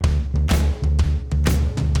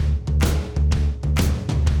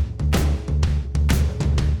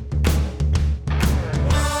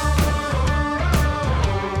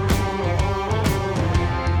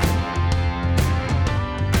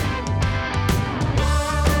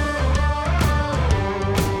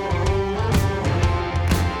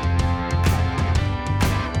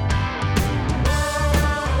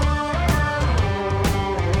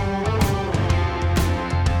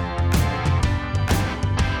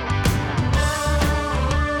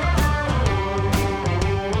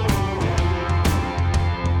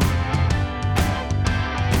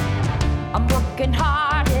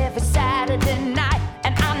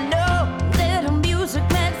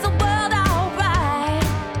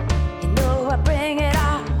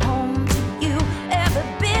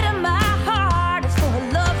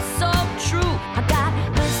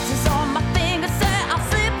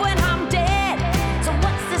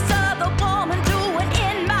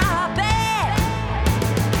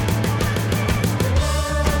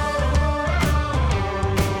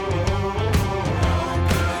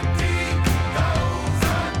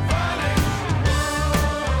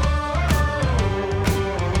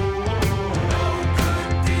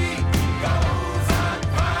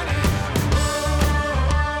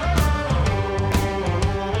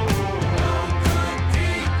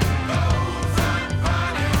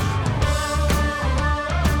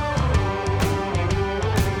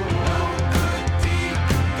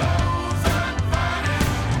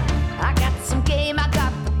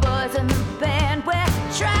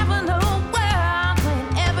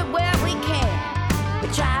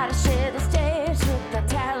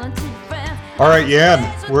All right,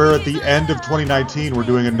 Jan, we're at the end of 2019. We're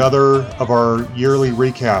doing another of our yearly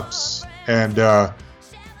recaps, and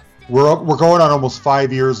we're going on almost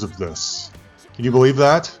 5 years of this. Can you believe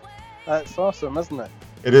that? That's awesome, isn't it?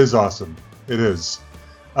 It is awesome. It is.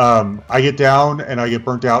 I get down and I get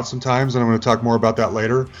burnt out sometimes, and I'm going to talk more about that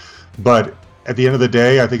later. But at the end of the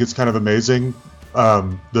day, I think it's kind of amazing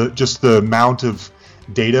the amount of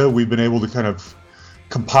data we've been able to kind of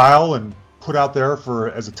compile and put out there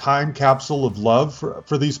as a time capsule of love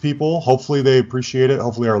for these people. Hopefully they appreciate it.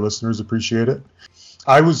 Hopefully our listeners appreciate it.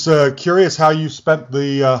 I was curious how you spent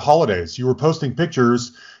the holidays. You were posting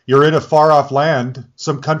pictures. You're in a far off land,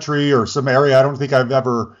 some country or some area I don't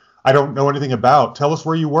know anything about. Tell us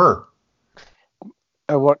where you were.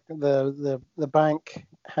 I worked the bank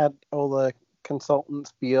had all the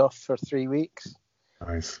consultants be off for 3 weeks.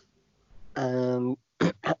 Nice. And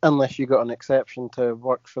unless you got an exception to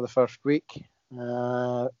work for the first week.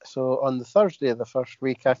 So on the Thursday of the first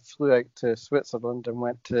week, I flew out to Switzerland and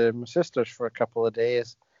went to my sister's for a couple of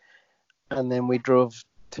days. And then we drove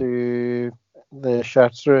to the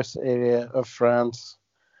Chartreuse area of France,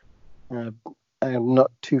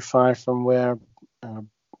 not too far from where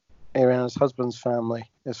Ariana's husband's family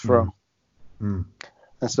is from. Mm.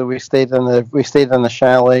 And so we stayed in the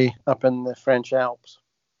chalet up in the French Alps.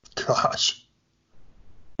 Gosh.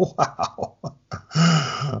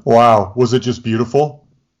 Wow. Was it just beautiful?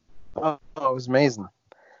 Oh, it was amazing.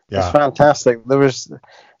 Yeah. It was fantastic. There's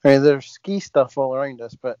ski stuff all around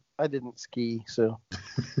us, but I didn't ski, so.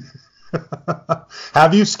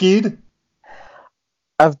 Have you skied?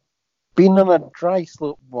 I've been on a dry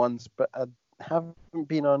slope once, but I haven't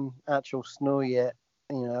been on actual snow yet.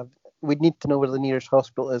 We'd need to know where the nearest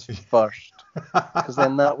hospital is first, because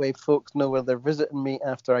then that way folks know where they're visiting me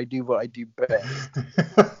after I do what I do best.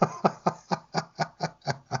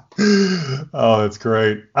 Oh, that's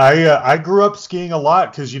great. I grew up skiing a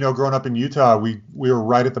lot because, growing up in Utah, we were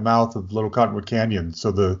right at the mouth of Little Cottonwood Canyon.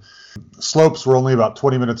 So the slopes were only about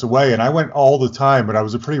 20 minutes away, and I went all the time, but I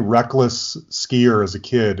was a pretty reckless skier as a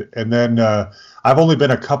kid. And then I've only been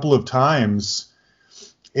a couple of times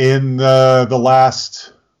in the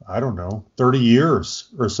last, 30 years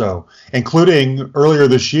or so, including earlier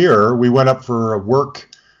this year. We went up for a work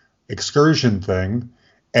excursion thing,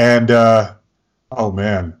 and oh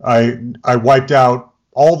man, I wiped out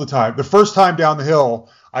all the time. The first time down the hill,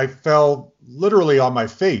 I fell literally on my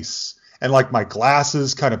face, and like my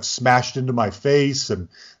glasses kind of smashed into my face, and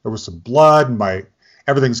there was some blood, and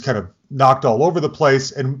everything's kind of knocked all over the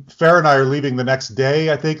place. And Farrah and I are leaving the next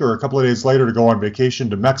day, I think, or a couple of days later to go on vacation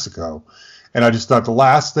to Mexico. And I just thought the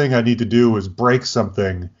last thing I need to do is break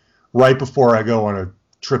something right before I go on a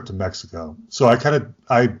trip to Mexico. So I took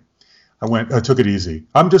it easy.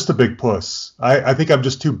 I'm just a big puss. I think I'm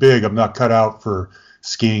just too big. I'm not cut out for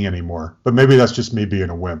skiing anymore. But maybe that's just me being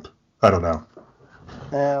a wimp. I don't know.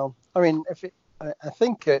 I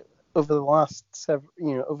think over the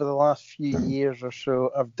last few years or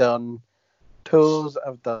so, I've done toes,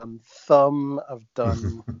 I've done thumb, I've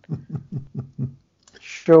done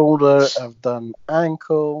shoulder, I've done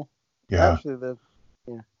ankle. Yeah. Actually,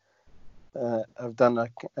 I've done a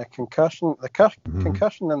concussion. The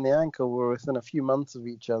concussion and the ankle were within a few months of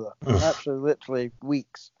each other. Actually, literally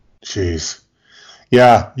weeks. Jeez.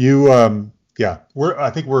 Yeah, you. I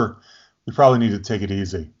think we probably need to take it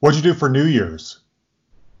easy. What'd you do for New Year's?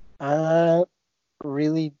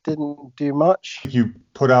 Really didn't do much. You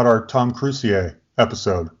put out our Tom Crucier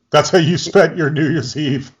episode. That's how you spent your New Year's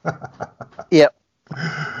Eve. Yep.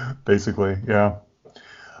 Basically, yeah.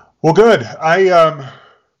 Well, good.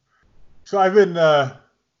 So I've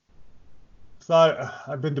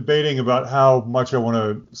been debating about how much I want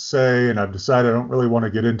to say, and I've decided I don't really want to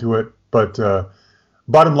get into it. But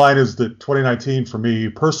bottom line is that 2019 for me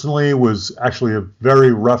personally was actually a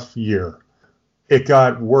very rough year. It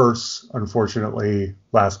got worse, unfortunately,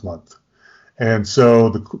 last month. And so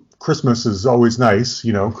the Christmas is always nice,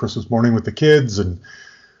 Christmas morning with the kids, and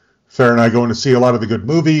Farrah and I going to see a lot of the good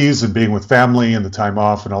movies and being with family and the time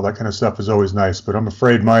off and all that kind of stuff is always nice. But I'm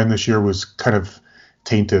afraid mine this year was kind of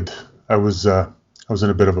tainted. I was in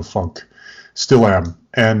a bit of a funk, still am.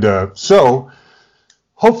 And so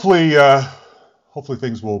hopefully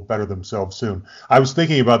things will better themselves soon. I was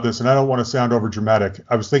thinking about this, and I don't want to sound over dramatic.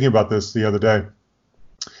 I was thinking about this the other day.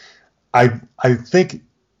 I think,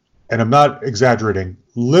 and I'm not exaggerating,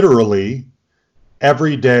 literally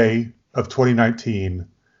every day of 2019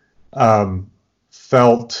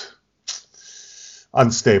 felt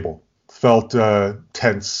unstable, felt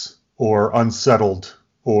tense or unsettled,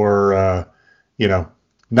 or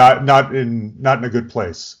not in a good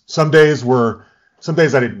place. Some days were some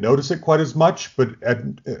days I didn't notice it quite as much, but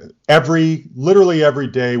literally every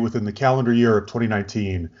day within the calendar year of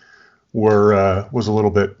 2019 was a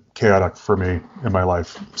little bit chaotic for me in my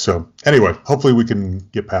life. So anyway, hopefully we can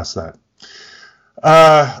get past that.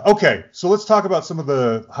 Okay, so let's talk about some of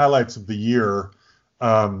the highlights of the year.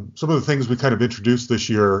 Some of the things we kind of introduced this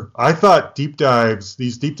year. I thought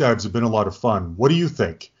these deep dives have been a lot of fun. What do you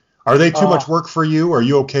think? Are they too much work for you? Are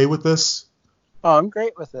you okay with this? Oh, I'm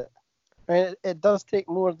great with it. I mean, it does take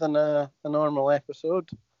more than a normal episode.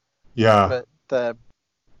 Yeah. But,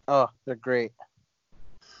 they're great.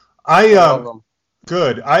 I love them.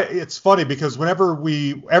 Good. It's funny because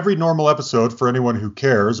every normal episode, for anyone who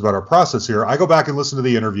cares about our process here, I go back and listen to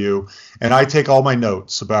the interview and I take all my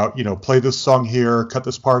notes about, play this song here, cut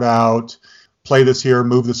this part out, play this here,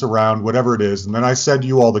 move this around, whatever it is. And then I send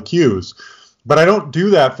you all the cues. But I don't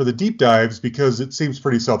do that for the deep dives because it seems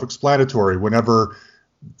pretty self-explanatory. Whenever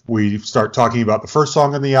we start talking about the first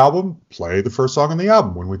song on the album, play the first song on the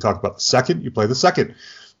album. When we talk about the second, you play the second.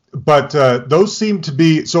 But those seem to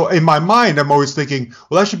be, so in my mind, I'm always thinking,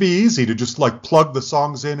 well, that should be easy to just like plug the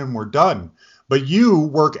songs in and we're done. But you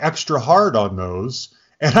work extra hard on those.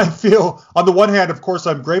 And I feel, on the one hand, of course,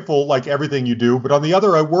 I'm grateful, like everything you do. But on the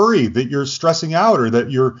other, I worry that you're stressing out or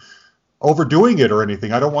that you're overdoing it or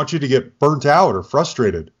anything. I don't want you to get burnt out or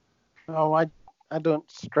frustrated. No, I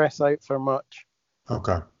don't stress out for much.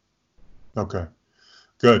 Okay.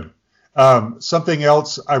 Good. Something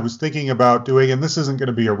else I was thinking about doing, and this isn't going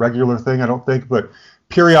to be a regular thing, I don't think, but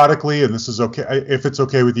periodically, and this is okay, if it's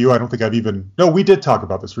okay with you, I don't think we did talk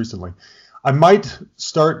about this recently. I might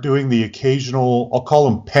start doing the occasional, I'll call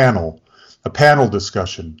them a panel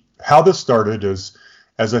discussion. How this started is,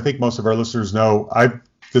 as I think most of our listeners know, I've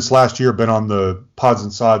this last year been on the Pods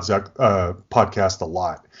and Sods podcast a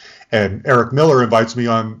lot. And Eric Miller invites me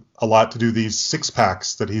on a lot to do these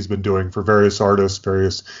 6-packs that he's been doing for various artists,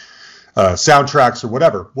 various soundtracks or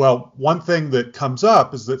whatever. Well, one thing that comes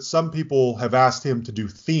up is that some people have asked him to do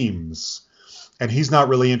themes, and he's not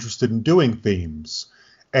really interested in doing themes.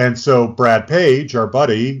 And so Brad Page, our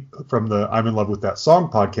buddy from the I'm in Love with That Song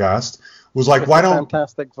podcast, was like, why don't...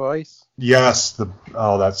 Fantastic voice. Yes,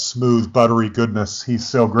 that smooth, buttery goodness. He's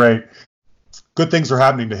so great. Good things are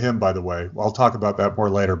happening to him, by the way. I'll talk about that more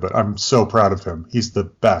later, but I'm so proud of him. He's the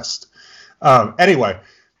best. Anyway,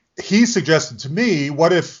 he suggested to me,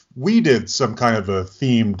 what if we did some kind of a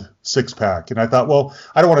themed 6-pack? And I thought, well,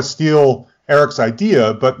 I don't want to steal Eric's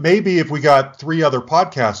idea, but maybe if we got 3 other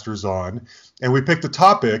podcasters on and we picked a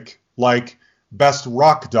topic like best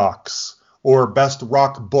rock docs or best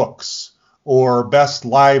rock books or best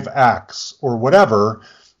live acts or whatever,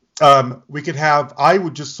 I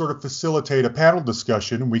would just sort of facilitate a panel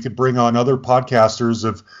discussion, and we could bring on other podcasters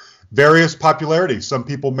of various popularity. Some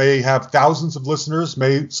people may have thousands of listeners,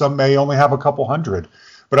 some may only have a couple hundred.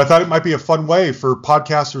 But I thought it might be a fun way for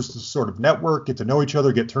podcasters to sort of network, get to know each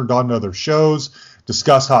other, get turned on to other shows,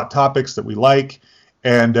 discuss hot topics that we like.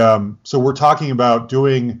 And so we're talking about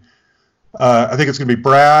doing, I think it's going to be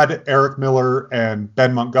Brad, Eric Miller, and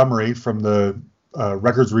Ben Montgomery from the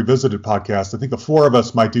Records Revisited podcast. I think the 4 of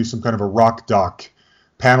us might do some kind of a rock doc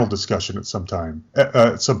panel discussion at some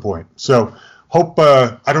point. So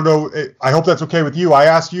I don't know, I hope that's okay with you. I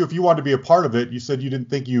asked you if you wanted to be a part of it. You said you didn't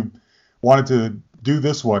think you wanted to do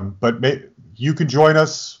this one, but you can join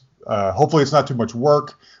us. Hopefully it's not too much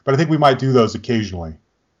work, but I think we might do those occasionally.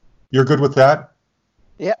 You're good with that?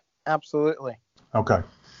 Yeah, absolutely. Okay.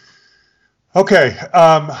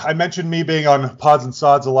 I mentioned me being on Pods and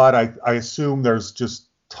Sods a lot. I assume there's just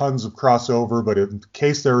tons of crossover, but in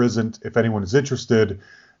case there isn't, if anyone is interested,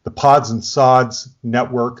 the Pods and Sods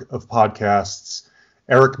network of podcasts,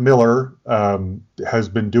 Eric Miller has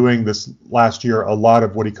been doing this last year a lot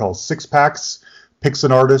of what he calls 6-packs, picks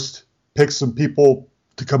an artist, picks some people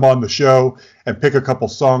to come on the show, and pick a couple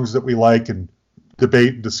songs that we like and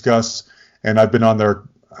debate and discuss. And I've been on there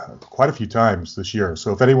quite a few times this year.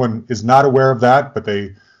 So if anyone is not aware of that, but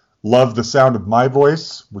they love the sound of my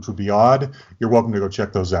voice, which would be odd, you're welcome to go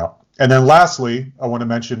check those out. And then lastly, I want to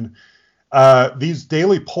mention these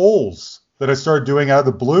daily polls that I started doing out of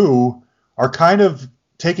the blue are kind of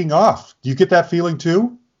taking off. Do you get that feeling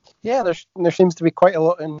too? Yeah, there seems to be quite a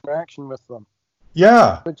lot of interaction with them.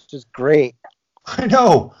 Yeah. Which is great. I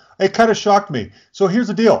know. It kind of shocked me. So here's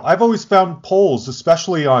the deal. I've always found polls,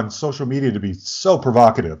 especially on social media, to be so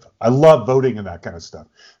provocative. I love voting and that kind of stuff,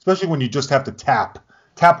 especially when you just have to tap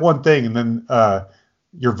one thing and then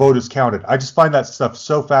your vote is counted. I just find that stuff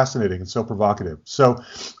so fascinating and so provocative. So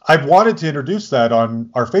I've wanted to introduce that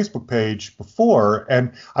on our Facebook page before,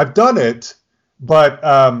 and I've done it, but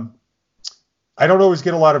I don't always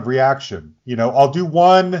get a lot of reaction. I'll do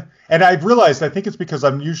one, and I've realized I think it's because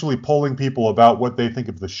I'm usually polling people about what they think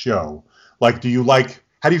of the show. Like,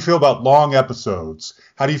 how do you feel about long episodes?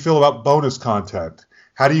 How do you feel about bonus content?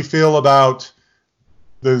 How do you feel about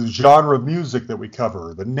the genre of music that we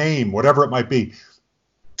cover, the name, whatever it might be?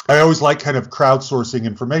 I always like kind of crowdsourcing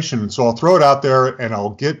information, and so I'll throw it out there, and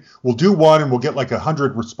we'll do one, and we'll get like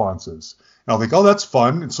 100 responses, and I'll think, oh, that's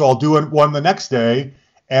fun, and so I'll do one the next day,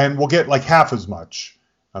 and we'll get like half as much.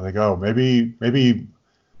 I think, oh, maybe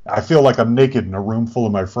I feel like I'm naked in a room full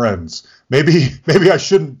of my friends. Maybe I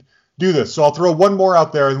shouldn't do this. So I'll throw one more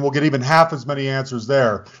out there, and we'll get even half as many answers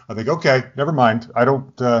there. I think, okay, never mind. I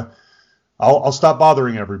don't. I'll stop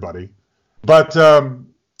bothering everybody. But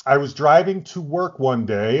I was driving to work one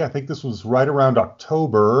day. I think this was right around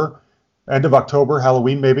October, end of October,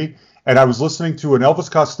 Halloween maybe. And I was listening to an Elvis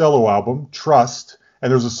Costello album, Trust.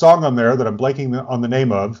 And there's a song on there that I'm blanking on the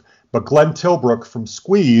name of, but Glenn Tilbrook from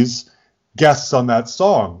Squeeze guests on that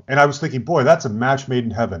song. And I was thinking, boy, that's a match made in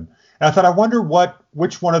heaven. And I thought, I wonder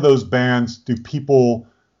which one of those bands do people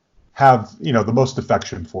have, the most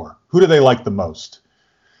affection for? Who do they like the most?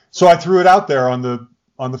 So I threw it out there on the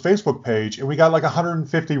Facebook page, and we got like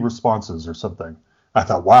 150 responses or something. I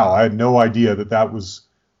thought, wow, I had no idea that was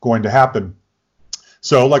going to happen.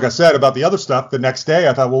 So like I said about the other stuff, the next day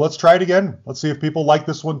I thought, well, let's try it again. Let's see if people like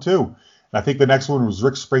this one too. And I think the next one was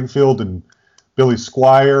Rick Springfield and Billy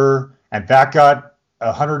Squier, and that got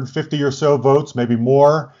 150 or so votes, maybe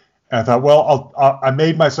more. And I thought, well, I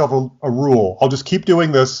made myself a rule. I'll just keep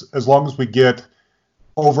doing this as long as we get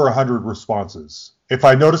over 100 responses. If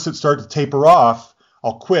I notice it start to taper off,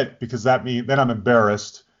 I'll quit, because that means then I'm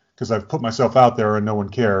embarrassed because I've put myself out there and no one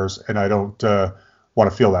cares, and I don't want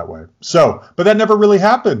to feel that way. So, but that never really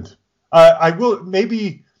happened. I will,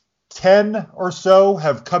 maybe 10 or so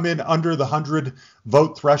have come in under the 100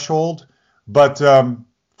 vote threshold, but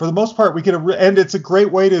for the most part, we get and it's a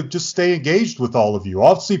great way to just stay engaged with all of you.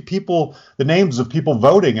 I'll see the names of people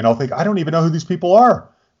voting, and I'll think, I don't even know who these people are.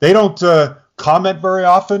 They don't comment very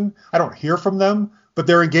often. I don't hear from them, but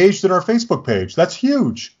they're engaged in our Facebook page. That's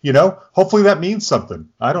huge. Hopefully that means something.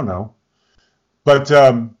 I don't know. But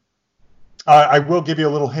I will give you a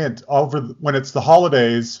little hint. When it's the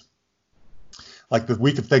holidays, like the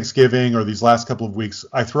week of Thanksgiving or these last couple of weeks,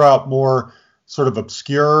 I throw out more sort of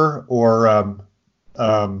obscure or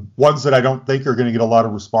ones that I don't think are going to get a lot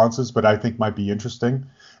of responses, but I think might be interesting.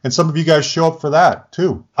 And some of you guys show up for that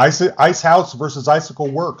too. Ice House versus Icicle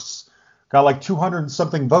Works got like 200 and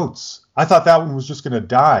something votes. I thought that one was just going to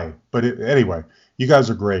die. But anyway, you guys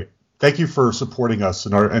are great. Thank you for supporting us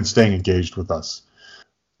and staying engaged with us.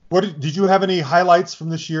 Did you have any highlights from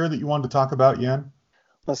this year that you wanted to talk about, Jan?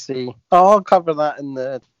 Let's see. I'll cover that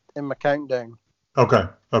in my countdown. Okay.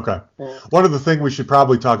 Yeah. One of the things we should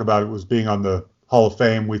probably talk about was being on the Hall of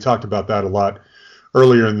Fame. We talked about that a lot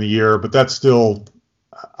earlier in the year, but that's still,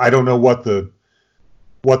 I don't know what the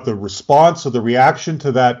response or the reaction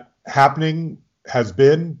to that happening has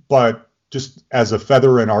been, but just as a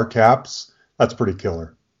feather in our caps, that's pretty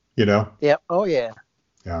killer, Yeah. Oh yeah.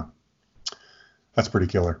 Yeah. That's pretty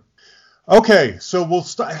killer. Okay, so we'll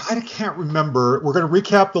start. I can't remember. We're going to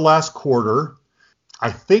recap the last quarter.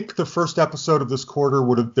 I think the first episode of this quarter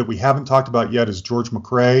that we haven't talked about yet is George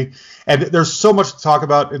McRae. And there's so much to talk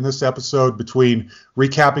about in this episode, between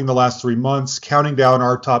recapping the last 3 months, counting down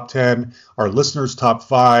our top 10, our listeners' top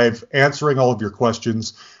 5, answering all of your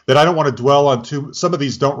questions, that I don't want to dwell on too. Some of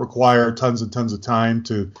these don't require tons and tons of time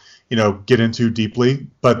to, get into deeply.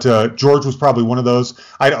 But George was probably one of those.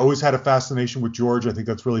 I'd always had a fascination with George. I think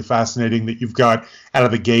that's really fascinating that you've got out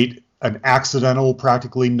of the gate an accidental,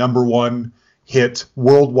 practically number one hit,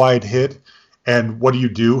 worldwide hit. And what do you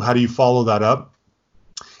do? How do you follow that up?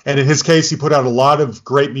 And in his case, he put out a lot of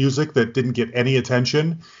great music that didn't get any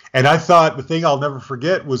attention. And I thought the thing I'll never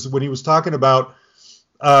forget was when he was talking about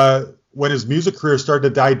when his music career started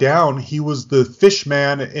to die down, he was the fish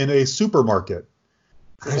man in a supermarket.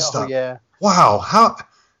 I just thought, wow,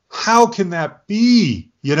 how can that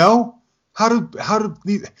be? That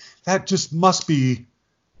just must be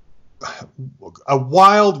a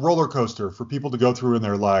wild roller coaster for people to go through in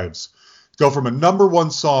their lives. Go from a number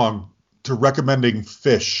one song to recommending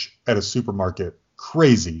fish at a supermarket.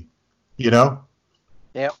 Crazy, Yep.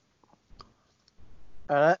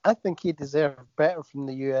 And I think he deserved better from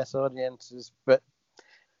the US audiences, but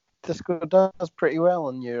disco does pretty well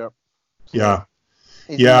in Europe. So yeah.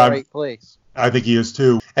 He's in the right place. I think he is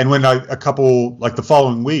too. And when the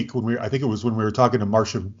following week, I think it was when we were talking to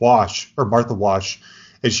Martha Wash,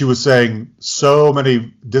 and she was saying so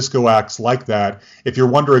many disco acts like that, if you're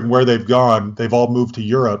wondering where they've gone, they've all moved to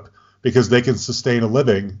Europe because they can sustain a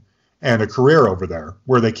living. and a career over there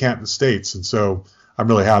where they can't in the States. And so I'm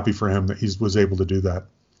really happy for him that he was able to do that.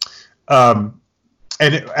 And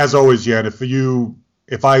as always, Jan,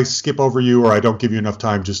 if I skip over you or I don't give you enough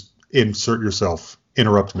time, just insert yourself,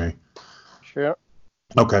 interrupt me. Sure.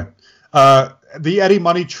 Okay. The Eddie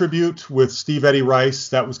Money tribute with Steve Eddie Rice,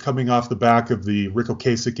 that was coming off the back of the Rick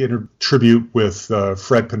Ocasek tribute with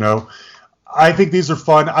Fred Pinot. I think these are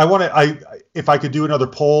fun. If I could do another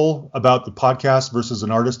poll about the podcast versus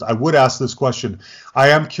an artist, I would ask this question. I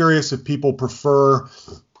am curious if people prefer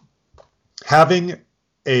having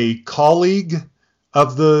a colleague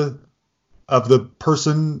of the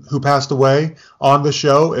person who passed away on the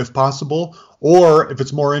show, if possible, or if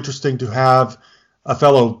it's more interesting to have a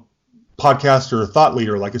fellow podcaster or thought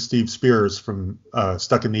leader like a Steve Spears from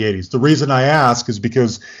Stuck in the 80s. The reason I ask is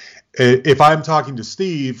because if I'm talking to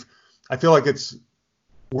Steve, I feel like it's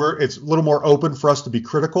a little more open for us to be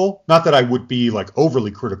critical. Not that I would be like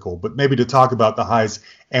overly critical, but maybe to talk about the highs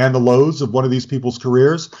and the lows of one of these people's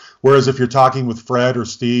careers. Whereas if you're talking with Fred or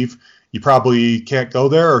Steve, you probably can't go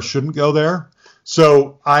there or shouldn't go there.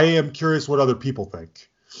 So I am curious what other people think.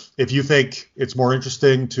 If you think it's more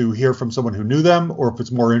interesting to hear from someone who knew them, or if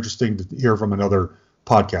it's more interesting to hear from another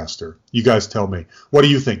podcaster. You guys tell me. What do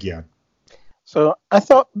you think, Jan? So I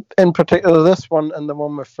thought in particular this one and the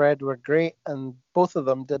one with Fred were great, and both of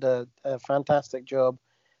them did a fantastic job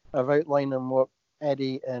of outlining what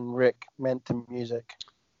Eddie and Rick meant to music.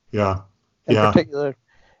 Yeah. In particular,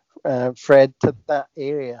 Fred to that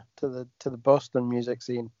area, to the Boston music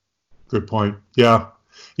scene. Good point. Yeah.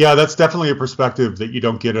 Yeah, that's definitely a perspective that you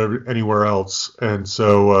don't get anywhere else. And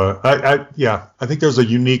so, I think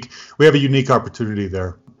we have a unique opportunity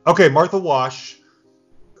there. Okay, Martha Wash,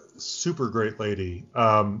 super great lady.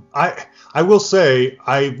 I will say,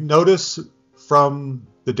 I've noticed from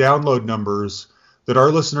the download numbers that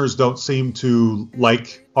our listeners don't seem to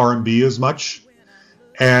like R&B as much.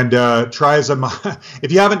 And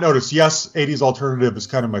if you haven't noticed, yes, 80s alternative is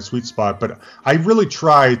kind of my sweet spot, but I really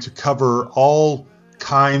try to cover all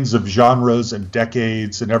kinds of genres and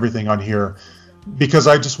decades and everything on here because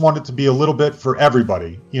I just want it to be a little bit for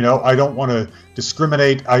everybody. I don't want to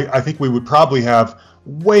discriminate. I think we would probably have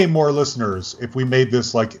way more listeners if we made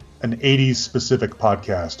this like an 80s specific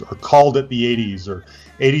podcast or called it the 80s or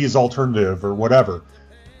 80s alternative or whatever.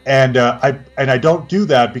 And I don't do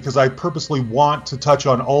that because I purposely want to touch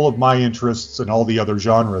on all of my interests and all the other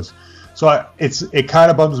genres. So it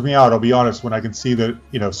kind of bums me out, I'll be honest, when I can see that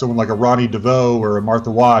someone like a Ronnie DeVoe or a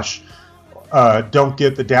Martha Wash don't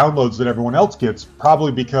get the downloads that everyone else gets,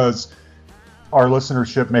 probably because our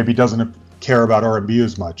listenership maybe doesn't care about R&B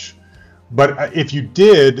as much. But if you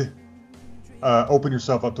did open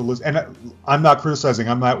yourself up to listen, and I'm not criticizing,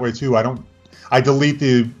 I'm that way too. I delete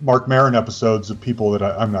the Mark Maron episodes of people that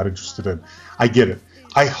I'm not interested in. I get it.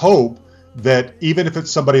 I hope that even if it's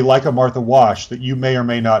somebody like a Martha Wash that you may or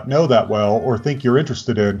may not know that well or think you're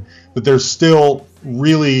interested in, that there's still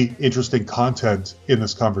really interesting content in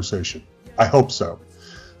this conversation. I hope so.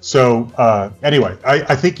 So anyway,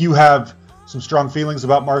 I think you have some strong feelings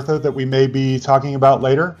about Martha that we may be talking about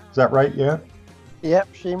later. Is that right? Yeah? Yep,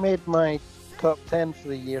 she made my top 10 for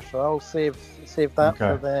the year, so I'll save that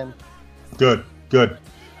for then. Good.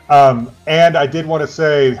 And I did want to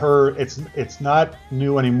say it's not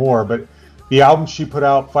new anymore, but the album she put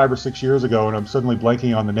out 5 or 6 years ago, and I'm suddenly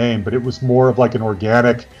blanking on the name, but it was more of like an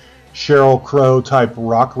organic Sheryl Crow type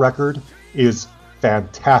rock record, is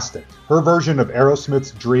fantastic. Her version of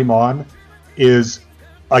Aerosmith's Dream On is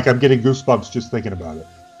like, I'm getting goosebumps just thinking about it.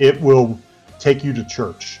 It will take you to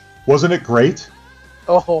church. Wasn't it great?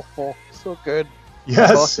 Oh, so good.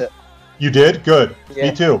 Yes. I bought it. You did? Good. Yeah.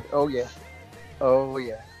 Me too. Oh, yeah.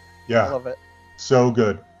 Yeah. I love it. So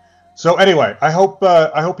good. So anyway, I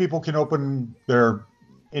hope people can open their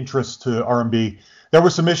interest to R&B. There were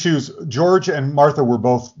some issues. George and Martha were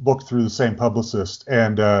both booked through the same publicist,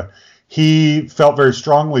 and he felt very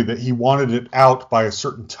strongly that he wanted it out by a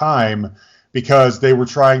certain time because they were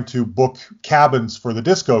trying to book cabins for the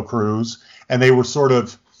disco cruise, and there was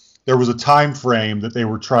a time frame that they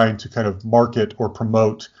were trying to kind of market or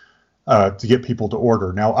promote to get people to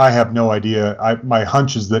order. Now, I have no idea. My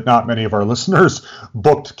hunch is that not many of our listeners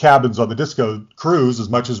booked cabins on the disco cruise as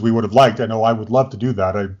much as we would have liked. I know I would love to do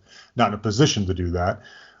that. I'm not in a position to do that.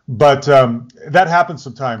 But that happens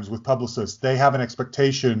sometimes with publicists. They have an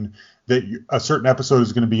expectation that a certain episode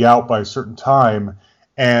is going to be out by a certain time.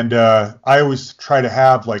 And I always try to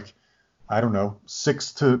have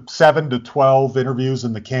 7 to 12 interviews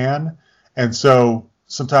in the can. And so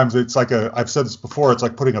sometimes it's like I've said this before, it's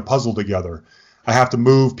like putting a puzzle together. I have to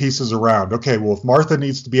move pieces around. Okay, well, if Martha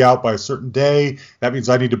needs to be out by a certain day, that means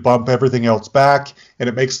I need to bump everything else back, and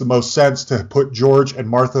it makes the most sense to put George and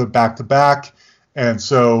Martha back to back. And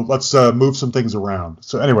so let's move some things around.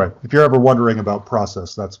 So anyway, if you're ever wondering about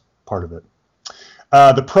process, that's part of it.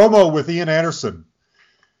 The promo with Ian Anderson.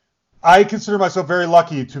 I consider myself very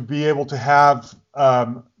lucky to be able to have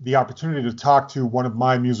the opportunity to talk to one of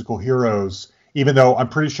my musical heroes, even though I'm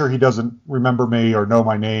pretty sure he doesn't remember me or know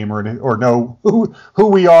my name or know who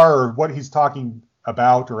we are or what he's talking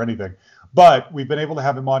about or anything. But we've been able to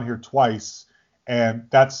have him on here twice, and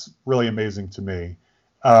that's really amazing to me.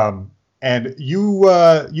 And you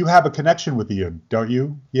have a connection with Ian, don't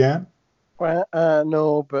you, Jan? Well,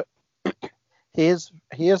 no, but he is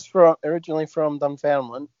originally from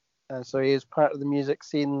Dunfermline, so he is part of the music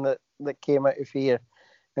scene that came out of here.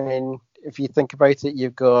 I mean, if you think about it,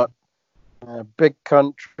 you've got Big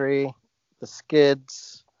Country, the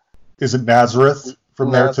Skids. Isn't Nazareth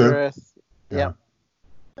from Nazareth, there too?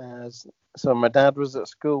 Yeah. So my dad was at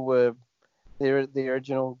school with the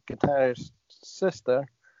original guitarist's sister,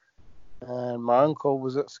 and my uncle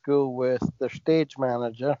was at school with their stage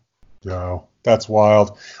manager. No, that's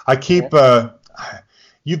wild. I keep.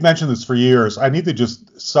 You've mentioned this for years. I need to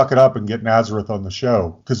just suck it up and get Nazareth on the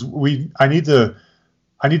show because I need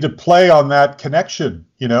to play on that connection,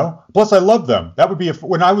 you know. Plus, I love them. That would be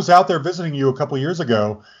when I was out there visiting you a couple of years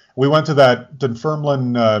ago. We went to that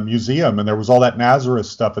Dunfermline museum, and there was all that Nazareth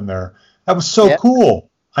stuff in there. That was so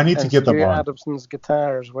cool. I need to get them on. Adamson's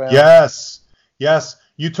guitar as well. Yes.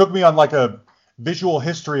 You took me on like a visual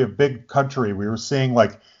history of Big Country. We were seeing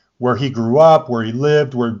like where he grew up, where he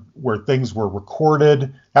lived, where things were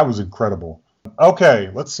recorded. That was incredible.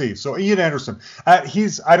 Okay, let's see. So Ian Anderson,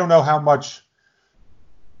 I don't know how much.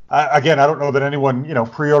 Again, I don't know that anyone,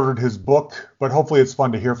 pre-ordered his book, but hopefully it's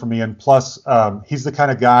fun to hear from Ian. Plus, he's the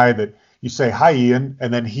kind of guy that you say, hi, Ian,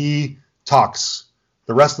 and then he talks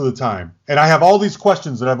the rest of the time. And I have all these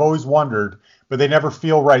questions that I've always wondered, but they never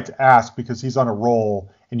feel right to ask because he's on a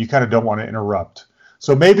roll and you kind of don't want to interrupt.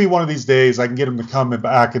 So maybe one of these days I can get him to come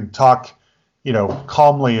back and talk,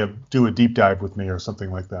 calmly and do a deep dive with me or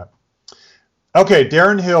something like that. Okay,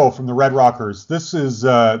 Darren Hill from the Red Rockers. This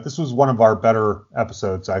was one of our better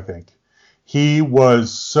episodes, I think. He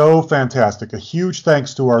was so fantastic. A huge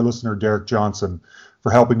thanks to our listener, Derek Johnson,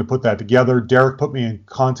 for helping to put that together. Derek put me in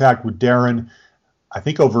contact with Darren, I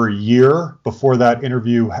think over a year before that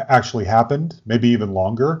interview actually happened, maybe even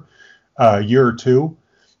longer, a year or two.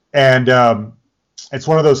 And it's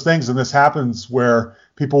one of those things, and this happens where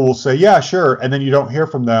people will say, yeah, sure, and then you don't hear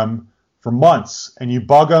from them for months, and you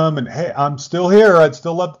bug them, and hey, I'm still here, I'd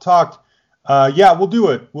still love to talk. Yeah, we'll do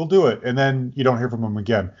it, and then you don't hear from them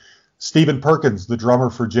again. Stephen Perkins, the drummer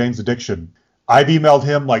for Jane's Addiction, I've emailed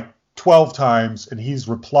him like 12 times, and he's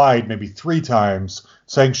replied maybe 3 times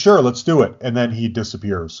saying, sure, let's do it, and then he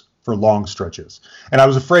disappears for long stretches. And I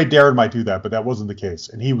was afraid Darren might do that, but that wasn't the case.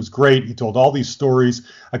 And he was great. He told all these stories.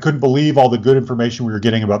 I couldn't believe all the good information we were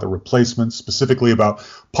getting about the replacements, specifically about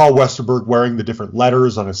Paul Westerberg wearing the different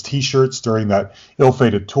letters on his T-shirts during that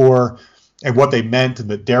ill-fated tour and what they meant and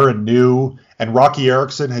that Darren knew. And Rocky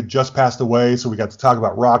Erickson had just passed away, so we got to talk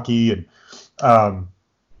about Rocky and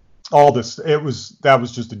all this. That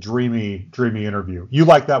was just a dreamy interview. You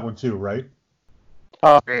liked that one too, right?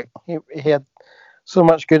 Oh, great. He had so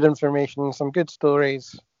much good information, some good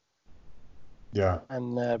stories. Yeah.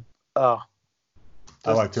 And I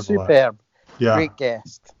liked him superb. a lot. Yeah. Great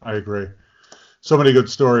guest. I agree. So many good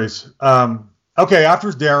stories. Okay,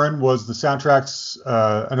 after Darren was the soundtracks,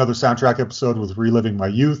 another soundtrack episode with Reliving My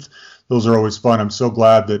Youth. Those are always fun. I'm so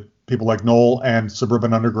glad that people like Noel and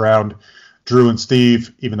Suburban Underground, Drew and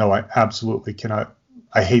Steve, even though I absolutely cannot,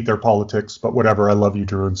 I hate their politics, but whatever. I love you,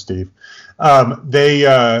 Drew and Steve. They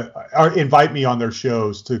invite me on their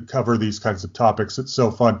shows to cover these kinds of topics. It's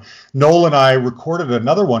so fun. Noel and I recorded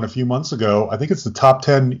another one a few months ago. I think it's the top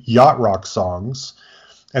 10 yacht rock songs,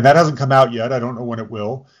 and that hasn't come out yet. I don't know when it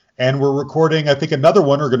will. And we're recording, I think, another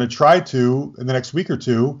one. We're going to try to in the next week or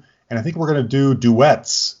two, and I think we're going to do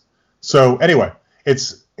duets. So anyway,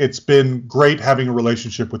 it's been great having a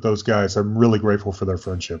relationship with those guys. I'm really grateful for their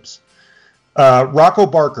friendships. Rocco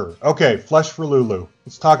Barker. Okay, Flesh for Lulu.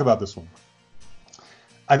 Let's talk about this one.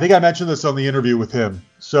 I think I mentioned this on the interview with him.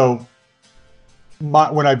 So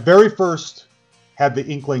when I very first had the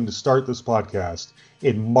inkling to start this podcast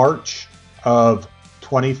in March of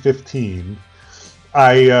 2015,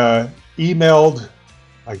 I emailed.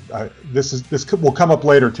 This will come up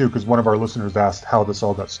later too, because one of our listeners asked how this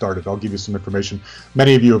all got started. I'll give you some information.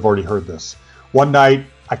 Many of you have already heard this. One night,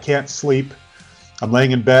 I can't sleep. I'm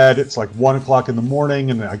laying in bed. It's like 1 o'clock in the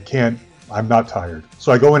morning, and I'm not tired.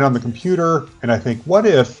 So I go in on the computer and I think, what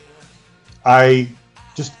if I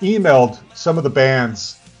just emailed some of the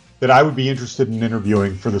bands that I would be interested in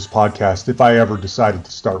interviewing for this podcast if I ever decided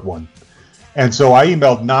to start one. And so I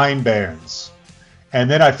emailed 9 bands. And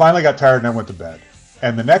then I finally got tired and I went to bed.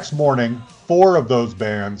 And the next morning, 4 of those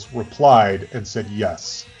bands replied and said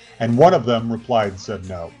yes. And one of them replied and said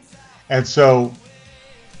no. And so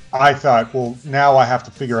I thought, well, now I have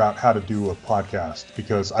to figure out how to do a podcast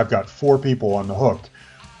because I've got 4 people on the hook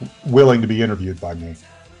willing to be interviewed by me.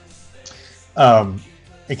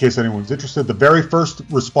 In case anyone's interested, the very first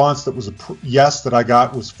response that was a yes that I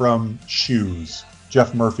got was from Shoes,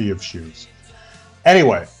 Jeff Murphy of Shoes.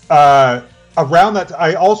 Anyway, around that,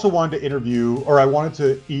 I also wanted to interview, or I wanted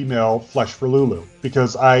to email Flesh for Lulu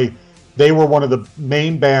because they were one of the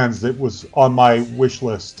main bands that was on my wish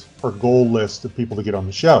list or goal list of people to get on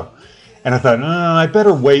the show. And I thought, I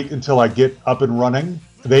better wait until I get up and running.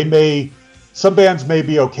 Some bands may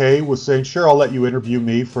be okay with saying, sure, I'll let you interview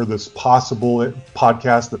me for this possible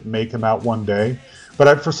podcast that may come out one day.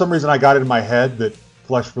 But for some reason, I got it in my head that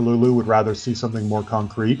Flesh for Lulu would rather see something more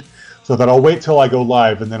concrete. So that I'll wait till I go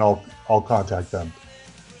live and then I'll contact them.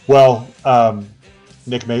 Well,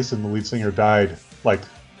 Nick Mason, the lead singer, died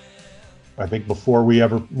I think before we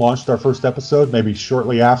ever launched our first episode, maybe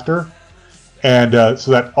shortly after. And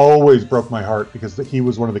so that always broke my heart because he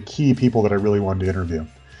was one of the key people that I really wanted to interview.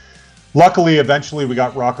 Luckily, eventually we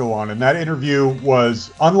got Rocco on, and that interview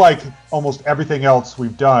was unlike almost everything else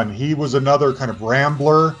we've done. He was another kind of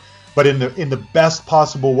rambler, but in the best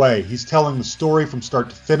possible way. He's telling the story from start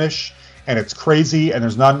to finish, and it's crazy, and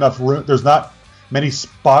there's not enough room. There's not many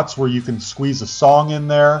spots where you can squeeze a song in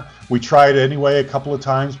there. We tried anyway a couple of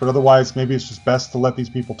times, but otherwise maybe it's just best to let these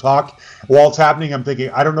people talk. While it's happening, I'm thinking,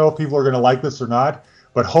 I don't know if people are going to like this or not,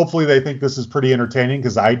 but hopefully they think this is pretty entertaining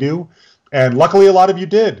because I do. And luckily a lot of you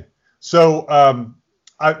did. So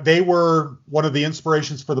they were one of the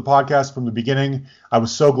inspirations for the podcast from the beginning. I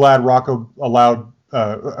was so glad Rocco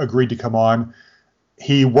agreed to come on.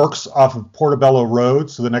 He works off of Portobello Road,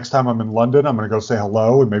 so the next time I'm in London, I'm going to go say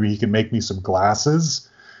hello, and maybe he can make me some glasses.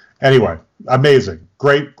 Anyway, amazing.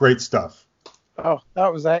 Great stuff. Oh,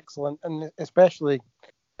 that was excellent, and especially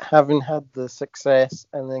having had the success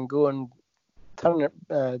and then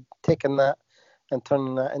taking that and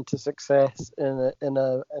turning that into success in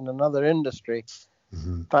another industry.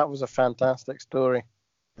 Mm-hmm. That was a fantastic story.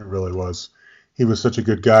 It really was. He was such a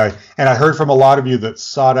good guy. And I heard from a lot of you that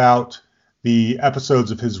sought out the episodes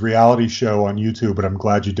of his reality show on YouTube, and I'm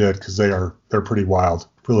glad you did because they're pretty wild,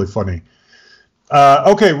 really funny.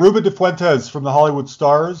 Okay, Ruben de Fuentes from the Hollywood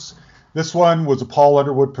Stars. This one was a Paul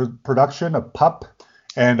Underwood production, a pup,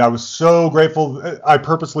 and I was so grateful. I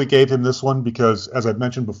purposely gave him this one because, as I've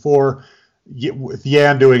mentioned before, with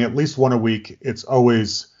Jan doing at least one a week, it's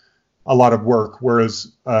always a lot of work,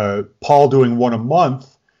 whereas Paul doing one a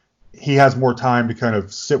month, he has more time to kind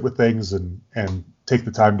of sit with things and take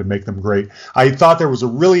the time to make them great. I thought there was a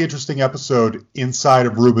really interesting episode inside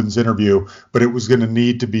of Ruben's interview, but it was going to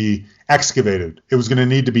need to be excavated. It was going to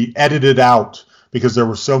need to be edited out because there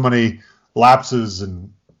were so many lapses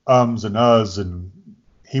and ums and uhs, and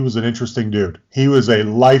he was an interesting dude. He was a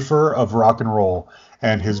lifer of rock and roll,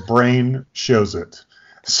 and his brain shows it.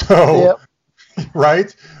 So, yep.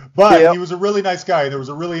 Right? But yep. He was a really nice guy. There was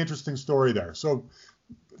a really interesting story there. So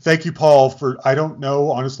thank you, Paul, I don't know,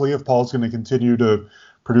 honestly, if Paul's going to continue to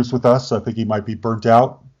produce with us. I think he might be burnt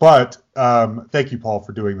out. But thank you, Paul,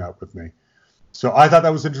 for doing that with me. So I thought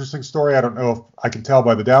that was an interesting story. I don't know if I can tell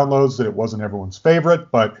by the downloads that it wasn't everyone's favorite,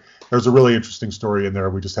 but there's a really interesting story in there.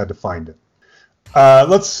 We just had to find it.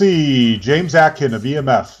 Let's see. James Atkin of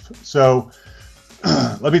EMF. So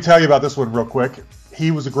let me tell you about this one real quick. He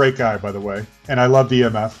was a great guy, by the way, and I loved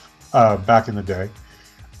EMF back in the day.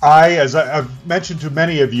 As I've mentioned to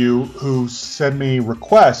many of you who send me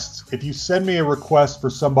requests, if you send me a request for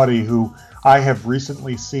somebody who I have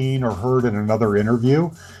recently seen or heard in another interview,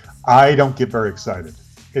 I don't get very excited.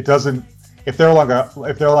 It doesn't. If they're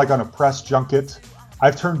like on a press junket,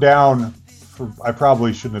 I've turned down. I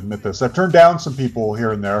probably shouldn't admit this. I've turned down some people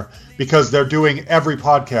here and there because they're doing every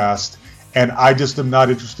podcast, and I just am not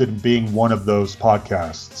interested in being one of those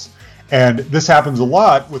podcasts. And this happens a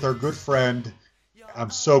lot with our good friend.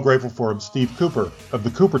 I'm so grateful for him, Steve Cooper of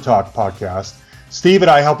the Cooper Talk podcast. Steve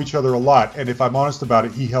and I help each other a lot, and if I'm honest about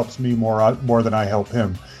it, he helps me more than I help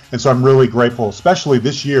him. And so I'm really grateful, especially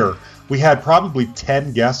this year. We had probably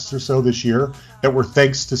 10 guests or so this year that were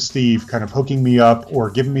thanks to Steve kind of hooking me up or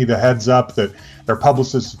giving me the heads up that their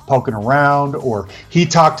publicist is poking around, or he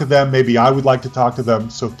talked to them. Maybe I would like to talk to them.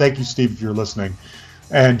 So thank you, Steve, if you're listening.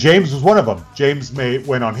 And James was one of them. James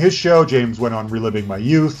went on his show. James went on Reliving My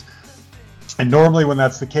Youth. And normally when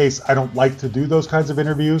that's the case, I don't like to do those kinds of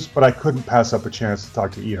interviews, but I couldn't pass up a chance to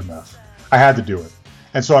talk to EMF. I had to do it.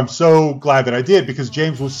 And so I'm so glad that I did, because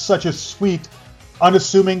James was such a sweet,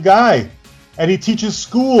 unassuming guy. And he teaches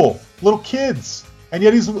school, little kids. And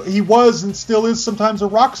yet he was and still is sometimes a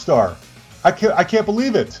rock star. I can't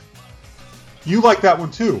believe it. You like that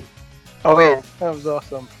one too. Oh yeah, that was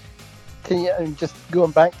awesome. Can you, and just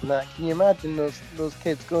going back to that, can you imagine those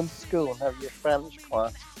kids going to school and have your Spanish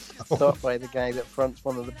class taught by the guy that fronts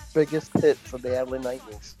one of the biggest hits of the early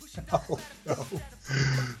 90s?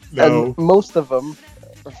 No. And most of them,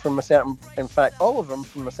 in fact, all of them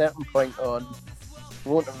from a certain point on,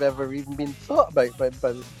 won't have ever even been thought about by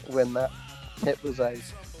when that hit was out.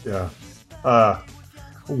 Yeah.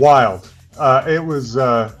 Wild. It was,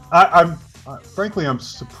 I'm frankly, I'm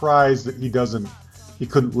surprised that he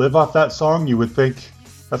couldn't live off that song. You would think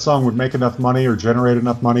that song would make enough money or generate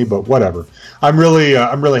enough money, but whatever. I'm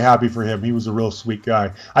really happy for him. He was a real sweet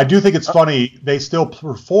guy. I do think it's funny, they still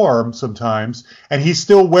perform sometimes, and he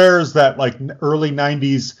still wears that like early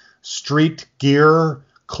 90s street gear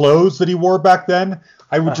clothes that he wore back then.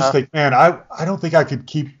 I would just think, man, I don't think I could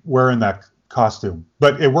keep wearing that costume,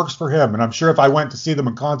 but it works for him. And I'm sure if I went to see them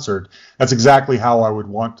in concert, that's exactly how I would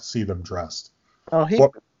want to see them dressed. Oh,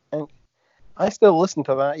 I still listen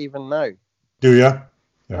to that even now. Do you? Yeah.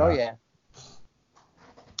 Oh, yeah.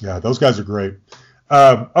 Yeah, those guys are great.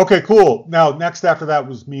 Okay, cool. Now, next after that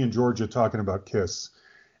was me and Georgia talking about Kiss.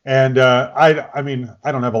 And I mean,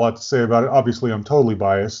 I don't have a lot to say about it. Obviously, I'm totally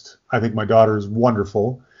biased. I think my daughter is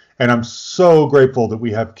wonderful. And I'm so grateful that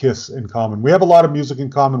we have Kiss in common. We have a lot of music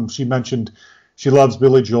in common. She mentioned she loves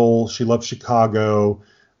Billy Joel. She loves Chicago.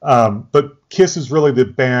 But Kiss is really the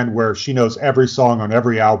band where she knows every song on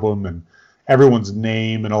every album and everyone's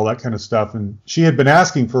name and all that kind of stuff. And she had been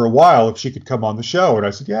asking for a while if she could come on the show. And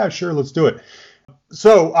I said, yeah, sure, let's do it.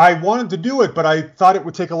 So I wanted to do it, but I thought it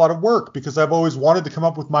would take a lot of work because I've always wanted to come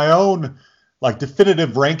up with my own like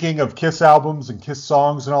definitive ranking of Kiss albums and Kiss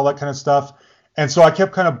songs and all that kind of stuff. And so I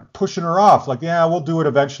kept kind of pushing her off, like, yeah, we'll do it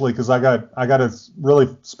eventually because I got to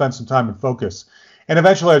really spend some time and focus. And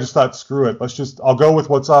eventually I just thought, screw it. I'll go with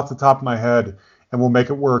what's off the top of my head and we'll make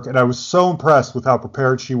it work. And I was so impressed with how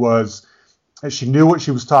prepared she was. And she knew what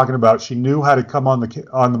she was talking about. She knew how to come on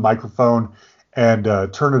the microphone and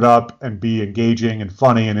turn it up and be engaging and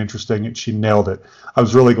funny and interesting. And she nailed it. I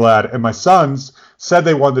was really glad. And my sons said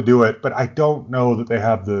they wanted to do it, but I don't know that they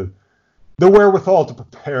have the wherewithal to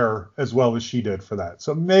prepare as well as she did for that.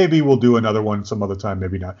 So maybe we'll do another one some other time,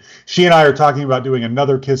 maybe not. She and I are talking about doing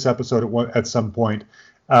another Kiss episode at some point.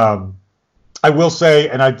 I will say,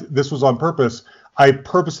 and this was on purpose, I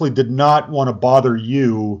purposely did not want to bother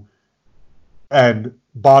you and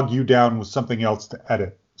bog you down with something else to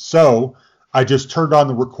edit. So I just turned on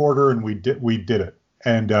the recorder and we did it.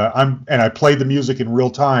 And I played the music in real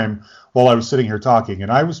time while I was sitting here talking,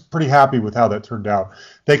 and I was pretty happy with how that turned out.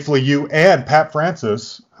 Thankfully, you and Pat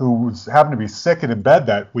Francis, who happened to be sick and in bed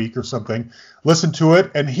that week or something, listened to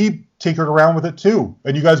it, and he tinkered around with it too.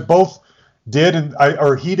 And you guys both did,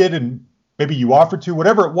 or he did, and maybe you offered to,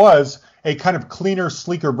 whatever it was, a kind of cleaner,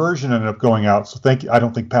 sleeker version ended up going out. So thank you. I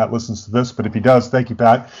don't think Pat listens to this, but if he does, thank you,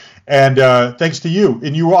 Pat. And thanks to you.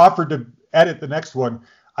 And you offered to edit the next one.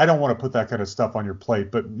 I don't want to put that kind of stuff on your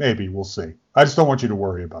plate, but maybe we'll see. I just don't want you to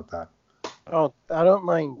worry about that. Oh, I don't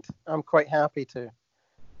mind. I'm quite happy to.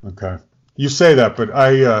 Okay. You say that, but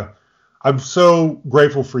I'm so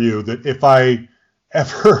grateful for you that if I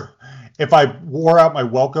wore out my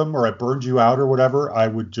welcome or I burned you out or whatever, I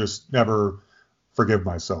would just never forgive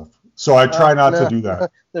myself. So I try not to do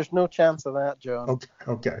that. There's no chance of that, John.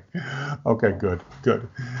 Okay, good.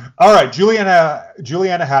 All right,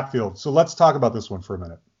 Juliana Hatfield. So let's talk about this one for a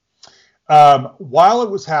minute. While it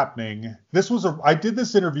was happening, I did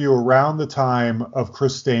this interview around the time of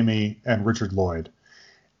Chris Stamey and Richard Lloyd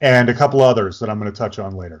and a couple others that I'm going to touch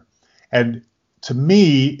on later. And to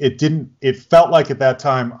me, it felt like at that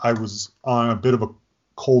time I was on a bit of a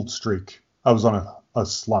cold streak. I was on a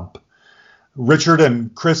slump. Richard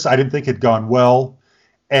and Chris, I didn't think had gone well.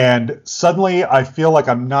 And suddenly I feel like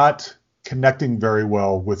I'm not connecting very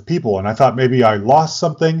well with people. And I thought maybe I lost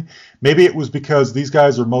something. Maybe it was because these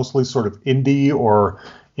guys are mostly sort of indie or,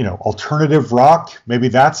 alternative rock. Maybe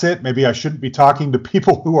that's it. Maybe I shouldn't be talking to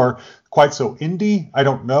people who are quite so indie. I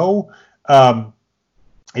don't know.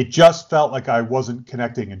 It just felt like I wasn't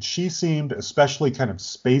connecting. And she seemed especially kind of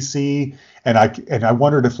spacey. And I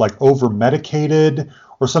wondered if like over medicated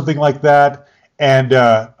or something like that. And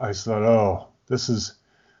I thought, oh,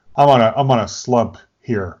 I'm on a slump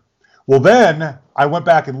here. Well, then I went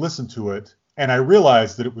back and listened to it, and I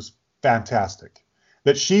realized that it was fantastic.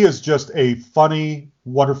 that she is just a funny,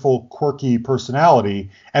 wonderful, quirky personality,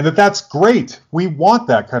 and that's great. We want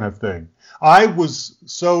that kind of thing. I was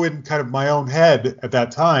so in kind of my own head at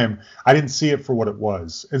that time, I didn't see it for what it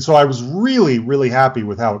was. And so I was really, really happy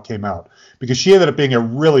with how it came out, because she ended up being a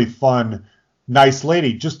really fun, nice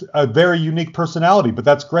lady, just a very unique personality. But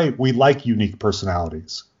that's great. We like unique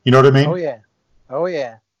personalities. You know what I mean? Oh, yeah. Oh,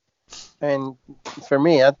 yeah. And for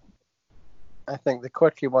me, I think the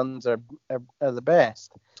quirky ones are the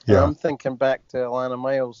best. And Yeah. I'm thinking back to Alana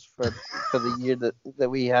Miles for the year that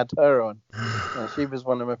we had her on. And she was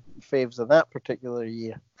one of my faves of that particular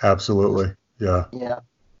year. Absolutely. Yeah. Yeah.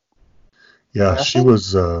 Yeah. She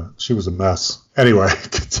was a mess. Anyway,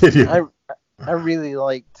 continue. I really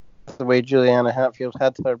liked the way Juliana Hatfield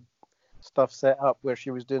had her stuff set up, where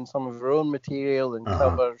she was doing some of her own material and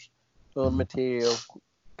covers, own material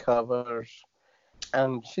covers.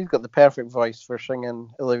 And she's got the perfect voice for singing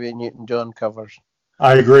Olivia Newton-John covers.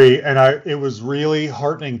 I agree. And it was really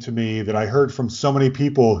heartening to me that I heard from so many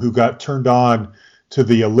people who got turned on to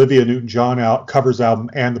the Olivia Newton-John covers album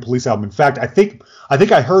and the Police album. In fact, I think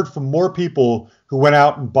I heard from more people who went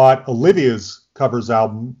out and bought Olivia's covers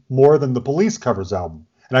album more than the Police covers album.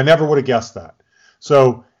 And I never would have guessed that.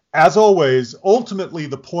 So, as always, ultimately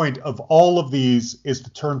the point of all of these is to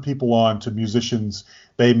turn people on to musicians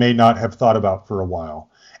they may not have thought about for a while.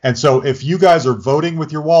 And so if you guys are voting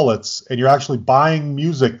with your wallets and you're actually buying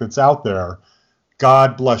music that's out there,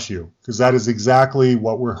 God bless you, because that is exactly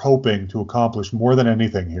what we're hoping to accomplish more than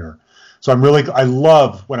anything here. So I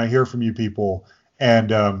love when I hear from you people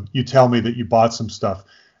and you tell me that you bought some stuff.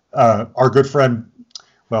 Our good friend,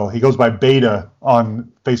 well, he goes by Beta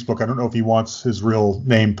on Facebook. I don't know if he wants his real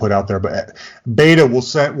name put out there, but Beta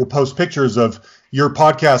will post pictures of your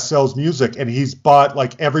podcast sells music, and he's bought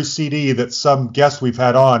like every CD that some guest we've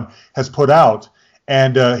had on has put out,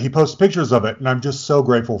 and he posts pictures of it, and I'm just so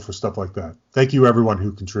grateful for stuff like that. Thank you, everyone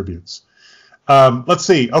who contributes. Let's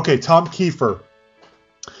see. Okay, Tom Kiefer.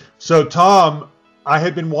 So Tom, I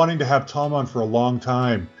had been wanting to have Tom on for a long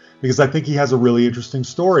time because I think he has a really interesting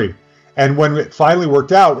story. And when it finally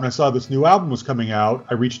worked out, when I saw this new album was coming out,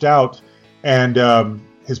 I reached out, and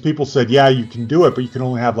his people said, yeah, you can do it, but you can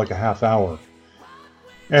only have like a half hour.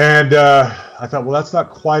 And I thought, well, that's not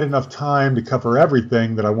quite enough time to cover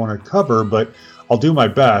everything that I want to cover, but I'll do my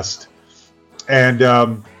best. And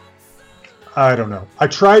I don't know. I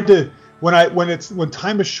tried to when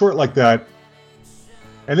time is short like that,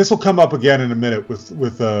 and this will come up again in a minute with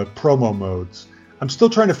promo modes. I'm still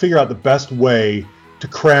trying to figure out the best way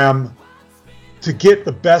to get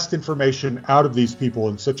the best information out of these people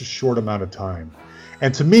in such a short amount of time.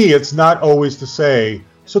 And to me, it's not always to say,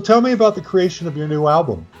 so tell me about the creation of your new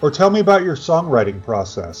album, or tell me about your songwriting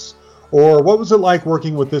process, or what was it like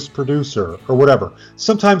working with this producer, or whatever.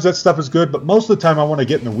 Sometimes that stuff is good, but most of the time I want to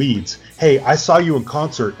get in the weeds. Hey, I saw you in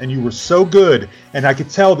concert and you were so good, and I could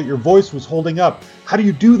tell that your voice was holding up. How do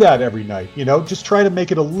you do that every night? Just try to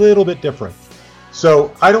make it a little bit different.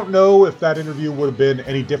 So I don't know if that interview would have been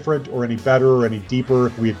any different or any better or any deeper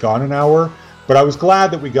if we had gone an hour, but I was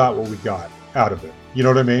glad that we got what we got out of it. You know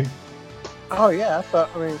what I mean? Oh, yeah.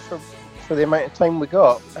 For the amount of time we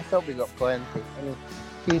got, I thought we got plenty. I mean,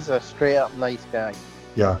 he's a straight-up nice guy.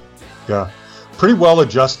 Yeah. Pretty well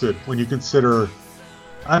adjusted when you consider...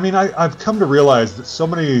 I mean, I've come to realize that so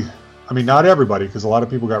many... I mean, not everybody, because a lot of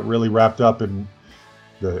people got really wrapped up in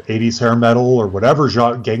the 80s hair metal or whatever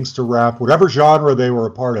gangster rap, whatever genre they were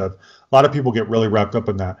a part of. A lot of people get really wrapped up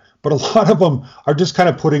in that. But a lot of them are just kind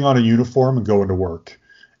of putting on a uniform and going to work.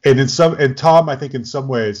 And Tom, I think in some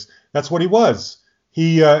ways, that's what he was.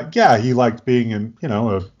 He liked being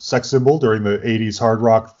a sex symbol during the 80s hard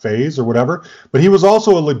rock phase or whatever. But he was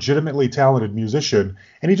also a legitimately talented musician.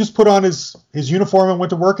 And he just put on his uniform and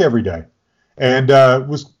went to work every day. And he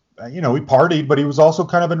partied, but he was also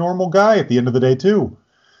kind of a normal guy at the end of the day, too.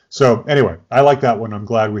 So anyway, I like that one. I'm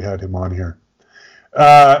glad we had him on here.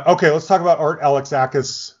 Okay, let's talk about Art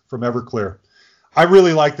Alexakis from Everclear. I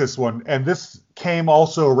really like this one. And this came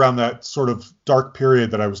also around that sort of dark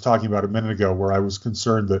period that I was talking about a minute ago, where I was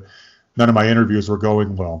concerned that none of my interviews were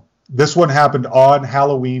going well. This one happened on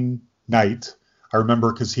Halloween night. I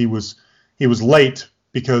remember because he was late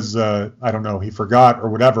because, I don't know, he forgot or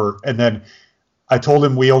whatever. And then I told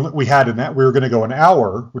him we were going to go an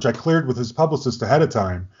hour, which I cleared with his publicist ahead of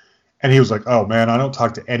time. And he was like, oh, man, I don't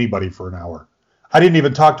talk to anybody for an hour. I didn't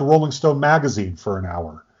even talk to Rolling Stone magazine for an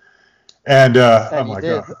hour. And I'm like,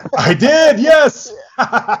 oh, I did, yes.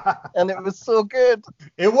 And it was so good.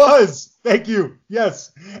 It was. Thank you.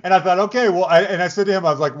 Yes. And I thought, okay, well, I said to him,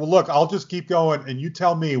 I was like, well, look, I'll just keep going and you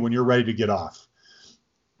tell me when you're ready to get off.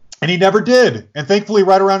 And he never did. And thankfully,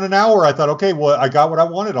 right around an hour, I thought, okay, well, I got what I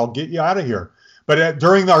wanted. I'll get you out of here. But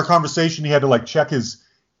during our conversation, he had to like check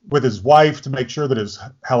with his wife to make sure that his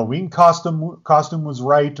Halloween costume was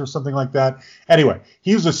right or something like that. Anyway,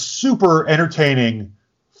 he was a super entertaining,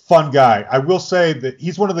 fun guy. I will say that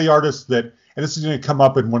he's one of the artists that, and this is going to come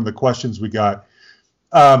up in one of the questions we got.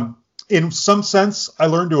 In some sense, I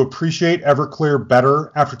learned to appreciate Everclear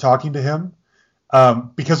better after talking to him.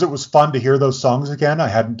 Because it was fun to hear those songs again. I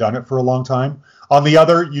hadn't done it for a long time. On the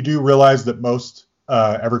other, you do realize that most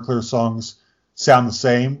Everclear songs sound the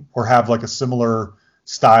same or have like a similar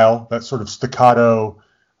style, that sort of staccato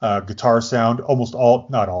guitar sound. Almost all,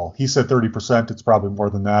 not all. He said 30%. It's probably more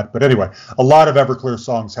than that. But anyway, a lot of Everclear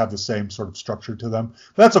songs have the same sort of structure to them.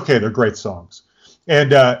 But that's okay. They're great songs.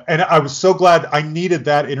 And I was so glad I needed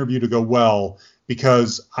that interview to go well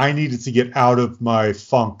because I needed to get out of my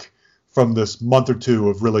funk from this month or two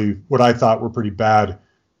of really what I thought were pretty bad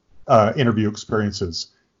interview experiences.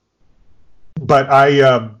 But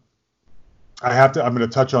I'm going to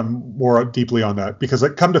touch on more deeply on that because I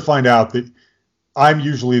come to find out that I'm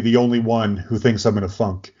usually the only one who thinks I'm in a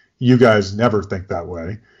funk. You guys never think that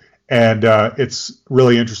way. And it's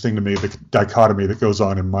really interesting to me, the dichotomy that goes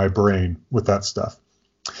on in my brain with that stuff.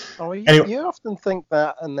 Oh, anyway, you often think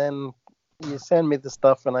that, and then you send me the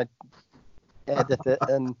stuff and I edit it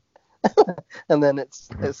and and then it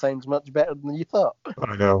sounds much better than you thought.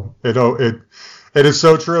 I know. It is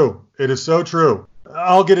so true. It is so true.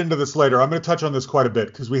 I'll get into this later. I'm going to touch on this quite a bit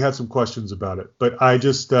because we had some questions about it. But I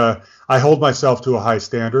just I hold myself to a high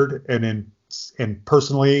standard, and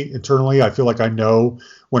personally, internally, I feel like I know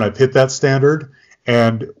when I've hit that standard,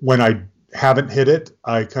 and when I haven't hit it,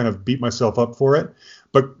 I kind of beat myself up for it.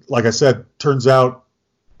 But like I said, turns out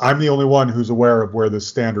I'm the only one who's aware of where this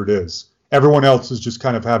standard is. Everyone else is just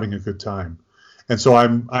kind of having a good time. And so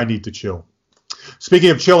I need to chill. Speaking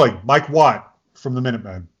of chilling, Mike Watt from the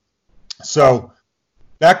Minutemen. So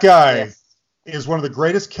that guy is one of the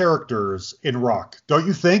greatest characters in rock, don't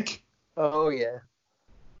you think? Oh, yeah.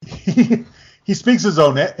 He speaks his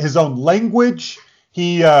own language.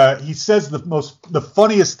 He says the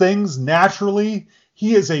funniest things naturally.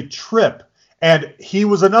 He is a trip. And he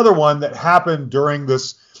was another one that happened during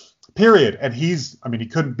this period, and he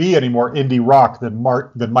couldn't be any more indie rock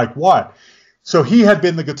than Mike Watt. So he had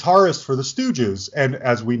been the guitarist for the Stooges, and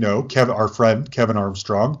as we know, our friend Kevin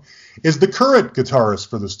Armstrong is the current guitarist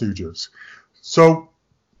for the Stooges. So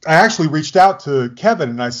I actually reached out to Kevin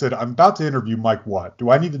and I said, I'm about to interview Mike Watt. Do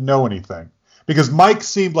I need to know anything? Because Mike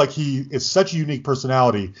seemed like he is such a unique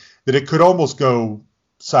personality that it could almost go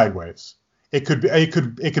sideways. It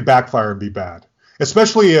could backfire and be bad,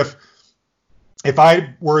 especially if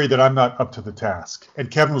I worry that I'm not up to the task. And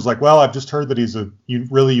Kevin was like, well, I've just heard that he's a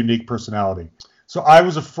really unique personality. So I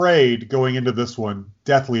was afraid going into this one,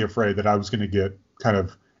 deathly afraid that I was going to get kind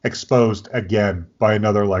of exposed again by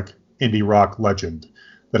another like indie rock legend,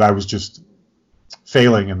 that I was just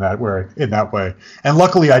failing in that way. And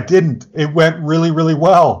luckily I didn't. It went really, really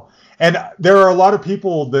well. And there are a lot of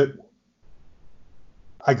people that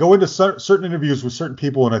I go into certain interviews with certain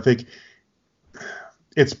people and I think,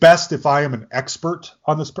 it's best if I am an expert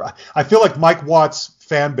on this. I feel like Mike Watt's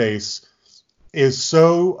fan base is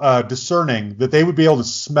so discerning that they would be able to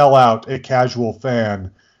smell out a casual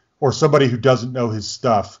fan or somebody who doesn't know his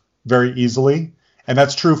stuff very easily. And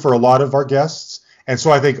that's true for a lot of our guests. And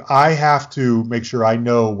so I think I have to make sure I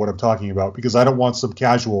know what I'm talking about because I don't want some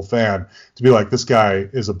casual fan to be like, this guy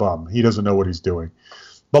is a bum. He doesn't know what he's doing.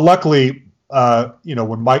 But luckily,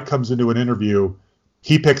 when Mike comes into an interview,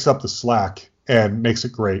 he picks up the slack and makes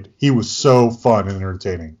it great. He was so fun and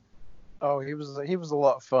entertaining. Oh, he was a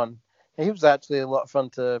lot of fun. He was actually a lot of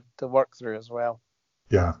fun to work through as well.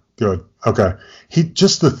 Yeah, good. Okay.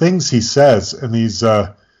 The things he says and these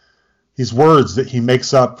words that he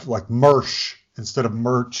makes up, like mersh instead of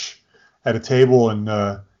merch at a table,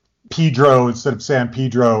 and Pedro instead of San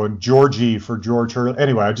Pedro, and Georgie for George Hurley.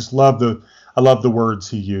 Anyway, I just love the words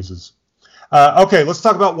he uses. Okay, let's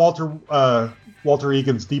talk about Walter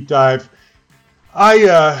Egan's deep dive.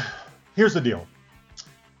 Here's the deal.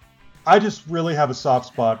 I just really have a soft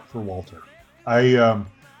spot for Walter.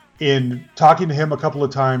 In talking to him a couple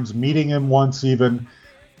of times, meeting him once even,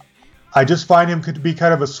 I just find him to be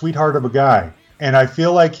kind of a sweetheart of a guy. And I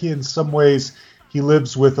feel like in some ways he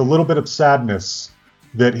lives with a little bit of sadness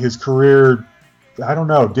that his career, I don't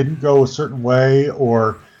know, didn't go a certain way,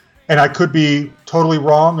 and I could be totally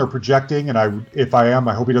wrong or projecting, and if I am,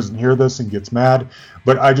 I hope he doesn't hear this and gets mad,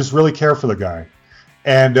 but I just really care for the guy.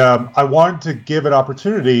 And I wanted to give an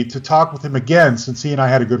opportunity to talk with him again, since he and I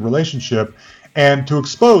had a good relationship, and to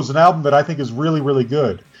expose an album that I think is really, really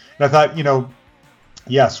good. And I thought,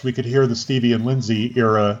 yes, we could hear the Stevie and Lindsay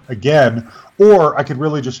era again, or I could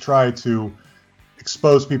really just try to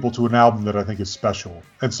expose people to an album that I think is special.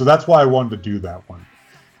 And so that's why I wanted to do that one.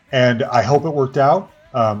 And I hope it worked out.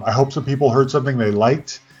 I hope some people heard something they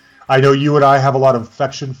liked. I know you and I have a lot of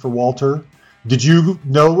affection for Walter. Did you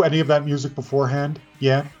know any of that music beforehand?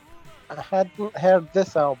 Yeah? I hadn't heard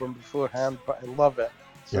this album beforehand, but I love it.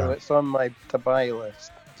 So It's on my to-buy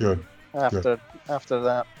list. Good. After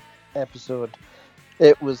that episode.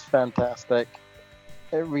 It was fantastic.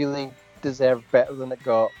 It really deserved better than it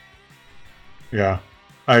got. Yeah,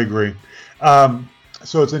 I agree.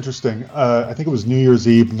 So it's interesting. I think it was New Year's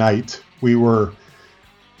Eve night. Farrah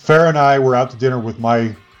and I were out to dinner with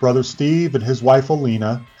my brother Steve and his wife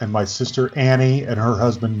Alina and my sister Annie and her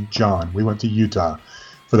husband John. We went to Utah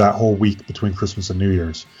for that whole week between Christmas and New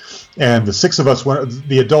Year's. And the six of us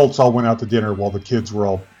the adults all went out to dinner while the kids were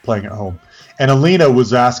all playing at home. And Alina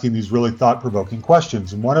was asking these really thought-provoking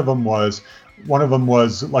questions. And one of them was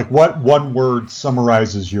like, what one word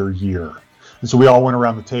summarizes your year? And so we all went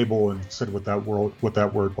around the table and said what that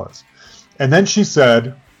word was. And then she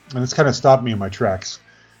said, and this kind of stopped me in my tracks.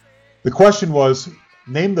 The question was,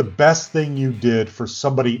 name the best thing you did for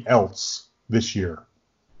somebody else this year.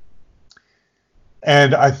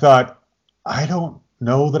 And I thought, I don't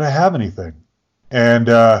know that I have anything. And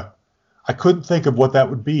I couldn't think of what that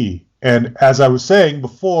would be. And as I was saying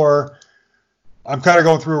before, I'm kind of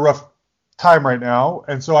going through a rough time right now.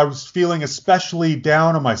 And so I was feeling especially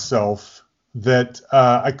down on myself that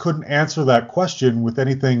I couldn't answer that question with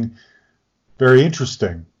anything very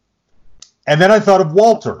interesting. And then I thought of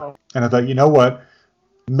Walter. And I thought, you know what?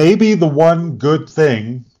 Maybe the one good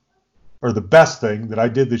thing or the best thing that I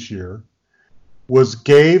did this year was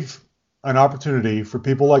gave an opportunity for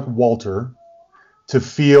people like Walter to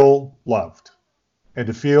feel loved and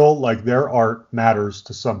to feel like their art matters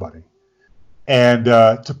to somebody and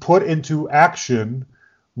to put into action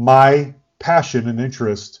my passion and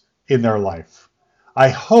interest in their life. I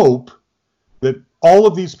hope that all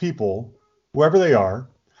of these people, whoever they are,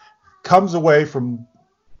 comes away from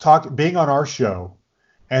being on our show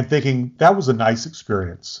and thinking that was a nice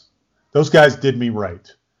experience. Those guys did me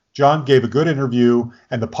right. Jon gave a good interview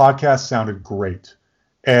and the podcast sounded great.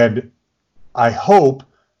 And I hope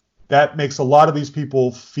that makes a lot of these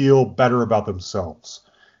people feel better about themselves.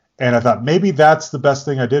 And I thought maybe that's the best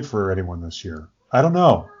thing I did for anyone this year. I don't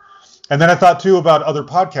know. And then I thought too about other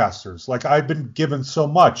podcasters. Like I've been given so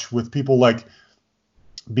much with people like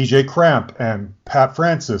BJ Cramp and Pat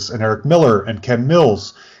Francis and Eric Miller and Ken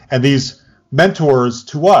Mills and these mentors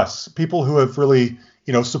to us, people who have really,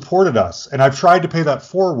 supported us. And I've tried to pay that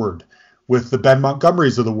forward with the Ben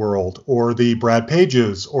Montgomerys of the world or the Brad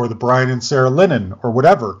Pages or the Brian and Sarah Lennon or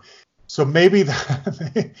whatever. So maybe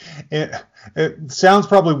it sounds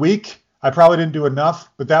probably weak. I probably didn't do enough,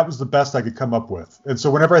 but that was the best I could come up with. And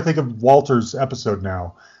so whenever I think of Walter's episode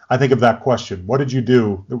now, I think of that question. What did you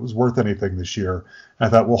do that was worth anything this year? And I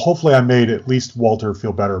thought, well, hopefully I made at least Walter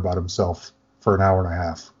feel better about himself for an hour and a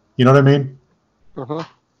half. You know what I mean? Mm-hmm.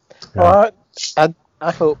 Yeah. Well,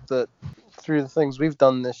 I hope that through the things we've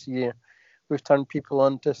done this year, we've turned people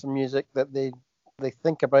on to some music that they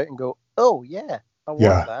think about and go, oh, yeah, I want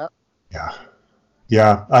that.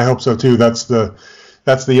 Yeah, I hope so, too. That's the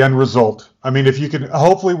end result. I mean, if you can,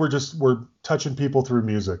 hopefully we're touching people through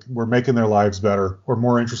music. We're making their lives better or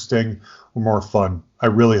more interesting or more fun. I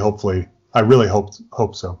really hope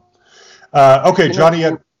so. Okay, Johnny.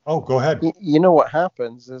 Go ahead. You know what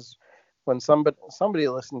happens is when somebody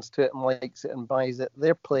listens to it and likes it and buys it,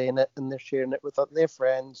 they're playing it and they're sharing it with their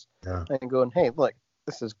friends and going, hey, look,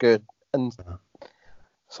 this is good. And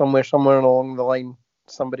somewhere along the line,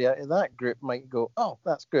 somebody out of that group might go, oh,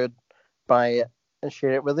 that's good, buy it and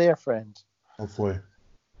share it with their friends. Hopefully.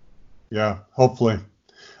 Yeah, hopefully.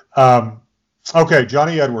 Okay,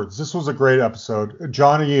 Johnny Edwards. This was a great episode.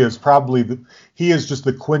 Johnny is he is just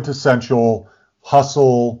the quintessential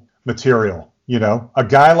hustle material. A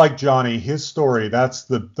guy like Johnny, his story, those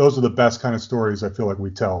are the best kind of stories I feel like we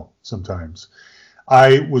tell sometimes.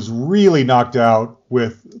 I was really knocked out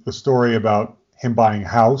with the story about him buying a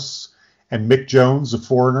house and Mick Jones, a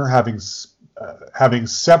foreigner, having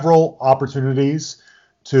several opportunities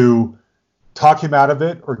to talk him out of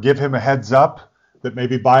it or give him a heads up that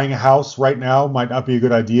maybe buying a house right now might not be a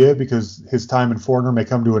good idea because his time in Foreigner may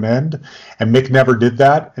come to an end. And Mick never did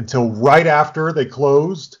that until right after they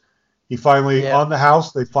closed. He finally, on the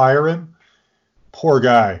house, they fire him. Poor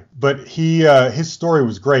guy. But his story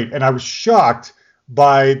was great. And I was shocked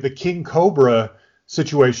by the King Cobra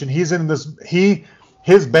situation. He's in this,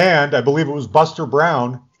 his band, I believe it was Buster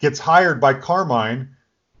Brown, gets hired by Carmine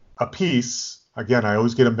a piece Again, I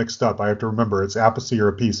always get them mixed up. I have to remember it's Appice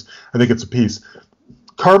or Appice. I think it's Appice.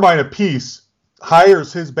 Carmine Appice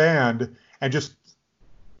hires his band and just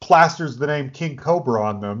plasters the name King Cobra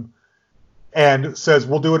on them and says,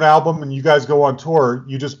 we'll do an album and you guys go on tour.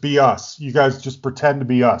 You just be us. You guys just pretend to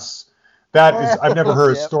be us. That is, I've never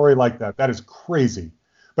heard a story like that. That is crazy.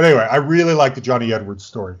 But anyway, I really like the Johnny Edwards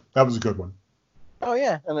story. That was a good one. Oh,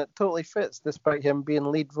 yeah, and it totally fits, despite him being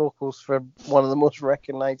lead vocals for one of the most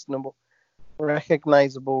recognizable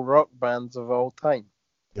rock bands of all time.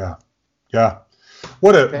 Yeah, yeah.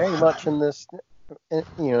 What a very much in this,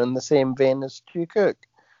 in the same vein as Stu Cook.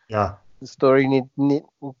 Yeah. The story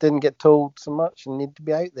didn't get told so much and need to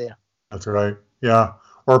be out there. That's right. Yeah.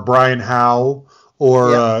 Or Brian Howe,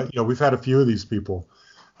 or we've had a few of these people.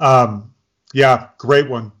 Yeah, great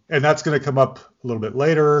one. And that's going to come up a little bit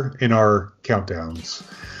later in our countdowns.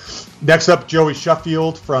 Next up, Joey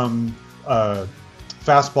Sheffield from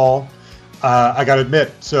Fastball. I got to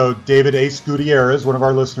admit, so David Ace Gutierrez, one of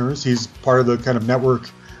our listeners, he's part of the kind of network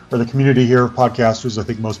or the community here of podcasters. I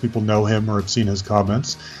think most people know him or have seen his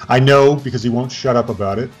comments. I know, because he won't shut up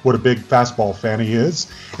about it, what a big Fastball fan he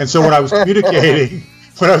is. And so when I was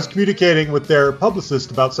communicating with their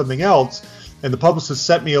publicist about something else, and the publicist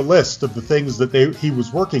sent me a list of the things that he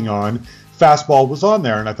was working on, Fastball was on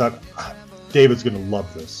there, and I thought, David's going to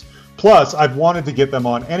love this. Plus, I've wanted to get them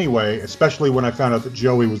on anyway, especially when I found out that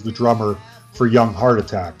Joey was the drummer for Young Heart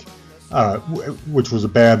Attack, which was a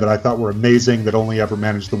band that I thought were amazing that only ever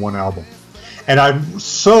managed the one album. And I'm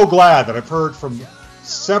so glad that I've heard from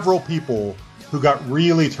several people who got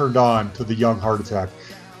really turned on to the Young Heart Attack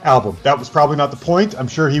album. That was probably not the point. I'm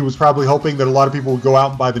sure he was probably hoping that a lot of people would go out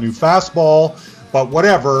and buy the new Fastball, but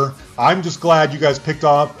whatever. I'm just glad you guys picked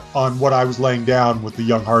up on what I was laying down with the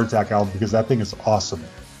Young Heart Attack album, because that thing is awesome.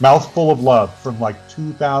 Mouthful of Love from like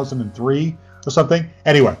 2003 or something.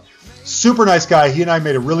 Anyway, super nice guy. He and I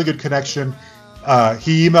made a really good connection.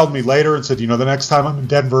 He emailed me later and said, the next time I'm in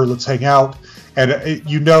Denver, let's hang out. And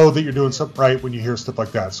you know that you're doing something right when you hear stuff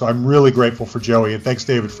like that. So I'm really grateful for Joey. And thanks,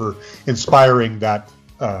 David, for inspiring that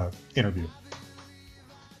interview.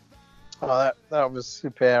 Oh, that was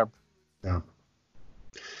superb.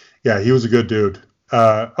 Yeah, he was a good dude.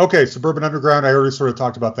 Okay, Suburban Underground, I already sort of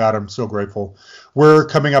talked about that. I'm so grateful. We're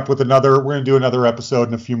coming up with we're going to do another episode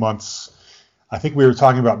in a few months. I think we were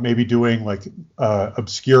talking about maybe doing like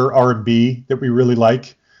obscure R&B that we really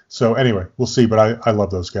like. So anyway, we'll see, but I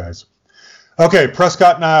love those guys. Okay,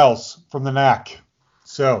 Prescott Niles from the Knack.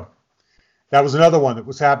 So that was another one that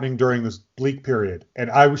was happening during this bleak period.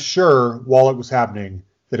 And I was sure while it was happening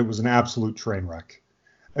that it was an absolute train wreck.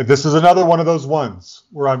 And this is another one of those ones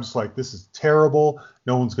where I'm just like, this is terrible.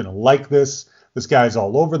 No one's going to like this. This guy's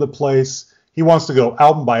all over the place. He wants to go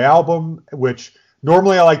album by album, which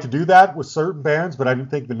normally I like to do that with certain bands, but I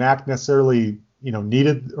didn't think the Knack necessarily,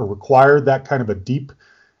 needed or required that kind of a deep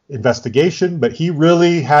investigation. But he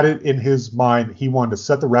really had it in his mind. He wanted to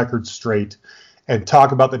set the record straight and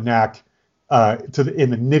talk about the Knack in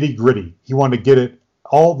the nitty gritty. He wanted to get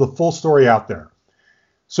all the full story out there.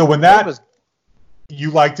 So when you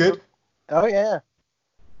liked it? Oh yeah,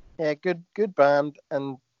 good band,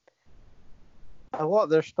 and a lot of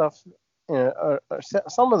their stuff,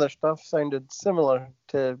 some of their stuff sounded similar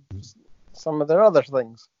to some of their other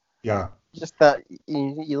things. Yeah. Just that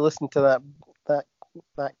you listen to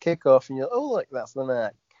that kickoff and look, that's the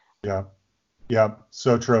Knack. Yeah,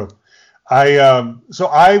 so true. I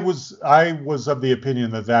was of the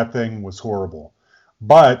opinion that thing was horrible,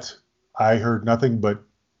 but I heard nothing but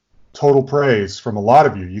total praise from a lot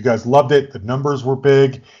of you. You guys loved it. The numbers were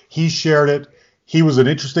big. He shared it. He was an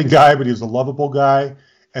interesting guy, but he was a lovable guy.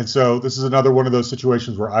 And so this is another one of those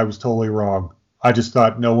situations where I was totally wrong. I just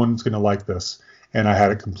thought no one's going to like this, and I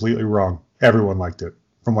had it completely wrong. Everyone liked it,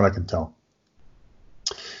 from what I can tell.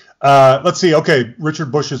 Let's see. Okay, Richard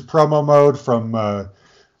Bush's promo mode from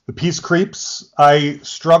the Peace Creeps. I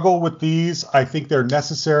struggle with these. I think they're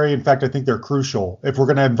necessary. In fact, I think they're crucial. If we're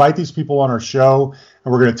going to invite these people on our show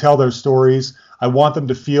and we're going to tell their stories, I want them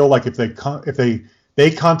to feel like if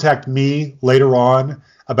they contact me later on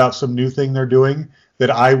about some new thing they're doing, that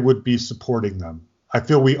I would be supporting them. I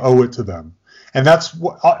feel we owe it to them. And that's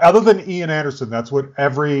what, other than Ian Anderson, that's what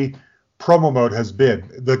every promo mode has been.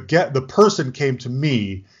 The person came to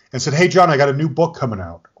me and said, "Hey, John, I got a new book coming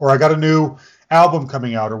out, or I got a new album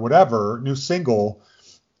coming out, or whatever, new single,"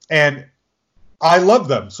 and I love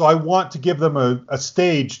them. So I want to give them a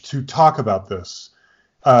stage to talk about this.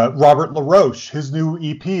 Robert LaRoche, his new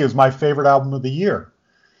EP is my favorite album of the year.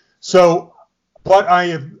 So, but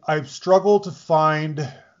I've struggled to find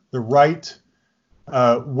the right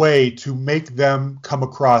way to make them come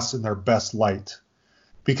across in their best light.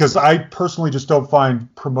 because I personally just don't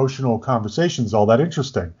find promotional conversations all that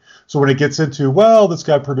interesting. So when it gets into, well, this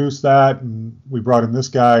guy produced that, and we brought in this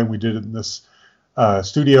guy, and we did it in this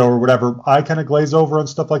studio or whatever, I kind of glaze over on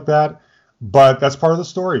stuff like that. But that's part of the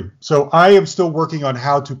story. So I am still working on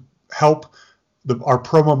how to help our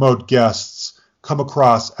promo mode guests come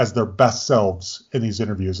across as their best selves in these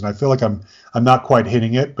interviews. And I feel like I'm not quite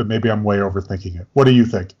hitting it, but maybe I'm way overthinking it. What do you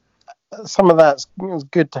think? Some of that's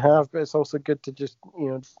good to have, but it's also good to just,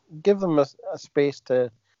 give them a space to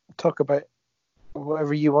talk about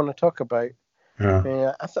whatever you want to talk about.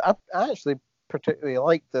 Yeah. I actually particularly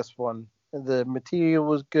like this one. The material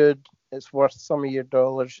was good. It's worth some of your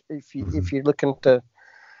dollars. If you're looking to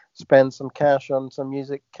spend some cash on some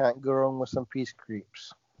music, can't go wrong with some Peace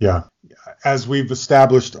Creeps. Yeah. As we've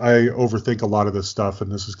established, I overthink a lot of this stuff,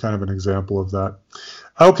 and this is kind of an example of that.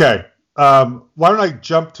 Okay. Why don't I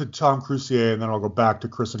jump to Tom Crucier, and then I'll go back to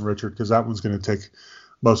Chris and Richard, because that one's going to take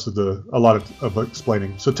a lot of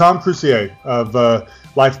explaining. So Tom Crucier of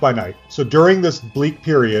Life by Night. So during this bleak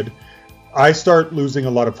period, I start losing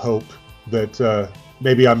a lot of hope that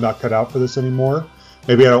maybe I'm not cut out for this anymore.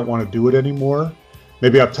 Maybe I don't want to do it anymore.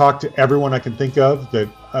 Maybe I've talked to everyone I can think of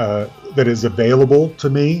that is available to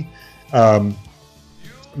me.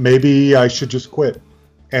 Maybe I should just quit.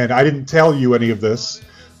 And I didn't tell you any of this,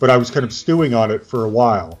 but I was kind of stewing on it for a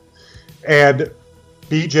while. And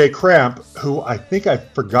BJ Cramp, who I think I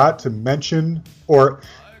forgot to mention, or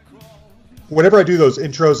whenever I do those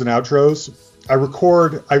intros and outros, I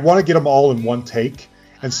want to get them all in one take.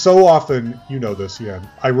 And so often, you know this, Jan,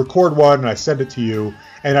 I record one and I send it to you,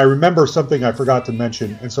 and I remember something I forgot to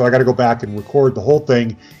mention, and so I got to go back and record the whole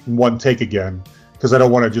thing in one take again, because I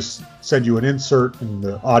don't want to just send you an insert and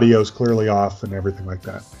the audio's clearly off and everything like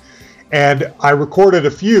that. And I recorded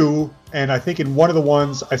a few, and I think in one of the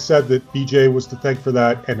ones I said that BJ was to thank for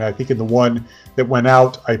that, and I think in the one that went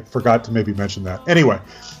out, I forgot to maybe mention that. Anyway,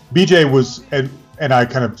 BJ was, and I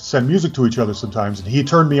kind of send music to each other sometimes, and he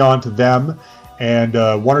turned me on to them and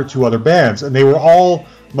one or two other bands, and they were all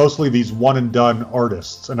mostly these one and done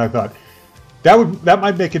artists. And I thought that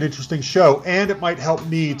might make an interesting show, and it might help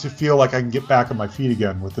me to feel like I can get back on my feet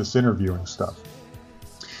again with this interviewing stuff.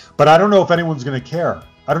 But I don't know if anyone's going to care.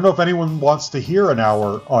 I don't know if anyone wants to hear an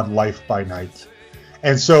hour on Life by Night.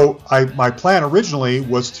 And so my plan originally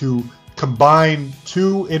was to combine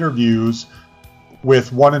two interviews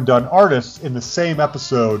with one and done artists in the same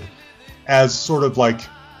episode as sort of like,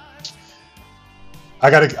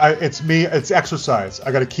 it's exercise.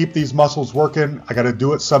 I got to keep these muscles working. I got to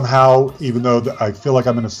do it somehow, even though I feel like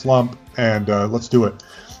I'm in a slump, and let's do it.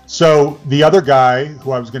 So the other guy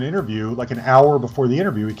who I was going to interview, like an hour before the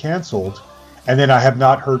interview, he canceled, and then I have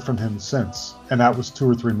not heard from him since, and that was 2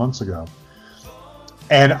 or 3 months ago.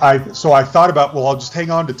 And I thought about, well, I'll just hang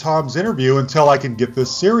on to Tom's interview until I can get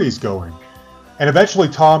this series going. And eventually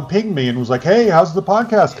Tom pinged me and was like, hey, how's the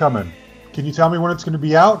podcast coming? Can you tell me when it's going to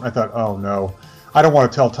be out? And I thought, oh no, I don't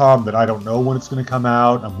want to tell Tom that I don't know when it's going to come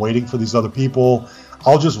out. I'm waiting for these other people.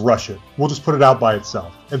 I'll just rush it. We'll just put it out by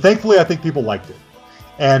itself. And thankfully, I think people liked it.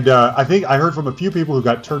 And I think I heard from a few people who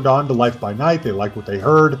got turned on to Life by Night. They liked what they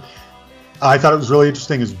heard. I thought it was really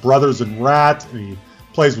interesting. His brothers in Rat, and he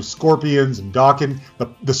plays with Scorpions and Dawkins.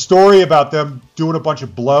 The story about them doing a bunch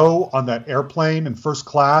of blow on that airplane in first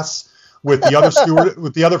class with the other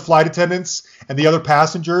with the other flight attendants and the other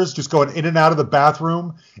passengers, just going in and out of the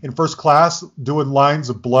bathroom in first class doing lines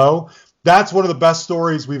of blow. That's one of the best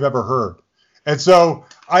stories we've ever heard. And so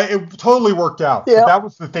it totally worked out. Yeah. But that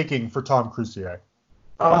was the thinking for Tom Crucier.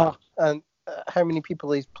 And how many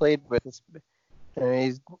people he's played with?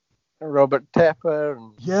 He's Robert Tepper.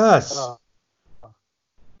 And, yes.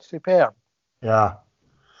 Superb. Yeah.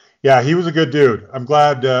 Yeah, he was a good dude. I'm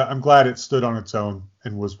glad it stood on its own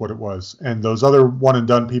and was what it was. And those other one and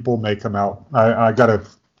done people may come out. I got to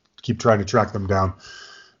keep trying to track them down.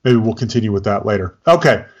 Maybe we'll continue with that later.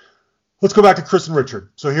 Okay, let's go back to Chris and Richard.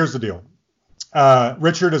 So here's the deal.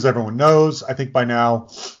 Richard, as everyone knows, I think by now,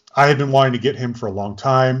 I had been wanting to get him for a long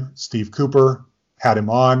time. Steve Cooper had him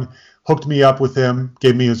on, hooked me up with him,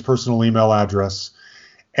 gave me his personal email address.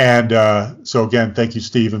 And so, again, thank you,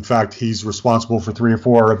 Steve. In fact, he's responsible for 3 or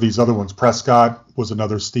 4 of these other ones. Prescott was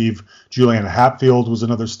another Steve. Juliana Hatfield was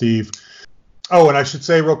another Steve. Oh, and I should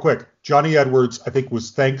say real quick, Johnny Edwards, I think,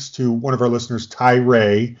 was thanks to one of our listeners, Ty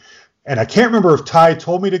Ray. And I can't remember if Ty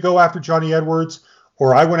told me to go after Johnny Edwards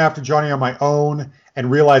or I went after Johnny on my own and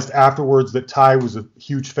realized afterwards that Ty was a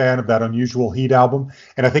huge fan of that Unusual Heat album.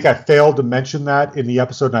 And I think I failed to mention that in the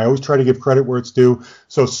episode, and I always try to give credit where it's due.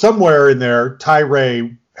 So somewhere in there, Ty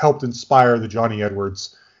Ray helped inspire the Johnny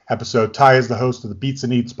Edwards episode. Ty is the host of the Beats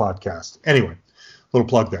and Eats podcast. Anyway, little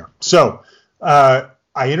plug there. So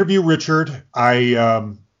I interview Richard.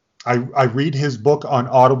 I read his book on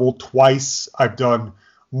Audible twice. I've done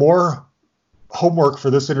more homework for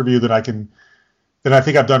this interview than I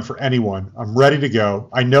think I've done for anyone. I'm ready to go.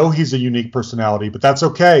 I know he's a unique personality, but that's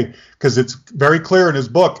okay because it's very clear in his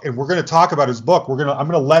book, and we're going to talk about his book. I'm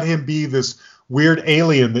going to let him be this weird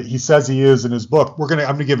alien that he says he is in his book. I'm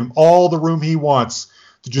going to give him all the room he wants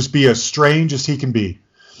to just be as strange as he can be.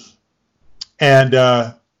 And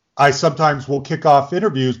I sometimes will kick off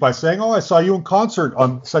interviews by saying, "Oh, I saw you in concert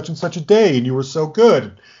on such and such a day, and you were so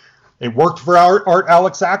good." It worked for Art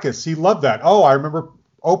Alexakis. He loved that. "Oh, I remember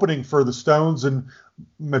opening for the Stones and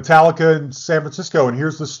Metallica in San Francisco, and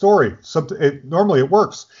here's the story." Normally it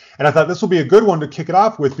works. And I thought this will be a good one to kick it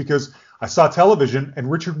off with because I saw television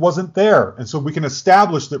and Richard wasn't there. And so we can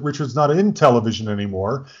establish that Richard's not in television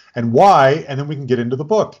anymore and why, and then we can get into the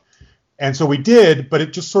book. And so we did, but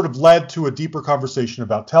it just sort of led to a deeper conversation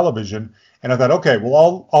about television. And I thought, okay,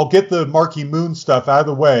 well, I'll get the Marquee Moon stuff out of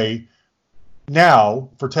the way now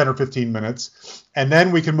for 10 or 15 minutes, and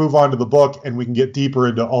then we can move on to the book and we can get deeper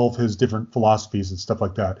into all of his different philosophies and stuff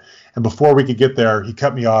like that. And before we could get there, he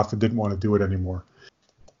cut me off and didn't want to do it anymore.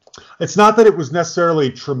 It's not that it was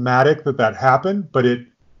necessarily traumatic that happened, but it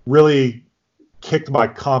really kicked my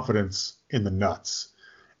confidence in the nuts.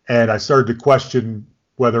 And I started to question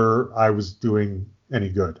whether I was doing any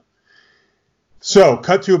good. So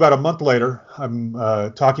cut to about a month later, I'm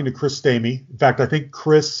talking to Chris Stamey. In fact, I think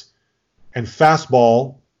Chris and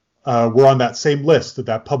Fastball were on that same list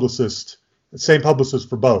that publicist, same publicist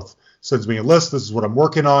for both. Sends me a list. This is what I'm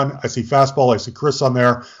working on. I see Fastball. I see Chris on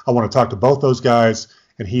there. I want to talk to both those guys,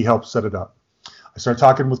 and he helped set it up. I start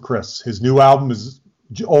talking with Chris. His new album is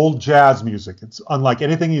old jazz music. It's unlike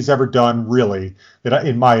anything he's ever done, really,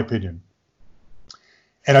 in my opinion.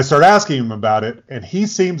 And I start asking him about it, and he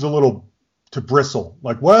seems a little to bristle.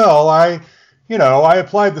 Like, well, I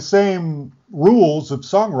applied the same rules of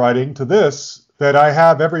songwriting to this that I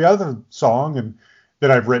have every other song and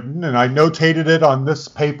that I've written, and I notated it on this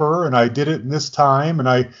paper, and I did it in this time, and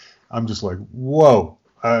I'm just like, whoa,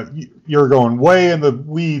 you're going way in the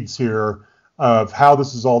weeds here of how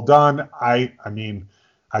this is all done. I mean,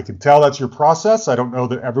 I can tell that's your process. I don't know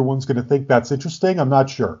that everyone's going to think that's interesting. I'm not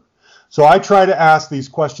sure. So I try to ask these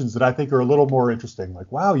questions that I think are a little more interesting.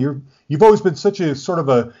 Like, wow, you've always been such a sort of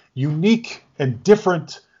a unique and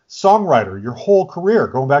different songwriter your whole career,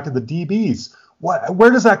 going back to the DBs. Where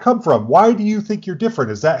does that come from? Why do you think you're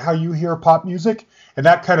different? Is that how you hear pop music? And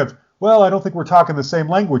that kind of, well, I don't think we're talking the same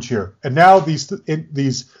language here. And now these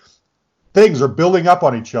things are building up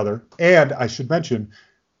on each other. And I should mention,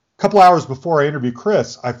 a couple hours before I interview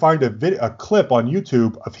Chris, I find a clip on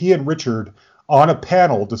YouTube of he and Richard on a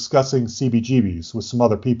panel discussing CBGBs with some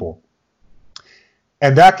other people.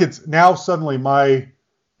 And that gets, now suddenly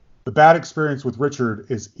the bad experience with Richard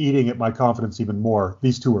is eating at my confidence even more.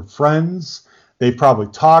 These two are friends. They've probably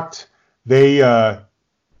talked.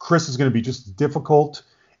 Chris is going to be just difficult.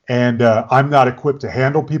 And I'm not equipped to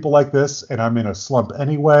handle people like this. And I'm in a slump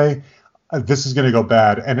anyway. This is going to go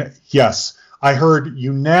bad. And yes, I heard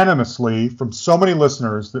unanimously from so many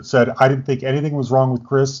listeners that said, I didn't think anything was wrong with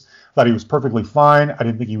Chris. Thought he was perfectly fine. I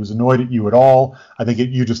didn't think he was annoyed at you at all. I think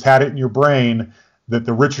you just had it in your brain that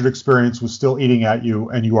the Richard experience was still eating at you,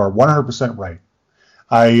 and you are 100% right.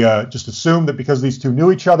 I just assumed that because these two knew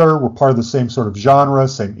each other, were part of the same sort of genre,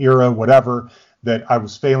 same era, whatever, that I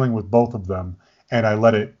was failing with both of them, and I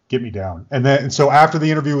let it get me down. And so after the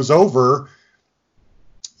interview was over,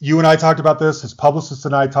 you and I talked about this. His publicist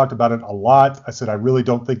and I talked about it a lot. I said, I really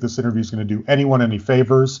don't think this interview is going to do anyone any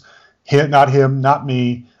favors. Not him, not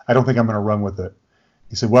me. I don't think I'm going to run with it.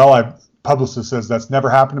 He said, well, publicist says that's never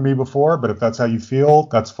happened to me before, but if that's how you feel,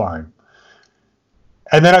 that's fine.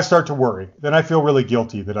 And then I start to worry. Then I feel really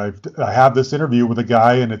guilty that I have this interview with a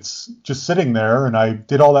guy and it's just sitting there and I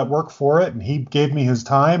did all that work for it and he gave me his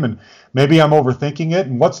time and maybe I'm overthinking it.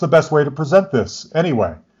 And what's the best way to present this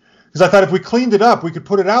anyway? Because I thought if we cleaned it up, we could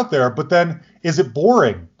put it out there. But then is it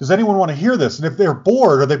boring? Does anyone want to hear this? And if they're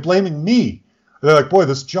bored, are they blaming me? They're like, boy,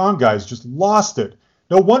 this Jon guy's just lost it.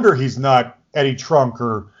 No wonder he's not Eddie Trunk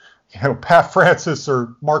or Pat Francis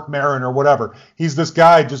or Mark Maron or whatever. He's this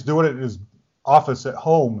guy just doing it in his office at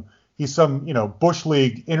home. He's some, Bush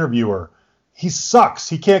League interviewer. He sucks.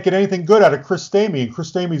 He can't get anything good out of Chris Stamey, and Chris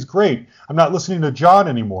Stamey's great. I'm not listening to Jon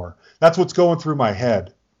anymore. That's what's going through my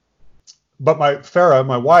head. But Farrah,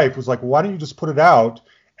 my wife, was like, well, why don't you just put it out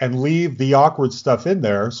and leave the awkward stuff in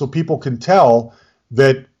there so people can tell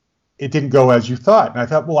that it didn't go as you thought. And I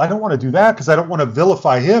thought, well, I don't want to do that because I don't want to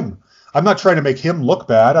vilify him. I'm not trying to make him look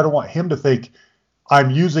bad. I don't want him to think I'm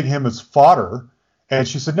using him as fodder. And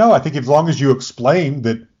she said, no, I think as long as you explain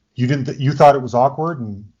that you thought it was awkward,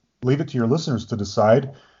 and leave it to your listeners to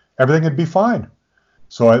decide, everything would be fine.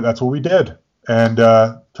 So that's what we did. And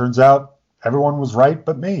turns out everyone was right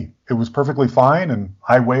but me. It was perfectly fine, and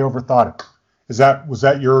I way overthought it. Was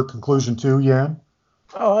that your conclusion too, Jan?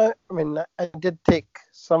 Oh, I mean, I did take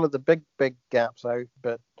some of the big gaps out,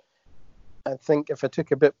 but I think if I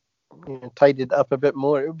took a bit, tidied up a bit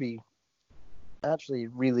more, it would be actually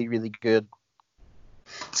really, really good.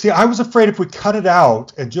 See, I was afraid if we cut it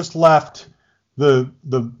out and just left the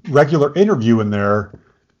regular interview in there,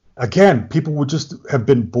 again, people would just have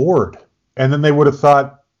been bored, and then they would have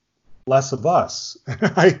thought less of us.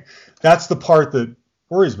 That's the part that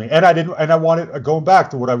worries me. And I wanted, going back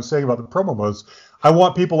to what I was saying about the promo modes, I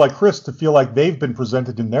want people like Chris to feel like they've been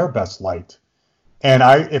presented in their best light. And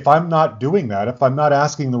if I'm not doing that, if I'm not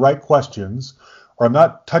asking the right questions, or I'm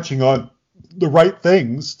not touching on the right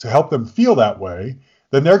things to help them feel that way,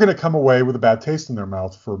 then they're going to come away with a bad taste in their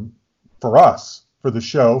mouth for us, for the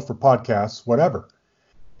show, for podcasts, whatever.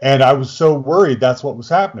 And I was so worried that's what was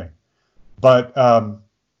happening. But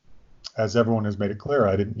as everyone has made it clear,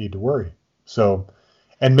 I didn't need to worry. So,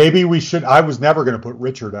 and maybe I was never going to put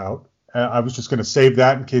Richard out. I was just going to save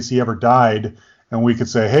that in case he ever died, and we could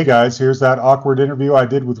say, hey guys, here's that awkward interview I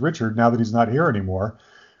did with Richard now that he's not here anymore.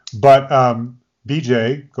 But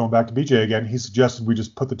BJ, going back to BJ again, he suggested we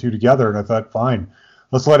just put the two together, and I thought, fine,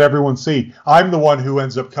 let's let everyone see. I'm the one who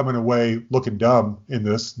ends up coming away looking dumb in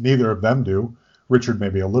this. Neither of them do. Richard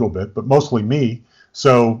maybe a little bit, but mostly me.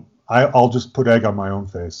 So I'll just put egg on my own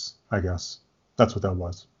face, I guess. That's what that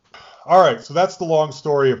was. All right, so that's the long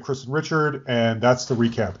story of Chris and Richard, and that's the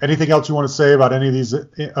recap. Anything else you want to say about any of these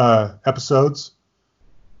episodes?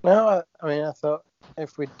 No, I mean, I thought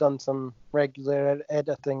if we'd done some regular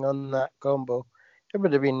editing on that combo, it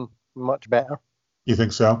would have been much better. You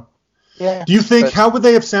think so? Yeah. Do you think, how would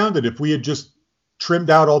they have sounded if we had just trimmed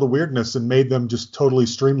out all the weirdness and made them just totally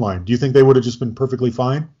streamlined? Do you think they would have just been perfectly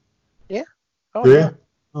fine? Yeah. Oh, yeah.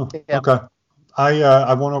 Oh, yeah. Okay.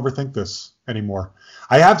 I won't overthink this anymore.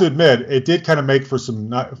 I have to admit, it did kind of make for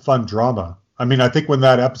some fun drama. I mean, I think when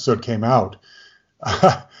that episode came out,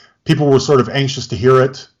 people were sort of anxious to hear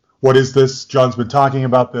it. What is this? John's been talking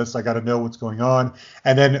about this. I got to know what's going on.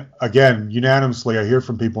 And then, again, unanimously, I hear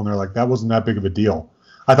from people, and they're like, that wasn't that big of a deal.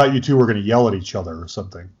 I thought you two were going to yell at each other or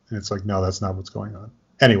something. And it's like, no, that's not what's going on.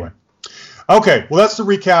 Anyway. Okay, well, that's the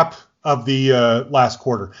recap of the last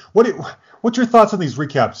quarter. What's your thoughts on these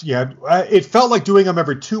recaps? Yeah, it felt like doing them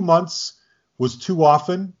every 2 months was too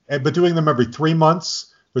often, but doing them every 3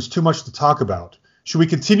 months was too much to talk about. Should we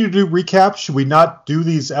continue to do recaps? Should we not do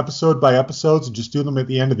these episode by episodes and just do them at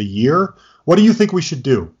the end of the year? What do you think we should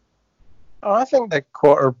do? Oh, I think the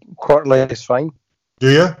quarterly is fine.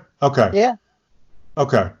 Do you? Okay. Yeah.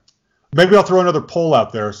 Okay. Maybe I'll throw another poll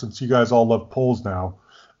out there since you guys all love polls now.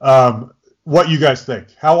 What you guys think?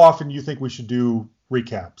 How often do you think we should do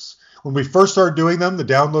recaps? When we first started doing them, the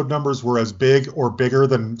download numbers were as big or bigger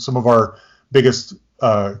than some of our biggest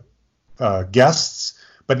guests,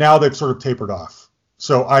 but now they've sort of tapered off.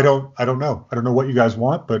 So I don't know. I don't know what you guys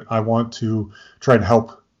want, but I want to try and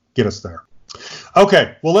help get us there.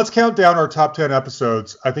 Okay, well, let's count down our top 10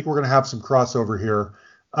 episodes. I think we're going to have some crossover here.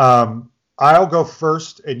 I'll go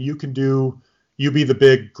first, and you be the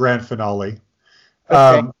big grand finale.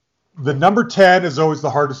 Okay. The number 10 is always the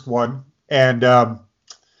hardest one, and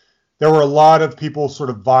there were a lot of people sort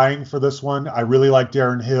of vying for this one. I really liked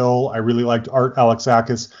Darren Hill. I really liked Art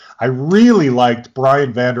Alexakis. I really liked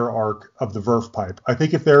Brian Vander Ark of the Verve Pipe. I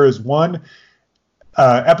think if there is one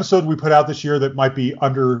episode we put out this year that might be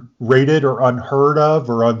underrated or unheard of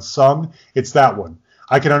or unsung, it's that one.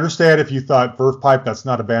 I can understand if you thought Verve Pipe, that's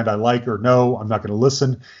not a band I like, or no, I'm not going to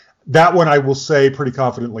listen. That one, I will say pretty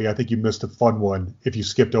confidently, I think you missed a fun one if you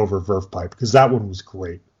skipped over Verve Pipe, because that one was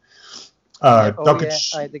great. Duncan,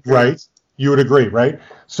 I'd agree. Right? You would agree, right?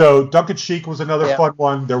 So Duncan Sheik was another fun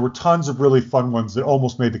one. There were tons of really fun ones that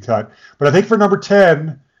almost made the cut. But I think for number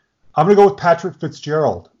 10, I'm going to go with Patrick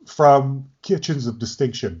Fitzgerald from Kitchens of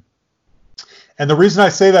Distinction. And the reason I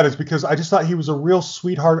say that is because I just thought he was a real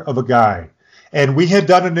sweetheart of a guy. And we had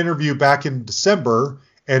done an interview back in December,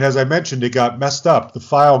 and as I mentioned, it got messed up. The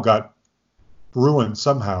file got ruined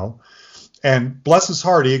somehow. And bless his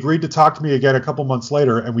heart, he agreed to talk to me again a couple months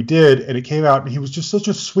later, and we did, and it came out, and he was just such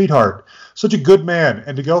a sweetheart, such a good man.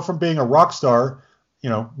 And to go from being a rock star,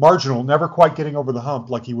 marginal, never quite getting over the hump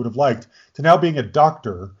like he would have liked, to now being a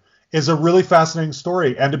doctor is a really fascinating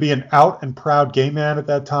story. And to be an out and proud gay man at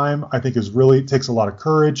that time, I think takes a lot of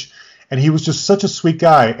courage. And he was just such a sweet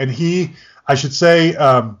guy. And I should say,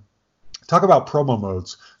 talk about promo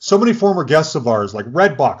modes. So many former guests of ours, like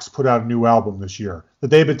Redbox, put out a new album this year that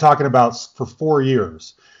they've been talking about for 4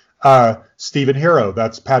 years. Stephen Hero,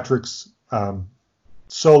 that's Patrick's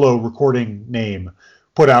solo recording name,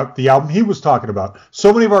 put out the album he was talking about.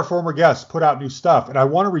 So many of our former guests put out new stuff, and I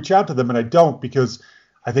want to reach out to them, and I don't because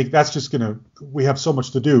I think that's just we have so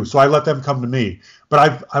much to do. So I let them come to me.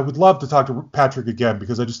 But I would love to talk to Patrick again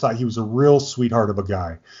because I just thought he was a real sweetheart of a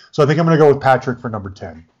guy. So I think I'm going to go with Patrick for number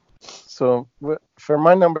 10. So for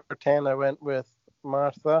my number 10, I went with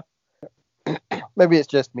Martha. Maybe it's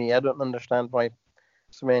just me. I don't understand why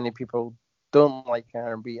so many people don't like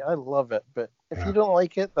R&B. I love it, but if you don't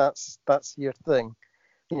like it, that's your thing.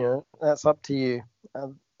 That's up to you,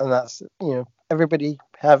 and that's everybody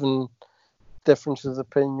having differences of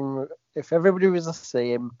opinion. If everybody was the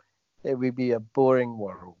same, it would be a boring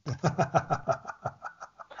world.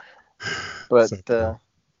 But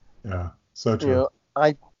so true.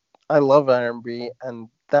 I love R&B, and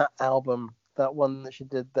that album, that one that she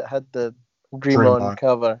did that had the Dream On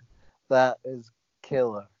cover, that is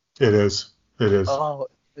killer. It is. Oh,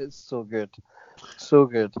 it's so good. So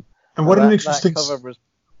good. And what an interesting... That cover was...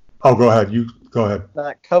 Oh, go ahead. You go ahead.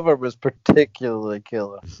 That cover was particularly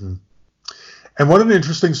killer. Mm-hmm. And what an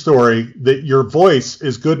interesting story that your voice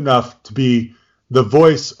is good enough to be the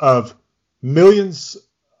voice of millions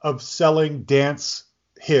of selling dance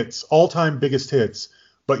hits, all-time biggest hits,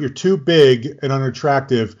 but you're too big and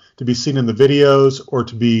unattractive to be seen in the videos or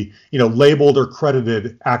to be, labeled or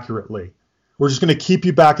credited accurately. We're just going to keep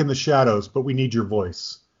you back in the shadows, but we need your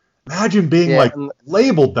voice. Imagine being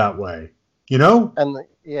labeled that way, And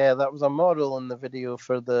that was a model in the video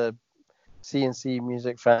for the CNC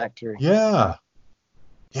Music Factory. Yeah.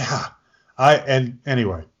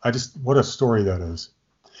 What a story that is.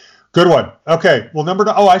 Good one. Okay.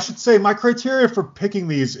 Well, I should say my criteria for picking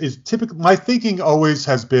these is typically, my thinking always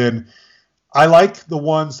has been, I like the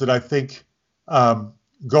ones that I think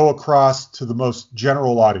go across to the most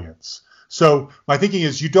general audience. So my thinking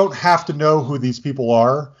is you don't have to know who these people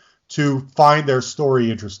are to find their story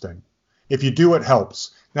interesting. If you do, it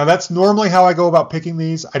helps. Now, that's normally how I go about picking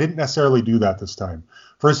these. I didn't necessarily do that this time.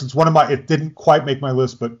 For instance, it didn't quite make my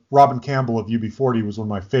list, but Robin Campbell of UB40 was one of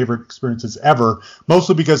my favorite experiences ever,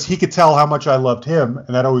 mostly because he could tell how much I loved him,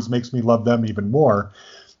 and that always makes me love them even more.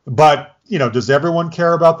 But, does everyone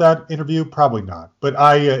care about that interview? Probably not. But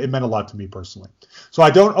it meant a lot to me personally. So I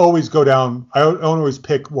don't always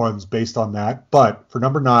pick ones based on that. But for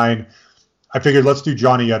number 9, I figured let's do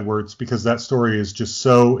Johnny Edwards because that story is just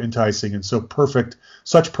so enticing and so perfect,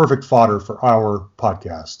 such perfect fodder for our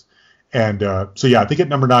podcast. And I think at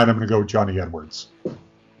number 9, I'm going to go with Johnny Edwards.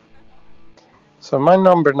 So my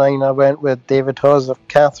number 9, I went with David Hawes of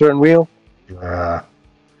Catherine Wheel. Yeah.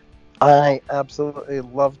 I absolutely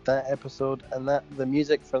loved that episode, and the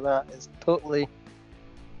music for that is totally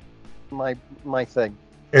my thing.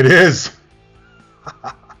 It is.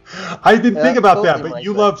 I didn't think about that, but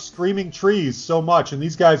you love Screaming Trees so much, and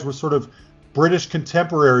these guys were sort of British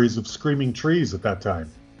contemporaries of Screaming Trees at that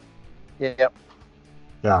time. Yep.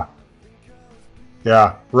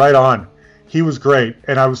 Yeah, right on. He was great,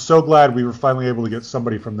 and I was so glad we were finally able to get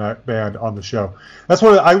somebody from that band on the show. That's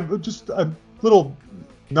what a little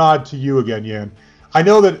nod to you again, Jan. I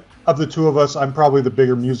know that of the two of us, I'm probably the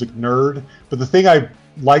bigger music nerd, but the thing I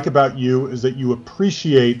like about you is that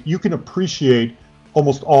you can appreciate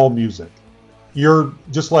almost all music. You're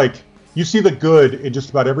just like, you see the good in just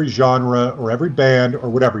about every genre or every band or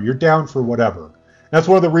whatever. You're down for whatever. And that's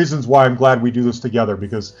one of the reasons why I'm glad we do this together,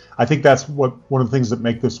 because I think that's one of the things that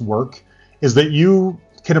make this work, is that you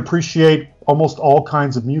can appreciate almost all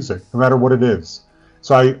kinds of music, no matter what it is.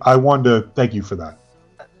 So I wanted to thank you for that.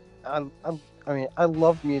 I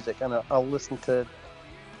love music, and I'll listen to,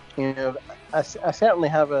 I certainly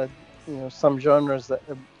have some genres that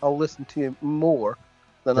I'll listen to more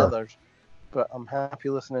than others, but I'm happy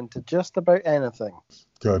listening to just about anything.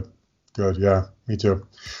 Good. Yeah, me too.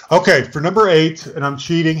 Okay, for number 8, and I'm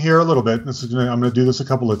cheating here a little bit. I'm going to do this a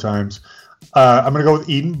couple of times. I'm going to go with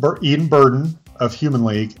Eden Burden of Human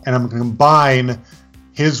League, and I'm going to combine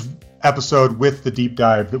his episode with the deep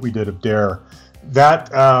dive that we did of Dare. That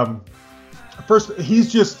first, he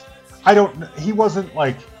wasn't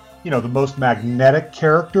like the most magnetic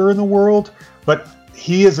character in the world, but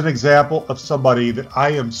he is an example of somebody that I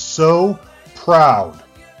am so proud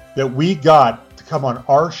that we got to come on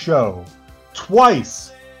our show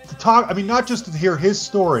twice to talk. I mean, not just to hear his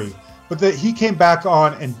story, but that he came back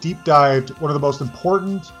on and deep dived one of the most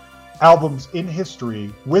important albums in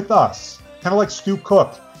history with us, kind of like Stu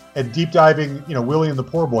Cook and deep diving, Willie and the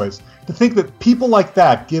Poor Boys. To think that people like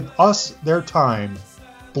that give us their time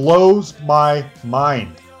blows my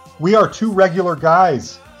mind. We are 2 regular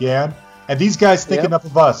guys, Jan, and these guys think enough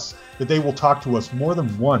of us that they will talk to us more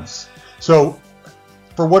than once. So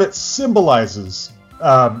for what it symbolizes,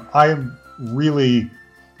 I am really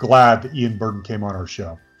glad that Ian Burden came on our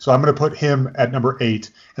show. So I'm going to put him at number 8,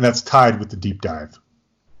 and that's tied with the deep dive.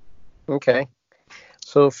 Okay.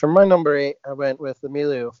 So for my number 8, I went with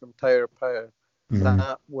Emilio from Tower of Power. Mm-hmm.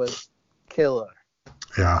 That was killer.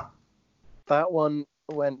 Yeah. That one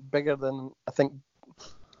went bigger than I think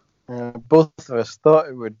both of us thought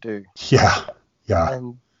it would do. Yeah. Yeah.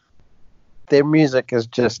 And their music is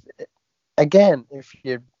just, again, if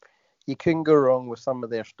you couldn't go wrong with some of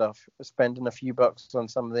their stuff, spending a few bucks on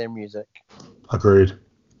some of their music. Agreed.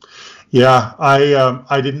 Yeah,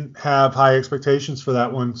 I didn't have high expectations for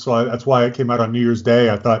that one, so that's why it came out on New Year's Day.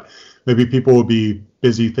 I thought maybe people would be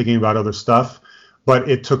busy thinking about other stuff, but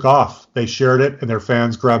it took off. They shared it, and their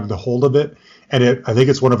fans grabbed a hold of it, and I think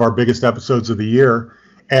it's one of our biggest episodes of the year.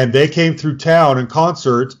 And they came through town in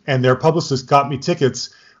concert, and their publicist got me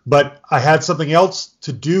tickets, but I had something else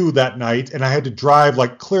to do that night, and I had to drive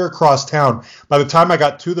like clear across town. By the time I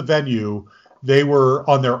got to the venue, they were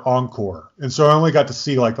on their encore. And so I only got to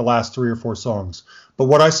see like the last 3 or 4 songs. But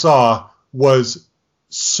what I saw was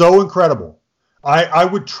so incredible. I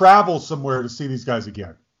would travel somewhere to see these guys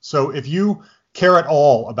again. So if you care at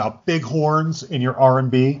all about big horns in your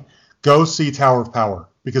R&B, go see Tower of Power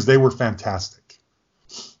because they were fantastic.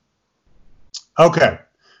 Okay.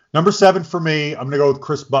 Number 7 for me, I'm going to go with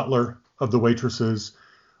Chris Butler of The Waitresses.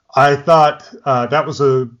 I thought that was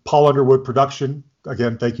a Paul Underwood production.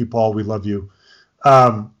 Again, thank you, Paul. We love you.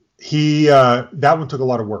 That one took a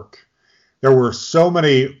lot of work. There were so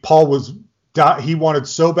many. He wanted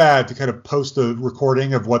so bad to kind of post a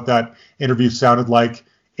recording of what that interview sounded like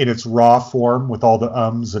in its raw form with all the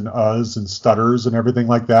ums and uhs and stutters and everything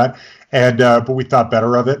like that. And but we thought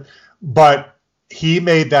better of it. But he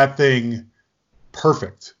made that thing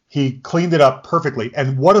perfect. He cleaned it up perfectly.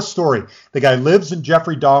 And what a story. The guy lives in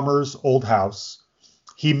Jeffrey Dahmer's old house.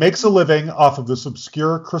 He makes a living off of this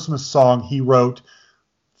obscure Christmas song he wrote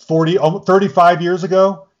 35 years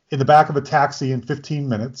ago in the back of a taxi in 15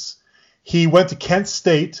 minutes. He went to Kent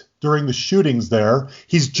State during the shootings there.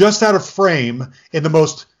 He's just out of frame in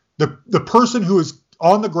the person who is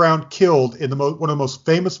on the ground killed in one of the most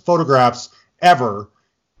famous photographs ever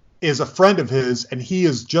is a friend of his, and he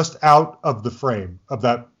is just out of the frame of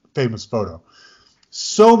that famous photo.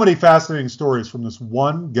 So many fascinating stories from this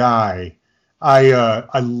one guy.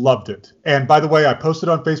 I loved it. And by the way, I posted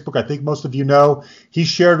on Facebook, I think most of you know, he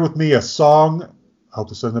shared with me a song. I hope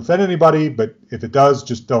this doesn't offend anybody, but if it does,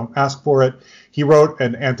 just don't ask for it. He wrote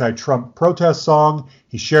an anti-Trump protest song.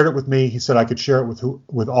 He shared it with me. He said I could share it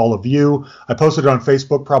with all of you. I posted it on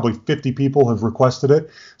Facebook. Probably 50 people have requested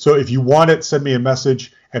it. So if you want it, send me a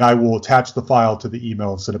message, and I will attach the file to the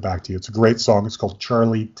email and send it back to you. It's a great song. It's called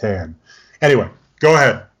Charlie Tan. Anyway, go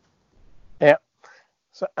ahead. Yeah.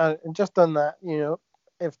 So just on that,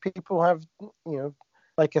 if people have,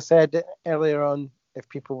 like I said earlier on, if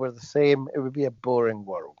people were the same, it would be a boring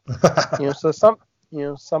world. So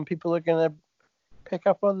some people are going to pick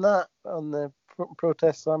up on that, on the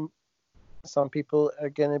protest. Some people are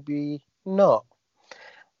going to be not.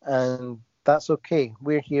 And that's okay.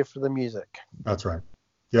 We're here for the music. That's right.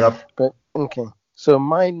 Yep. But okay. So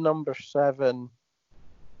my number 7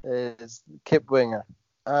 is Kip Winger.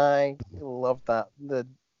 I love that. The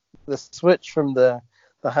switch from the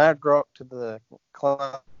hard rock to the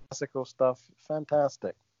classical stuff,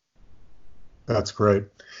 fantastic. That's great.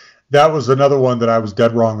 That was another one that I was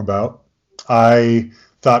dead wrong about. I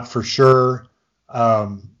thought for sure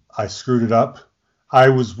I screwed it up. I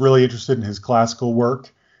was really interested in his classical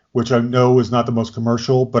work, which I know is not the most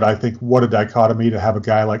commercial, but I think what a dichotomy to have a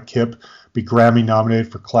guy like Kip be Grammy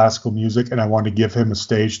nominated for classical music, and I wanted to give him a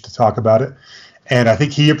stage to talk about it. And I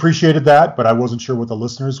think he appreciated that, but I wasn't sure what the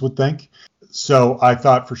listeners would think. So I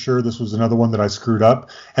thought for sure this was another one that I screwed up.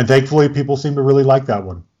 And thankfully, people seem to really like that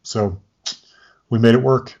one. So we made it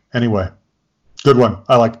work. Anyway, good one.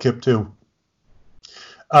 I like Kip too.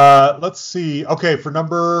 Let's see. Okay, for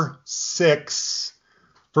number 6,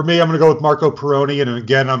 for me, I'm going to go with Marco Peroni. And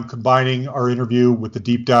again, I'm combining our interview with the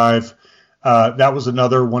deep dive. That was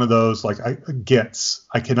another one of those, like,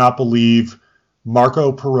 I cannot believe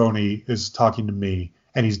Marco Peroni is talking to me,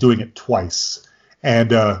 and he's doing it twice.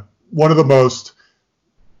 And one of the most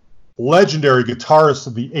legendary guitarists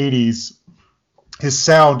of the 80s, his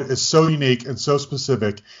sound is so unique and so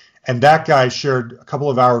specific, and that guy shared a couple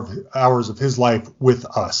of hours of his life with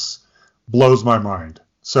us. Blows my mind.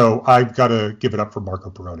 So I've got to give it up for Marco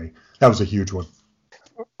Peroni. That was a huge one.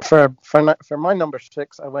 For my number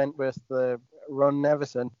 6, I went with the Ron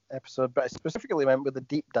Nevison episode, but I specifically went with the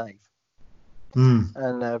deep dive.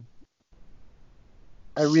 And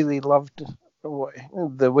I really loved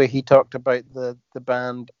the way he talked about the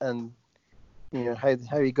band, and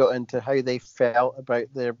how he got into how they felt about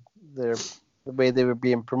the way they were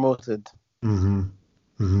being promoted. Mm-hmm.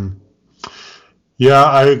 Mm-hmm. Yeah,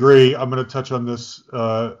 I agree. I'm going to touch on this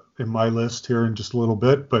in my list here in just a little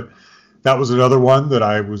bit, but that was another one that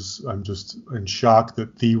I'm just in shock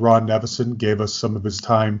that the Ron Nevison gave us some of his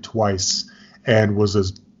time twice and was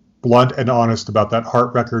as blunt and honest about that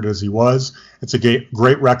Heart record as he was. It's a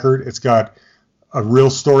great record. It's got a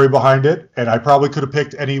real story behind it, and I probably could have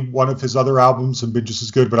picked any one of his other albums and been just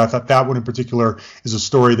as good, but I thought that one in particular is a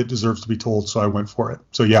story that deserves to be told, so I went for it.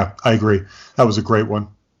 So yeah, I agree. That was a great one.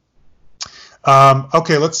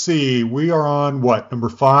 Okay, let's see. We are on what, number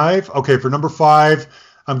 5? Okay, for number 5,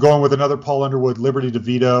 I'm going with another Paul Underwood, Liberty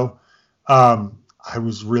DeVito. I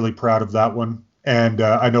was really proud of that one, and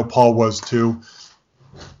I know Paul was too.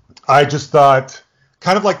 I just thought,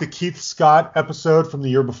 kind of like the Keith Scott episode from the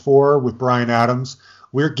year before with Bryan Adams,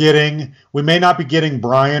 we may not be getting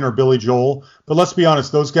Brian or Billy Joel, but let's be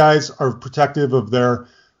honest, those guys are protective of their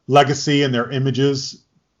legacy and their images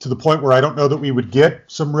to the point where I don't know that we would get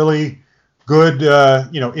some really good,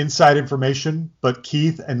 inside information, but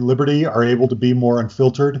Keith and Liberty are able to be more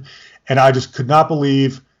unfiltered, and I just could not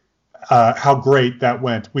believe how great that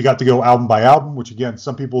went. We got to go album by album, which again,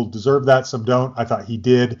 some people deserve that, some don't. I thought he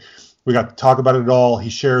did. We got to talk about it all. He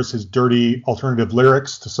shares his dirty alternative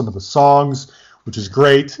lyrics to some of the songs, which is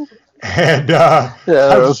great. And yeah,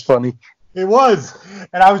 that was funny. It was.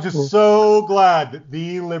 And I was just so glad that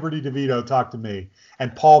the Liberty DeVito talked to me.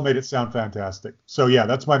 And Paul made it sound fantastic. So yeah,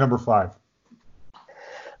 that's my number 5.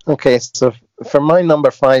 Okay, so for my number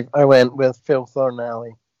 5, I went with Phil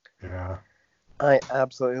Thornalley. Yeah. I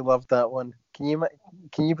absolutely loved that one. Can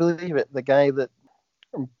you believe it? The guy that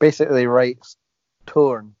basically writes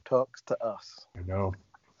Torn talks to us. I know.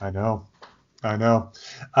 I'm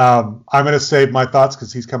going to save my thoughts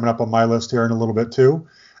because he's coming up on my list here in a little bit too.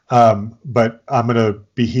 But I'm going to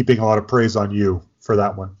be heaping a lot of praise on you for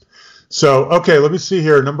that one. So, okay, let me see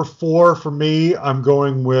here. Number 4 for me, I'm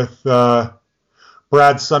going with Brad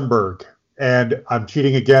Sundberg. And I'm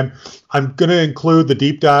cheating again. I'm going to include the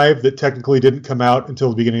deep dive that technically didn't come out until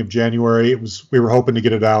the beginning of January. We were hoping to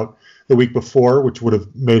get it out the week before, which would have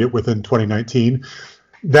made it within 2019.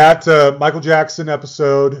 That Michael Jackson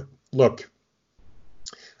episode, look,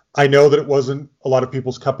 I know that it wasn't a lot of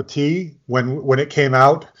people's cup of tea when it came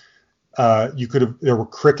out. There were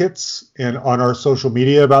crickets on our social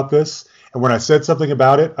media about this. And when I said something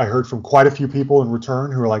about it, I heard from quite a few people in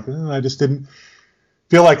return who were like, I just didn't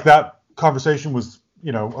feel like that conversation was,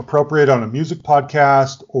 appropriate on a music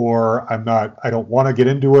podcast, or I don't want to get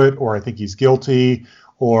into it, or I think he's guilty,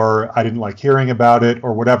 or I didn't like hearing about it,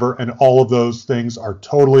 or whatever. And all of those things are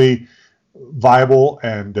totally viable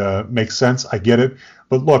and make sense. I get it.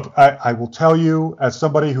 But look, I will tell you, as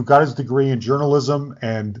somebody who got his degree in journalism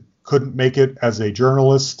and couldn't make it as a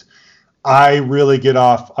journalist, I really get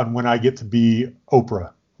off on when I get to be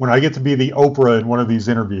Oprah, when I get to be the Oprah in one of these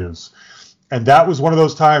interviews. And that was one of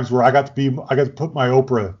those times where I got to put my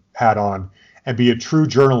Oprah hat on and be a true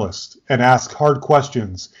journalist and ask hard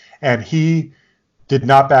questions. And he did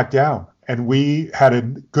not back down. And we had a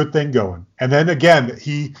good thing going. And then again,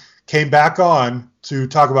 he came back on to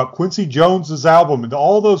talk about Quincy Jones's album and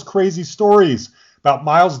all those crazy stories about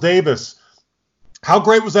Miles Davis. How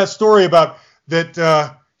great was that story about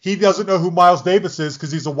that he doesn't know who Miles Davis is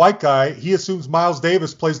because he's a white guy. He assumes Miles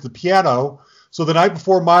Davis plays the piano. So the night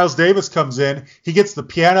before Miles Davis comes in, he gets the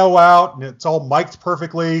piano out and it's all mic'd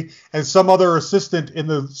perfectly. And some other assistant in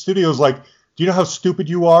the studio is like, do you know how stupid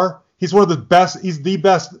you are? He's one of the best. He's the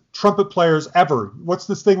best trumpet players ever. What's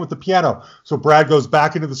this thing with the piano? So Brad goes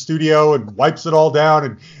back into the studio and wipes it all down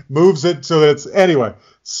and moves it so that it's, anyway,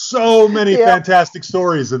 so many fantastic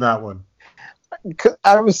stories in that one.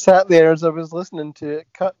 I was sat there as I was listening to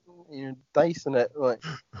it, dicing it. Like,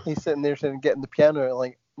 he's sitting there saying, getting the piano,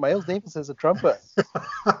 like, Miles Davis is a trumpet.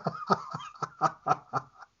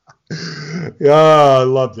 Yeah, I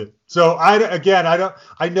loved it. So I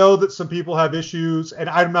know that some people have issues, and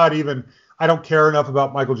I don't care enough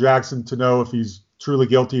about Michael Jackson to know if he's truly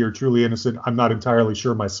guilty or truly innocent. I'm not entirely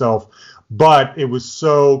sure myself, but it was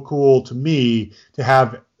so cool to me to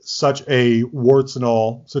have such a warts and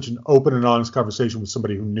all, such an open and honest conversation with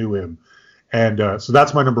somebody who knew him. And so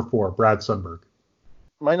that's my number 4, Brad Sundberg.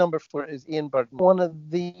 My number 4 is Ian Burton, one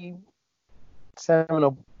of the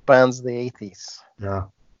seminal bands of the 80s. Yeah.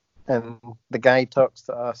 And the guy talks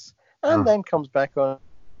to us and then comes back on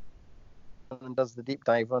and does the deep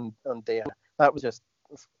dive on Data. That was just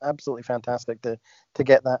absolutely fantastic to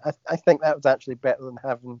get that. I think that was actually better than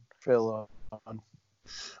having Phil on.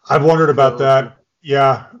 I've wondered about that.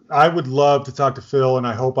 Yeah, I would love to talk to Phil, and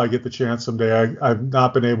I hope I get the chance someday. I've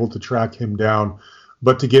not been able to track him down,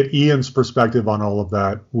 but to get Ian's perspective on all of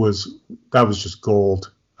that was just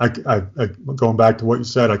gold. Going back to what you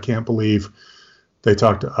said, I can't believe they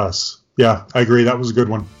talked to us. Yeah, I agree. That was a good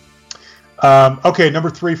one. Okay,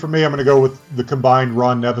 number three for me, I'm going to go with the combined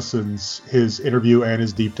Ron Nevison's his interview and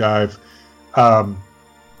his deep dive. Um,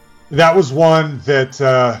 that was one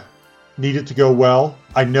that needed to go well.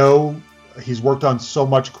 I know he's worked on so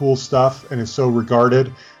much cool stuff and is so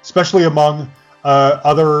regarded, especially among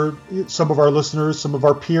some of our listeners, some of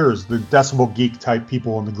our peers, the Decimal Geek type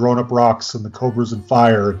people, and the Grown Up Rocks and the Cobras and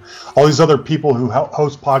Fire, and all these other people who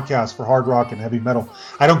host podcasts for hard rock and heavy metal.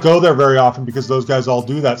 I don't go there very often because those guys all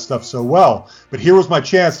do that stuff so well. But here was my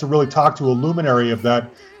chance to really talk to a luminary of that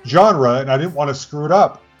genre, and I didn't want to screw it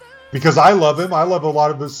up. Because I love him, I love a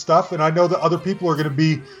lot of his stuff, and I know that other people are going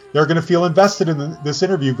to feel invested in this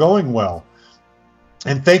interview going well.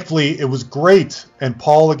 And thankfully, it was great. And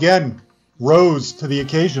Paul again rose to the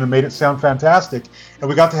occasion and made it sound fantastic. And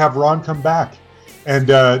we got to have Ron come back and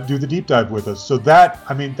do the deep dive with us. So that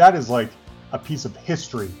is like a piece of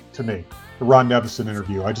history to me, the Ron Nevison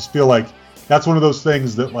interview. I just feel like that's one of those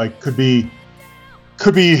things that like could be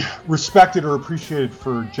respected or appreciated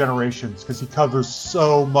for generations because he covers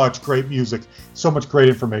so much great music, so much great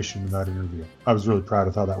information in that interview. I was really proud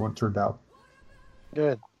of how that one turned out.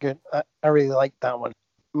 Good. I really like that one.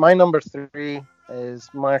 My number three is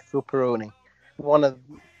Marco Peroni, one of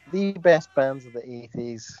the best bands of the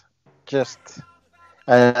 80s.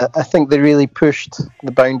 I think they really pushed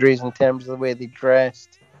the boundaries in terms of the way they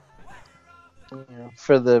dressed.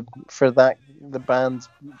 For the bands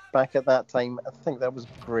back at that time, I think that was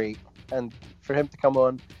great. And for him to come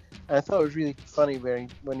on, I thought it was really funny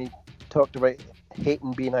when he talked about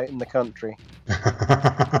hating being out in the country.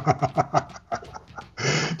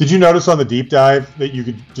 Did you notice on the deep dive that you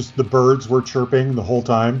could just the birds were chirping the whole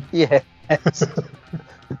time? Yeah.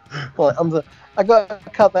 Well, I got to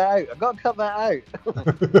cut that out.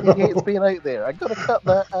 He hates being out there. I got to cut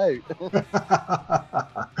that out.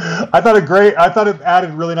 I thought it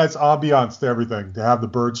added really nice ambiance to everything to have the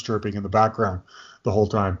birds chirping in the background the whole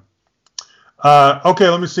time. Okay,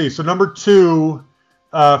 let me see. So number two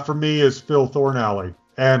for me is Phil Thornalley.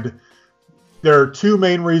 And there are two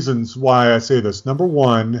main reasons why I say this. Number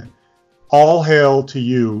one, all hail to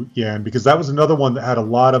you, Jan, because that was another one that had a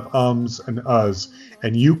lot of ums and uhs.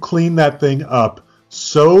 And you cleaned that thing up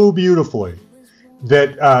so beautifully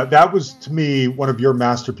that that was, to me, one of your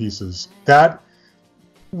masterpieces. That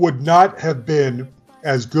would not have been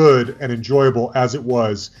as good and enjoyable as it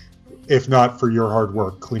was if not for your hard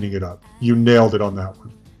work cleaning it up. You nailed it on that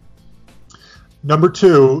one. Number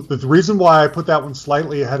two, the reason why I put that one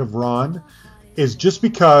slightly ahead of Ron is just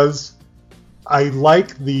because I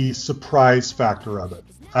like the surprise factor of it.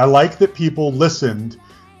 I like that people listened,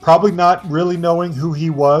 probably not really knowing who he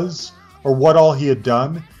was or what all he had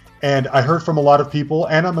done. And I heard from a lot of people,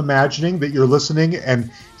 and I'm imagining that you're listening, and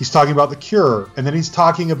he's talking about The Cure, and then he's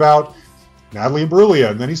talking about Natalie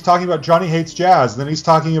Imbruglia, and then he's talking about Johnny Hates Jazz, and then he's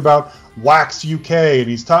talking about Wax UK, and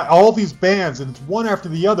he's all these bands, and it's one after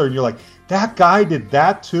the other, and you're like, that guy did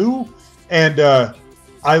that too? And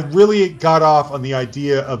I really got off on the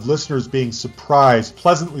idea of listeners being surprised,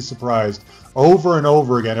 pleasantly surprised, over and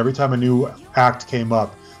over again every time a new act came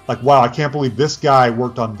up. Like, wow, I can't believe this guy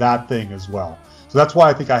worked on that thing as well. So that's why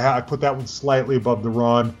I think I put that one slightly above the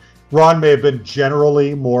Ron. Ron may have been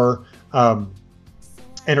generally more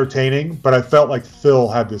entertaining, but I felt like Phil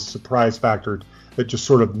had this surprise factor that just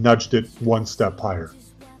sort of nudged it one step higher.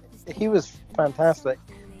 He was fantastic.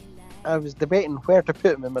 I was debating where to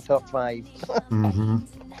put him in my top five. Mm-hmm.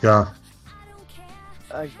 Yeah.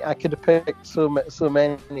 I could have picked so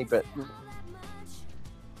many, but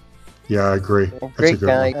yeah, I agree. Great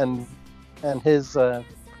guy, one. and his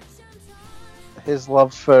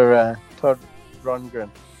love for Todd Rundgren.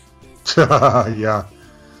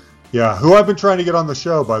 Yeah. Who I've been trying to get on the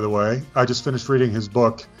show, by the way. I just finished reading his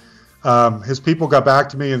book. His people got back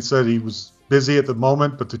to me and said he was busy at the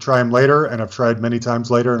moment, but to try him later, and I've tried many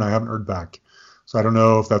times later, and I haven't heard back. So I don't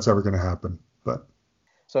know if that's ever going to happen. But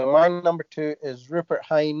so my number two is Rupert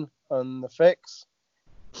Hine on The Fix.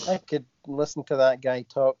 I could listen to that guy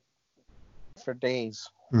talk for days.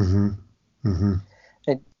 Mm-hmm.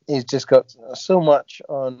 Mm-hmm. He's just got so much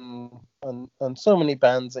on so many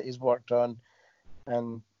bands that he's worked on,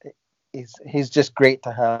 and he's just great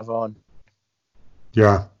to have on.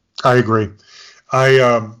 Yeah, I agree.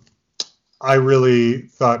 I really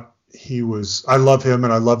thought he was. I love him,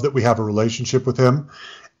 and I love that we have a relationship with him.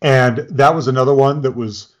 And that was another one that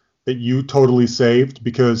you totally saved,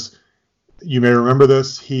 because You may remember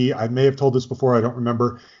this. I may have told this before. I don't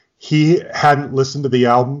remember. He hadn't listened to the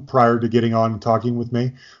album prior to getting on and talking with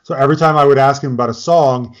me. So every time I would ask him about a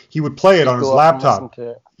song, he would play it on his laptop.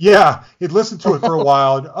 Yeah, he'd listen to it for a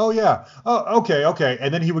while. And, oh, yeah. Oh, okay.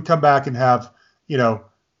 And then he would come back and have,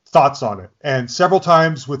 thoughts on it. And several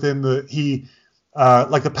times within the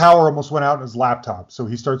power almost went out in his laptop. So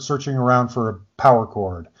he starts searching around for a power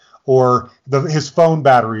cord. Or his phone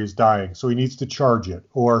battery is dying, so he needs to charge it.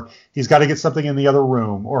 Or he's got to get something in the other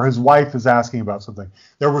room. Or his wife is asking about something.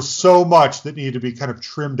 There was so much that needed to be kind of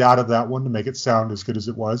trimmed out of that one to make it sound as good as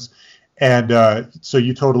it was. And so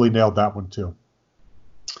you totally nailed that one too.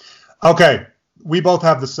 Okay, we both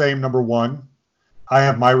have the same number one. I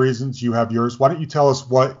have my reasons. You have yours. Why don't you tell us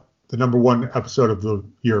what the number one episode of the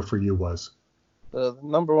year for you was? The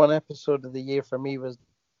number one episode of the year for me was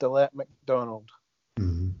Delette McDonald.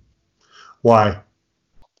 Mm-hmm. Why?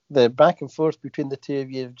 The back and forth between the two of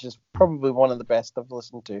you is just probably one of the best I've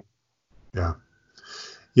listened to. Yeah.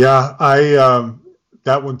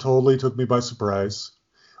 That one totally took me by surprise.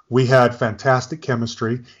 We had fantastic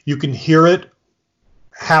chemistry. You can hear it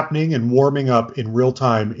happening and warming up in real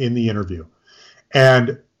time in the interview.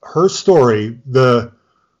 And her story, her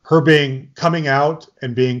coming out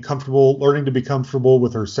and being comfortable, learning to be comfortable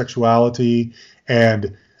with her sexuality,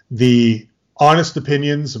 and the honest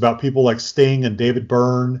opinions about people like Sting and David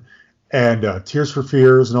Byrne and Tears for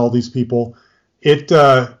Fears and all these people.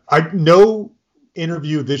 No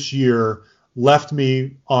interview this year left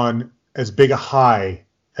me on as big a high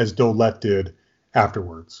as Dolette did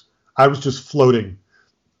afterwards. I was just floating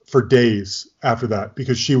for days after that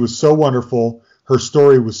because she was so wonderful. Her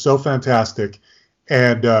story was so fantastic.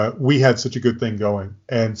 And we had such a good thing going.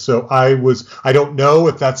 And so I don't know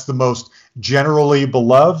if that's the most generally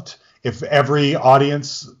beloved, if every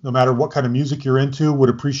audience, no matter what kind of music you're into, would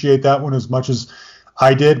appreciate that one as much as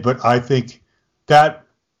I did. But I think that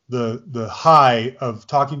the high of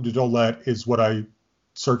talking to Dolette is what I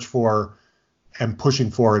search for and pushing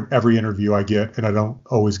for in every interview I get. And I don't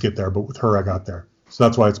always get there, but with her, I got there. So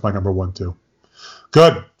that's why it's my number one, too.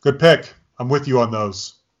 Good pick. I'm with you on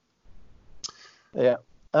those. Yeah.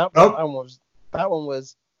 That one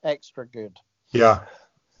was extra good.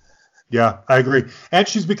 Yeah, I agree. And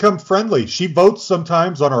she's become friendly. She votes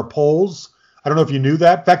sometimes on our polls. I don't know if you knew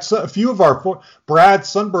that. In fact, a few of Brad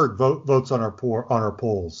Sundberg votes on our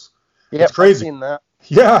polls. Yeah, it's crazy. I've seen that.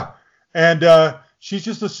 Yeah, and she's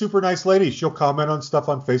just a super nice lady. She'll comment on stuff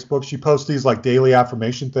on Facebook. She posts these like daily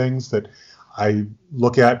affirmation things that I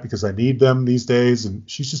look at because I need them these days. And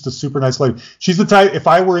she's just a super nice lady. She's the type, if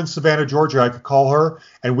I were in Savannah, Georgia, I could call her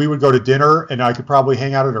and we would go to dinner and I could probably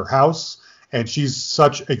hang out at her house. And she's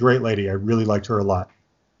such a great lady. I really liked her a lot.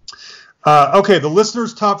 Okay, the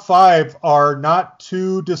listeners' top 5 are not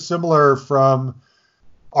too dissimilar from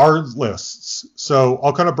our lists. So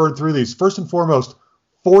I'll kind of burn through these. First and foremost,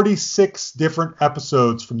 46 different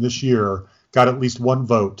episodes from this year got at least one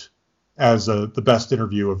vote as the best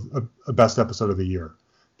interview of a best episode of the year.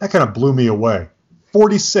 That kind of blew me away.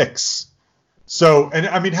 46. So, and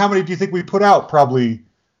I mean, how many do you think we put out? Probably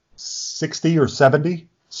 60 or 70.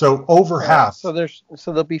 So over half. So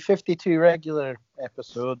there'll be 52 regular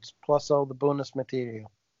episodes plus all the bonus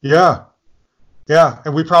material. Yeah.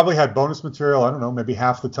 And we probably had bonus material, I don't know, maybe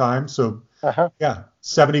half the time. So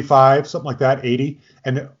 75, something like that, 80.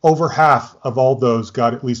 And over half of all those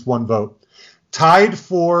got at least one vote. Tied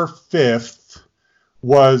for 5th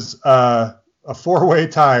was a 4-way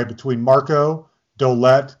tie between Marco,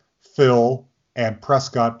 Dolette, Phil, and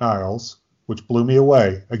Prescott Niles, which blew me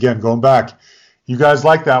away. Again, going back. You guys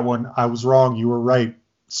like that one. I was wrong. You were right.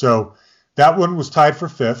 So that one was tied for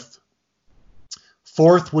 5th.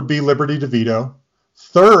 4th would be Liberty DeVito.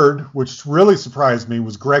 3rd, which really surprised me,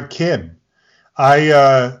 was Greg Kinn.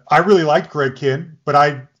 I really liked Greg Kinn, but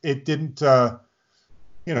I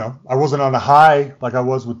wasn't on a high like I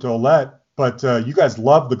was with Dolette. But you guys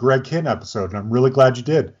loved the Greg Kinn episode, and I'm really glad you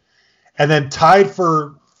did. And then tied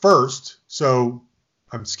for 1st, so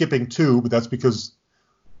I'm skipping 2, but that's because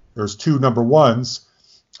there's 2 number ones,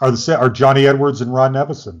 are Johnny Edwards and Ron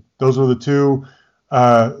Nevison. Those were the 2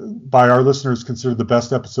 by our listeners considered the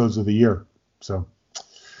best episodes of the year. So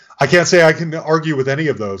I can't say I can argue with any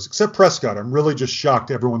of those except Prescott. I'm really just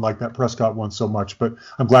shocked everyone liked that Prescott one so much, but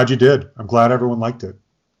I'm glad you did. I'm glad everyone liked it.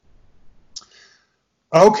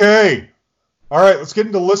 Okay. All right, let's get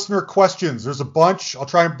into listener questions. There's a bunch. I'll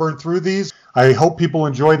try and burn through these. I hope people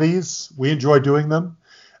enjoy these. We enjoy doing them.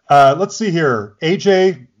 Let's see here.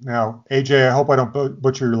 AJ, I hope I don't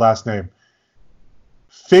butcher your last name.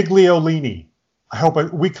 Figliolini.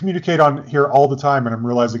 We communicate on here all the time, and I'm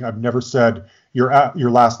realizing I've never said your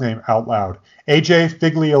last name out loud. AJ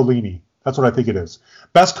Figliolini. That's what I think it is.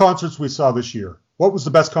 Best concerts we saw this year. What was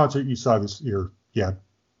the best concert you saw this year? Yeah.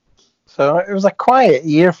 So it was a quiet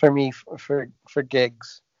year for me for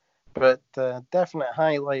gigs, but definite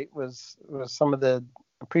highlight was some of the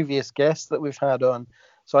previous guests that we've had on.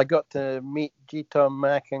 So I got to meet G-Tom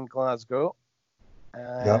Mac in Glasgow,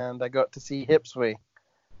 and I got to see Hipsway.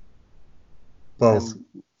 Both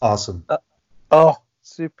awesome.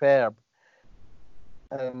 Superb.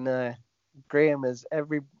 And Graham is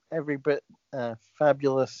every bit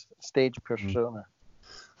fabulous stage persona.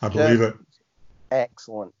 I believe it.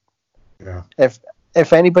 Excellent. Yeah.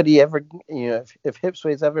 If anybody ever, if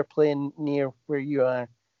Hipsway's ever playing near where you are,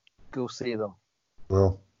 go see them.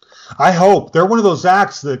 Well, I hope. They're one of those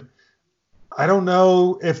acts that I don't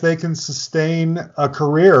know if they can sustain a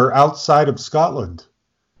career outside of Scotland,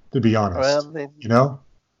 to be honest. Well,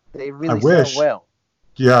 they really wish. sell well.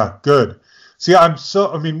 Yeah, good. See,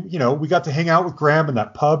 we got to hang out with Graham in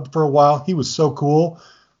that pub for a while. He was so cool.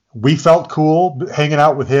 We felt cool hanging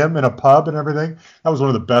out with him in a pub and everything. That was one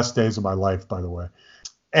of the best days of my life, by the way.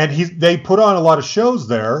 And they put on a lot of shows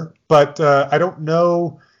there, but I don't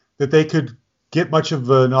know that they could get much of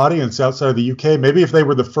an audience outside of the UK. Maybe if they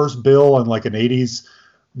were the first bill on like an 80s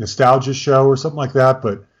nostalgia show or something like that,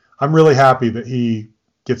 but I'm really happy that he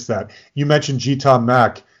gets that. You mentioned G-Tom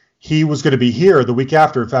Mac. He was going to be here the week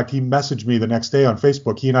after. In fact, he messaged me the next day on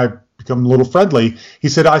Facebook. He and I become a little friendly. He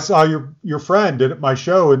said, I saw your friend at my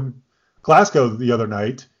show in Glasgow the other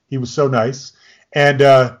night. He was so nice. And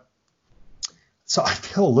so I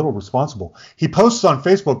feel a little responsible. He posts on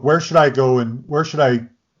Facebook, where should I go and where should I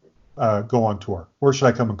go on tour? Where should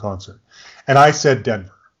I come in concert? And I said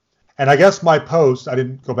Denver. And I guess my post, I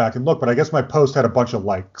didn't go back and look, but I guess my post had a bunch of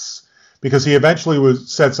likes. Because he eventually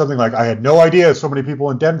said something like, I had no idea so many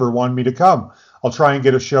people in Denver wanted me to come. I'll try and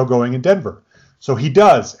get a show going in Denver. So he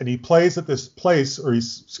does, and he plays at this place, or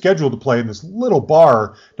he's scheduled to play in this little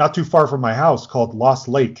bar not too far from my house called Lost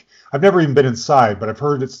Lake. I've never even been inside, but I've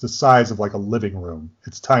heard it's the size of like a living room.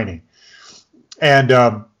 It's tiny.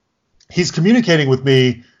 And he's communicating with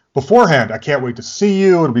me beforehand. I can't wait to see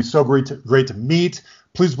you. It'll be so great to meet.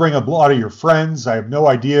 Please bring a lot of your friends. I have no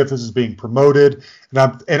idea if this is being promoted.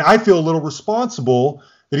 And I feel a little responsible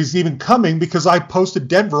that he's even coming because I posted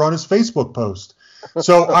Denver on his Facebook post.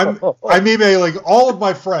 So I'm emailing all of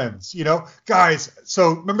my friends, guys. So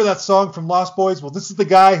remember that song from Lost Boys? Well, this is the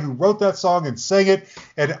guy who wrote that song and sang it.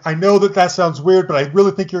 And I know that sounds weird, but I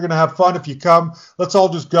really think you're going to have fun if you come. Let's all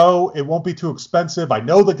just go. It won't be too expensive. I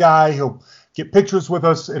know the guy. He'll get pictures with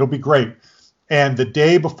us. It'll be great. And the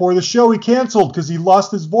day before the show, he canceled because he lost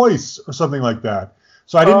his voice or something like that.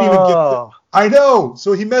 So I didn't even I know.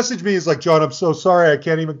 So he messaged me. He's like, John, I'm so sorry. I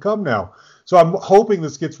can't even come now. So I'm hoping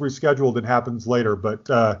this gets rescheduled and happens later. But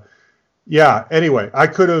anyway, I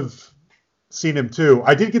could have seen him too.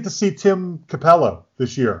 I did get to see Tim Capello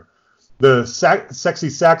this year, the sexy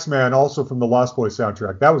sax man, also from the Lost Boys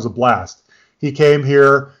soundtrack. That was a blast. He came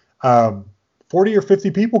here. 40 or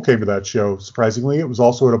 50 people came to that show, surprisingly. It was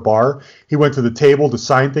also at a bar. He went to the table to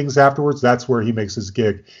sign things afterwards. That's where he makes his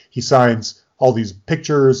gig. He signs all these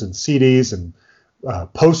pictures and CDs and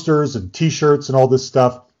posters and T-shirts and all this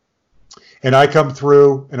stuff. And I come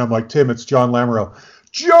through, and I'm like, Tim, it's John Lamoureux.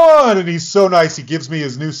 John! And he's so nice. He gives me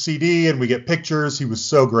his new CD, and we get pictures. He was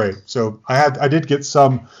so great. So I did get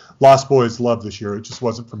some Lost Boys love this year. It just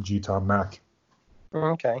wasn't from G-Tom Mac.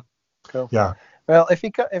 Okay, cool. Yeah. Well, if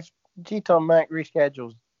G-Tom Mac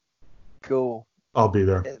reschedules, go. I'll be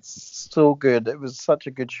there. It's so good. It was such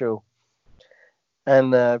a good show.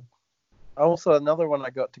 And also another one I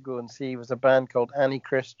got to go and see was a band called Annie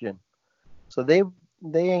Christian. So they were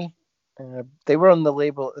on the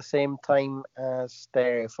label at the same time as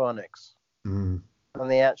Stereophonics. Mm. And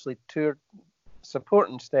they actually toured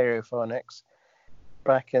supporting Stereophonics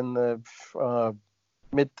back in the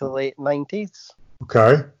mid to late 90s.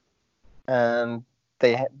 Okay. And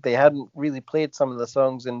they hadn't really played some of the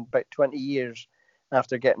songs in about 20 years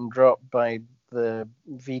after getting dropped by the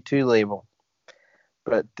V2 label.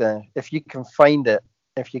 But if you can find their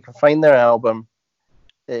album,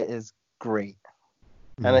 it is great.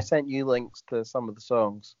 Mm. And I sent you links to some of the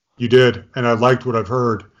songs. You did, and I liked what I've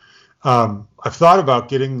heard. I've thought about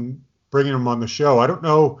bringing them on the show. I don't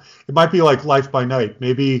know. It might be like Life by Night.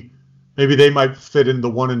 Maybe they might fit in the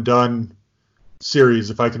One and Done series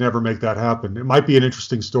if I can ever make that happen. It might be an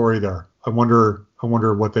interesting story there. I wonder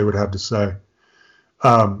what they would have to say.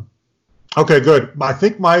 Okay, good. I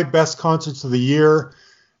think my best concerts of the year,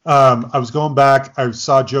 I was going back. I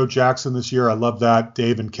saw Joe Jackson this year. I love that.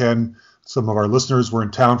 Dave and Ken, some of our listeners were in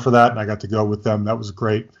town for that, and I got to go with them. That was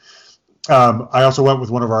great. I also went with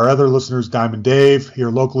one of our other listeners, Diamond Dave, here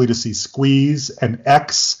locally to see Squeeze and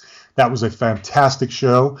X. That was a fantastic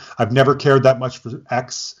show. I've never cared that much for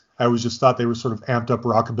X. I always just thought they were sort of amped up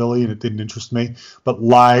rockabilly, and it didn't interest me. But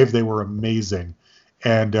live, they were amazing.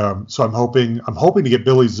 And so I'm hoping to get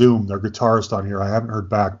Billy Zoom, their guitarist, on here. I haven't heard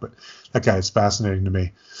back, but that guy is fascinating to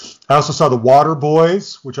me. I also saw the Water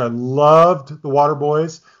Boys, which I loved. The Water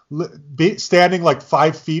Boys, standing like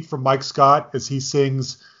 5 feet from Mike Scott as he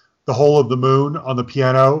sings "The Hole of the Moon" on the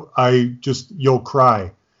piano. You'll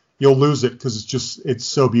cry, you'll lose it because it's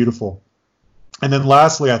so beautiful. And then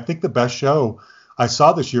lastly, I think the best show I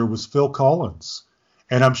saw this year was Phil Collins.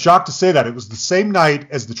 And I'm shocked to say that. It was the same night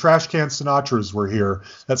as the Trash Can Sinatras were here,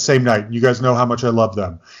 that same night. You guys know how much I love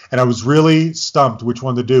them. And I was really stumped which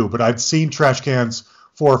one to do. But I'd seen Trash Cans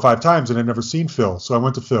 4 or 5 times, and I'd never seen Phil. So I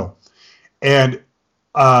went to Phil. And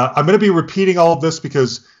I'm going to be repeating all of this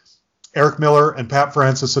because Eric Miller and Pat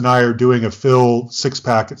Francis and I are doing a Phil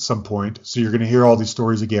 6-pack at some point. So you're going to hear all these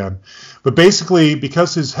stories again. But basically,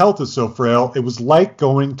 because his health is so frail, it was like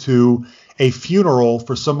going to a funeral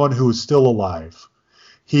for someone who is still alive.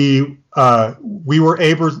 We were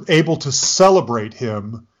able to celebrate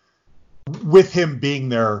him with him being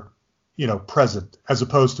there, present, as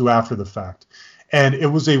opposed to after the fact. And it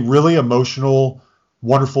was a really emotional,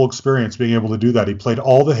 wonderful experience being able to do that. He played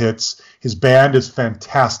all the hits. His band is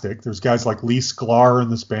fantastic. There's guys like Lee Sklar in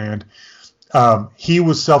this band. He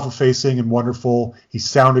was self-effacing and wonderful. He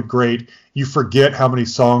sounded great. You forget how many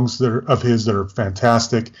songs of his that are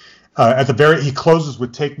fantastic. He closes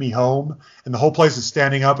with "Take Me Home," and the whole place is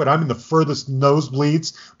standing up, and I'm in the furthest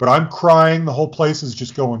nosebleeds, but I'm crying. The whole place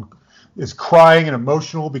is crying and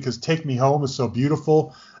emotional because "Take Me Home" is so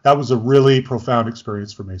beautiful. That was a really profound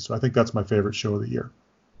experience for me. So I think that's my favorite show of the year.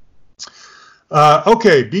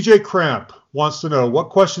 Okay, BJ Cramp wants to know, what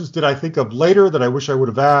questions did I think of later that I wish I would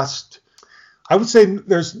have asked? I would say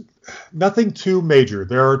there's nothing too major.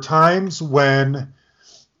 There are times when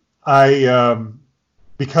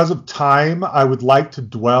because of time, I would like to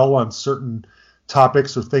dwell on certain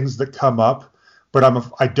topics or things that come up, but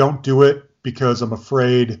I don't do it because I'm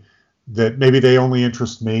afraid that maybe they only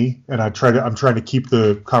interest me, and I'm trying to keep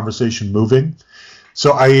the conversation moving.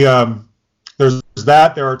 So there's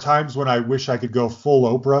that. There are times when I wish I could go full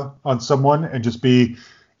Oprah on someone and just be,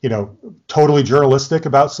 totally journalistic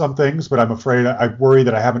about some things, but I'm afraid I worry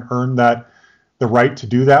that I haven't earned the right to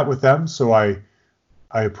do that with them. So I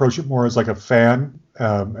approach it more as like a fan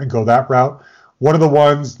and go that route. One of the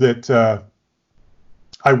ones that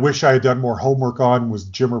I wish I had done more homework on was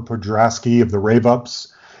Jimmer Podrasky of the Rave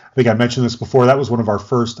Ups. I think I mentioned this before. That was one of our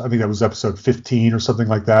first, I think that was episode 15 or something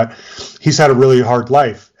like that. He's had a really hard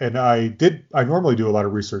life, and I normally do a lot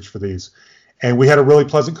of research for these. And we had a really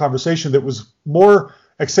pleasant conversation that was more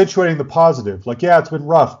accentuating the positive. Like, yeah, it's been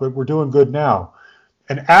rough, but we're doing good now.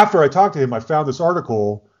 And after I talked to him, I found this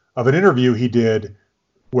article of an interview he did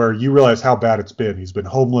where you realize how bad it's been. He's been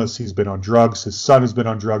homeless. He's been on drugs. His son has been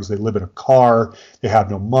on drugs. They live in a car. They have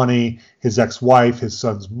no money. His ex-wife, his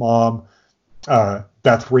son's mom,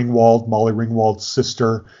 Beth Ringwald, Molly Ringwald's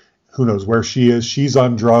sister, who knows where she is. She's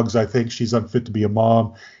on drugs. I think she's unfit to be a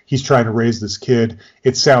mom. He's trying to raise this kid.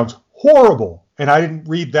 It sounds horrible. And I didn't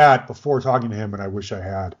read that before talking to him, and I wish I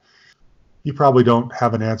had. You probably don't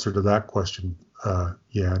have an answer to that question,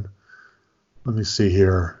 Jan. Let me see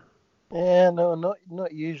here. Yeah, no,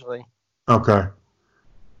 not usually. Okay.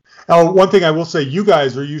 Oh, one thing I will say, you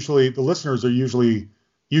guys are usually, the listeners are usually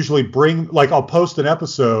bring, like, I'll post an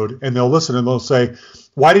episode and they'll listen and they'll say,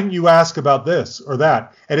 why didn't you ask about this or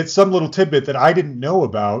that? And it's some little tidbit that I didn't know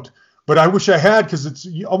about, but I wish I had, because it's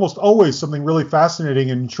almost always something really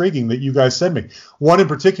fascinating and intriguing that you guys send me. One in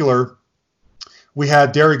particular, we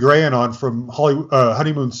had Derry Grahan on from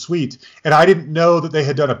Honeymoon Suite, and I didn't know that they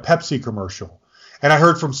had done a Pepsi commercial. And I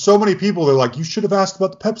heard from so many people, they're like, you should have asked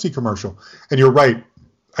about the Pepsi commercial. And you're right,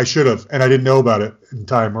 I should have, and I didn't know about it in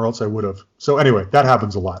time, or else I would have. So anyway, that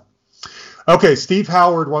happens a lot. Okay, Steve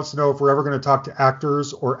Howard wants to know if we're ever going to talk to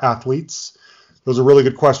actors or athletes. Those are really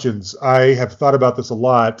good questions. I have thought about this a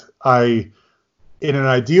lot. In an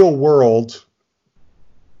ideal world,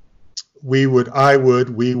 we would,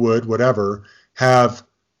 whatever, have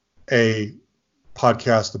a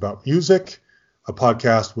podcast about music, a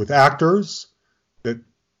podcast with actors, that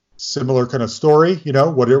similar kind of story,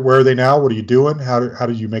 where are they now? What are you doing? How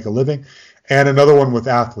did you make a living? And another one with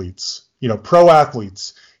athletes, pro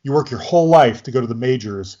athletes. You work your whole life to go to the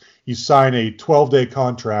majors. You sign a 12-day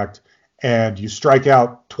contract and you strike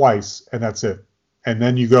out twice, and that's it. And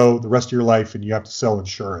then you go the rest of your life and you have to sell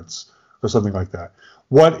insurance or something like that.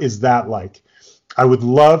 What is that like? I would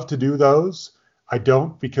love to do those. I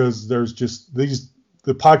don't, because there's just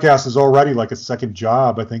the podcast is already like a second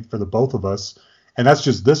job, I think, for the both of us. And that's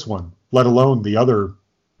just this one, let alone the other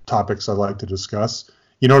topics I like to discuss.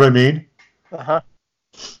 You know what I mean? Uh-huh.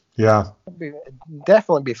 Yeah.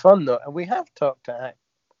 Definitely be fun, though. And we have talked to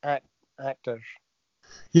actors.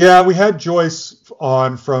 Yeah, we had Joyce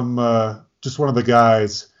on from just one of the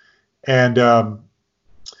guys. And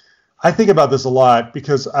I think about this a lot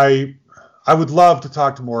because I would love to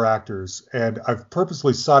talk to more actors. And I've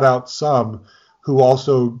purposely sought out some who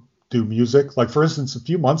also do music. Like, for instance, a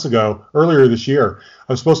few months ago, earlier this year,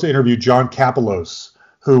 I was supposed to interview John Kapelos,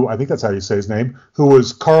 who, I think that's how you say his name, who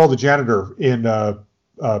was Carl the janitor in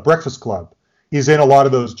Breakfast Club. He's in a lot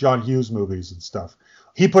of those John Hughes movies and stuff.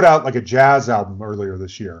 He put out like a jazz album earlier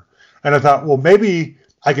this year. And I thought, well, maybe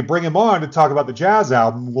I could bring him on to talk about the jazz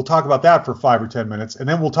album. We'll talk about that for 5 or 10 minutes, and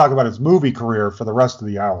then we'll talk about his movie career for the rest of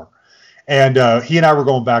the hour. And he and I were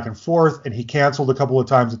going back and forth, and he canceled a couple of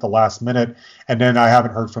times at the last minute, and then I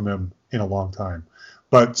haven't heard from him in a long time.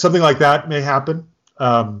 But something like that may happen.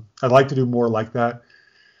 I'd like to do more like that.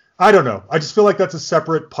 I don't know. I just feel like that's a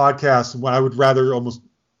separate podcast, and I would rather almost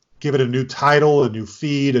give it a new title, a new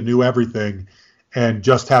feed, a new everything, and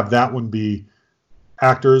just have that one be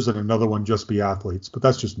actors and another one just be athletes. But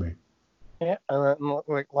that's just me. Yeah, and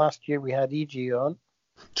like last year we had EG on.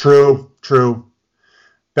 True.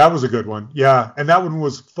 That was a good one. Yeah, and that one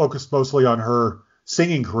was focused mostly on her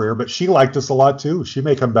singing career, but she liked us a lot too. She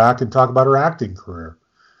may come back and talk about her acting career.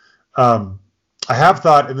 I have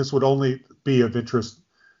thought, and this would only be of interest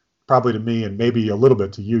probably to me and maybe a little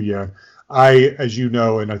bit to you, Jan. I, as you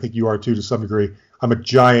know, and I think you are too to some degree, I'm a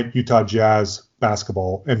giant Utah Jazz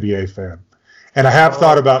basketball NBA fan. And I have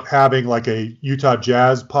thought about having like a Utah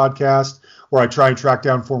Jazz podcast where I try and track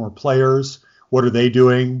down former players. What are they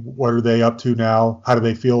doing? What are they up to now? How do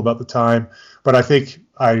they feel about the time? But I think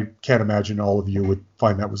I can't imagine all of you would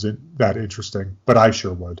find that interesting, but I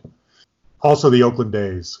sure would. Also, the Oakland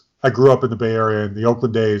A's. I grew up in the Bay Area, and the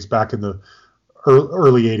Oakland A's back in the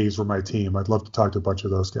early 80s were my team. I'd love to talk to a bunch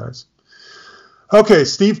of those guys. Okay,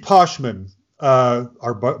 Steve Poshman,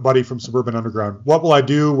 our buddy from Suburban Underground. What will I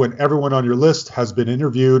do when everyone on your list has been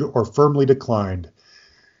interviewed or firmly declined?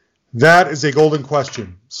 That is a golden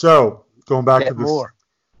question. So, going back to this,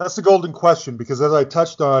 that's the golden question, because as I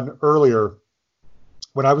touched on earlier,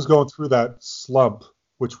 when I was going through that slump,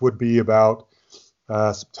 which would be about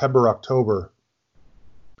September, October,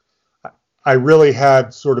 I really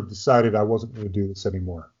had sort of decided I wasn't going to do this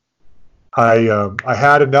anymore. I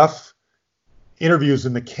had enough interviews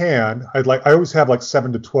in the can. I always have like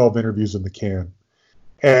 7 to 12 interviews in the can,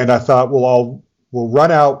 and I thought, well, we'll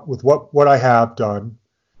run out with what I have done.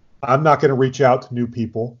 I'm not going to reach out to new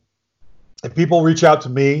people. If people reach out to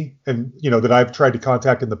me and, that I've tried to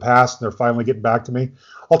contact in the past and they're finally getting back to me,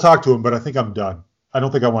 I'll talk to them, but I think I'm done. I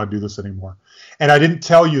don't think I want to do this anymore. And I didn't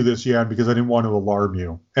tell you this, Jan, because I didn't want to alarm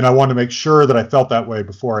you. And I wanted to make sure that I felt that way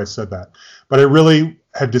before I said that. But I really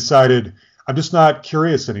had decided I'm just not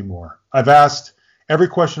curious anymore. I've asked every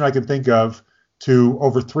question I can think of to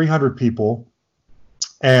over 300 people.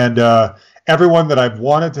 And everyone that I've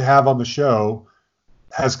wanted to have on the show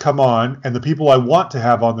has come on. And the people I want to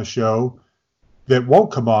have on the show that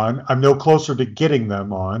won't come on, I'm no closer to getting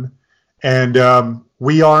them on. And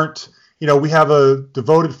we aren't, we have a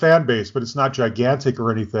devoted fan base, but it's not gigantic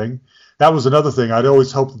or anything. That was another thing. I'd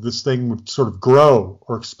always hoped that this thing would sort of grow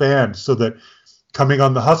or expand so that coming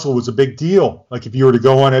on The Hustle was a big deal. Like if you were to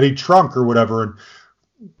go on Eddie Trunk or whatever and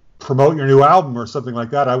promote your new album or something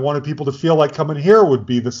like that, I wanted people to feel like coming here would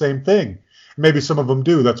be the same thing. Maybe some of them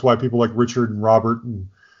do. That's why people like Richard and Robert and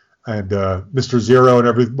Mr. Zero and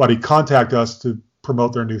everybody contact us to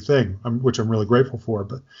promote their new thing, which I'm really grateful for.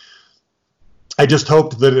 But I just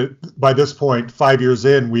hoped that by this point, 5 years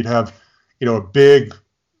in, we'd have, a big,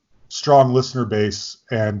 strong listener base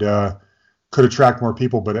and could attract more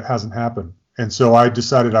people, but it hasn't happened. And so I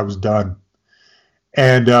decided I was done.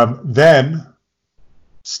 And then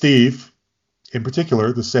Steve, in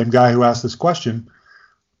particular, the same guy who asked this question,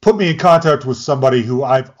 put me in contact with somebody who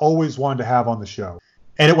I've always wanted to have on the show.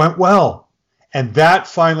 And it went well. And that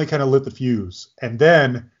finally kind of lit the fuse. And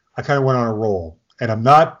then I kind of went on a roll. And I'm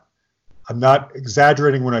not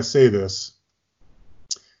exaggerating when I say this.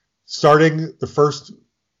 Starting the first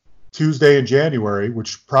Tuesday in January,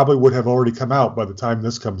 which probably would have already come out by the time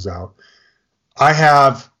this comes out, I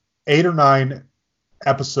have 8 or 9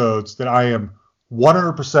 episodes that I am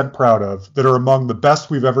 100% proud of that are among the best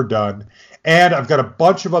we've ever done. And I've got a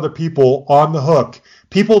bunch of other people on the hook,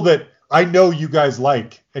 people that I know you guys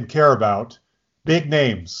like and care about, big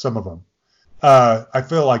names, some of them. I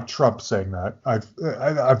feel like Trump saying that.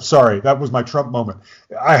 I'm sorry. That was my Trump moment.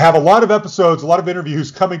 I have a lot of episodes, a lot of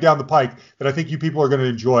interviews coming down the pike that I think you people are going to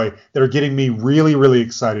enjoy that are getting me really, really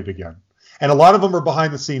excited again. And a lot of them are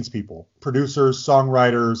behind the scenes people, producers,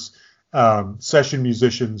 songwriters, session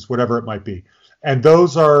musicians, whatever it might be. And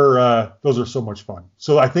those are so much fun.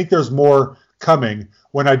 So I think there's more coming.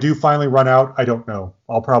 When I do finally run out, I don't know.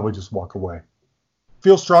 I'll probably just walk away.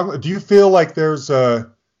 Feel strongly. Do you feel like there's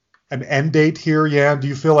an end date here, Jan? Do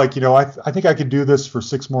you feel like, I think I could do this for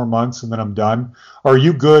 6 more months and then I'm done? Or are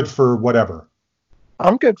you good for whatever?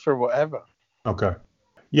 I'm good for whatever. Okay.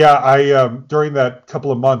 Yeah, I during that couple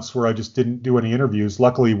of months where I just didn't do any interviews,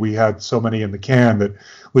 luckily we had so many in the can that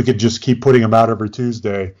we could just keep putting them out every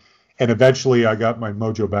Tuesday. And eventually I got my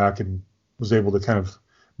mojo back and was able to kind of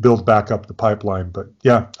build back up the pipeline. But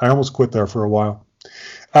yeah, I almost quit there for a while.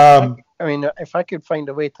 I mean, if I could find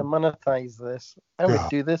a way to monetize this, I would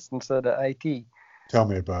do this instead of IT. Tell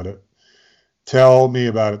me about it. Tell me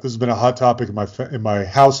about it. This has been a hot topic in my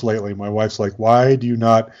house lately. My wife's like, why do you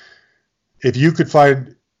not, if you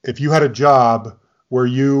had a job where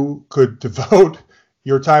you could devote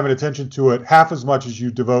your time and attention to it half as much as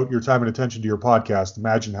you devote your time and attention to your podcast,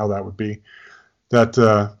 imagine how that would be.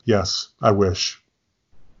 Yes, I wish.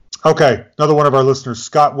 Okay, another one of our listeners,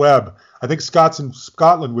 Scott Webb. I think Scott's in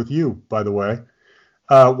Scotland with you, by the way.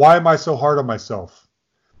 Why am I so hard on myself?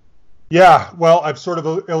 Yeah, well, I've sort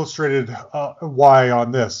of illustrated why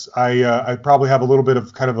on this. I probably have a little bit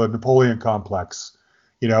of kind of a Napoleon complex.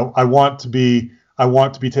 I want to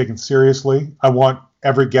be taken seriously. I want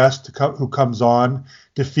every guest who comes on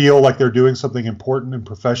to feel like they're doing something important and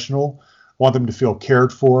professional. I want them to feel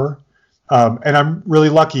cared for. And I'm really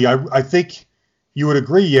lucky. I think you would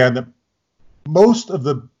agree, Jan, that most of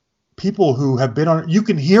the people who have been on, you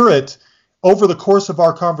can hear it over the course of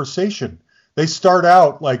our conversation. They start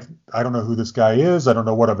out like, I don't know who this guy is. I don't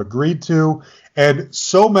know what I've agreed to. And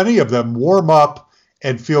so many of them warm up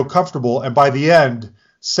and feel comfortable. And by the end,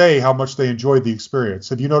 say how much they enjoyed the experience.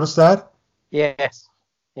 Have you noticed that? Yes.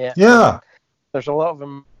 Yeah. Yeah. There's a lot of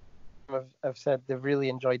them have said they've really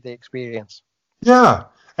enjoyed the experience. Yeah.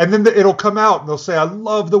 And then it'll come out and they'll say, I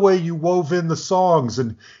love the way you wove in the songs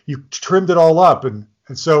and you trimmed it all up. And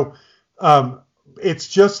so it's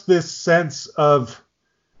just this sense of,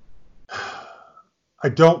 I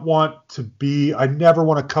never want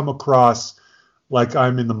to come across like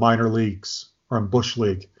I'm in the minor leagues or in Bush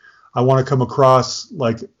League. I want to come across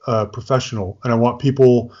like a professional, and I want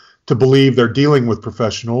people to believe they're dealing with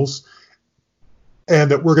professionals and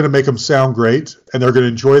that we're going to make them sound great and they're going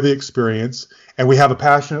to enjoy the experience. And we have a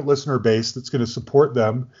passionate listener base that's going to support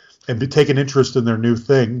them and take an interest in their new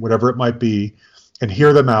thing, whatever it might be, and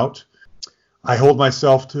hear them out. I hold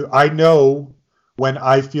myself to, I know when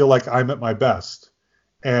I feel like I'm at my best,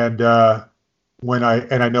 and I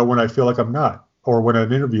know when I feel like I'm not, or when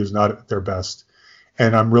an interview is not at their best.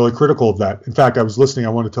 And I'm really critical of that. In fact, I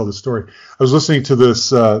want to tell this story. I was listening to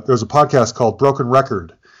this, there's a podcast called Broken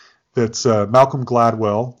Record that's Malcolm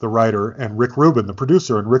Gladwell, the writer, and Rick Rubin, the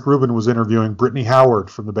producer. And Rick Rubin was interviewing Brittany Howard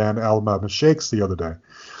from the band Alabama Shakes the other day.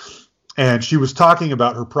 And she was talking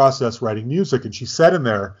about her process writing music. And she said in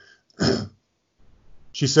there,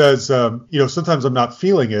 she says, sometimes I'm not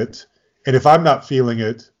feeling it. And if I'm not feeling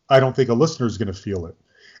it, I don't think a listener is going to feel it.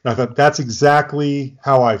 And I thought, that's exactly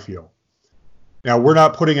how I feel. Now, we're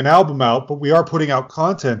not putting an album out, but we are putting out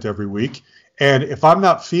content every week. And if I'm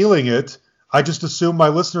not feeling it, I just assume my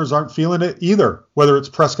listeners aren't feeling it either, whether it's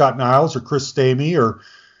Prescott Niles or Chris Stamey or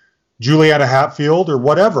Juliana Hatfield or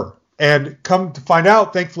whatever. And come to find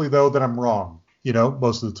out, thankfully, though, that I'm wrong,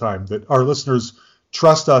 most of the time, that our listeners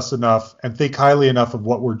trust us enough and think highly enough of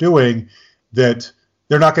what we're doing that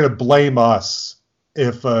they're not going to blame us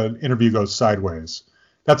if an interview goes sideways.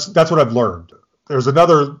 That's what I've learned. There's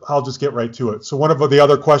another, I'll just get right to it. So one of the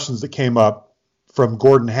other questions that came up from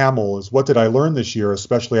Gordon Hamill is, what did I learn this year,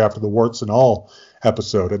 especially after the Warts and All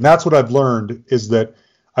episode? And that's what I've learned, is that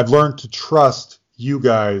I've learned to trust you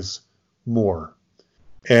guys more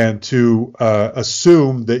and to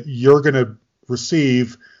assume that you're going to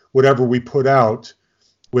receive whatever we put out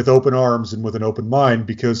with open arms and with an open mind,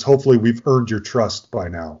 because hopefully we've earned your trust by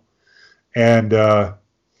now. And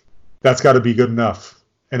that's got to be good enough.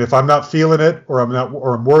 And if I'm not feeling it, or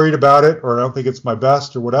I'm worried about it, or I don't think it's my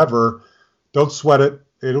best or whatever, don't sweat it.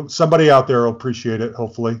 Somebody out there will appreciate it,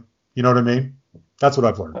 hopefully. You know what I mean? That's what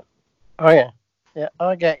I've learned. Oh, yeah. Yeah,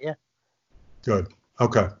 I get you. Good.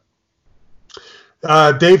 Okay.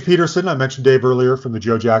 Dave Peterson, I mentioned Dave earlier from the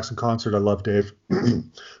Joe Jackson concert. I love Dave.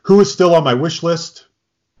 Who is still on my wish list?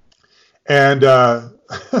 And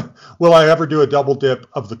will I ever do a double dip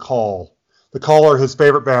of The Call? The Call are his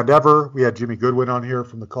favorite band ever. We had Jimmy Goodwin on here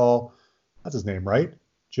from The Call. That's his name, right?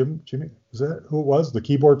 Jimmy, is that who it was? The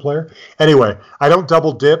keyboard player? Anyway, I don't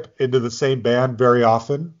double dip into the same band very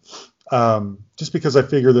often. just because I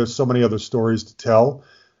figure there's so many other stories to tell.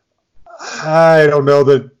 I don't know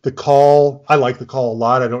that The Call, I like The Call a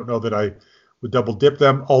lot. I don't know that I would double dip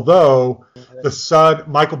them. Although the son,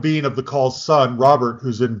 Michael Biehn of The Call's son, Robert,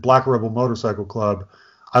 who's in Black Rebel Motorcycle Club,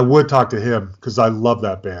 I would talk to him because I love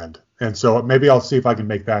that band. And so maybe I'll see if I can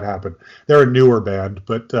make that happen. They're a newer band,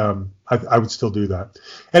 but I would still do that.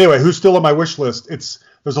 Anyway, who's still on my wish list?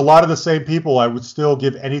 There's a lot of the same people. I would still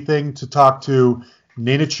give anything to talk to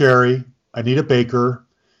Nina Cherry, Anita Baker,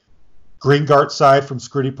 Green Gartside from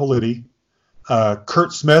Scritti Politti,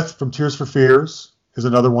 Kurt Smith from Tears for Fears is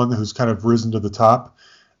another one who's kind of risen to the top.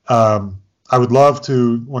 I would love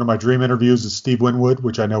to, one of my dream interviews is Steve Winwood,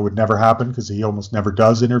 which I know would never happen because he almost never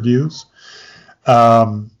does interviews.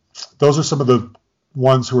 Those are some of the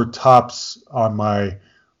ones who are tops on my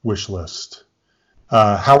wish list.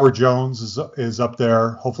 Howard Jones is up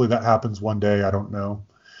there. Hopefully that happens one day. I don't know.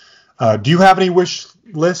 Do you have any wish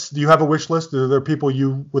lists? Do you have a wish list? Are there people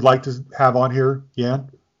you would like to have on here, Jan?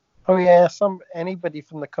 Oh yeah, anybody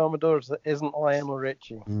from the Commodores that isn't Lionel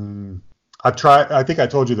Richie. I've tried. I think I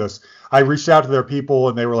told you this. I reached out to their people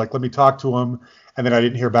and they were like, "Let me talk to them," and then I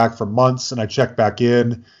didn't hear back for months. And I checked back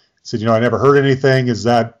in, said, "I never heard anything. Does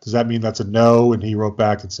that mean that's a no?" And he wrote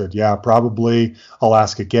back and said, "Yeah, probably. I'll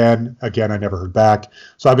ask again." Again, I never heard back.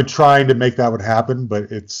 So I've been trying to make that one happen, but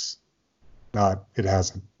it's not. It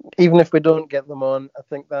hasn't. Even if we don't get them on, I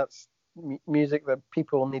think that's music that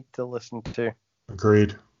people need to listen to.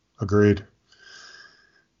 Agreed.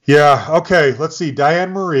 Yeah. Okay. Let's see.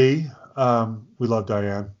 Diane Marie. We love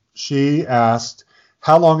Diane. She asked,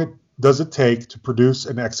 "How long does it take to produce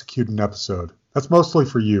and execute an episode?" That's mostly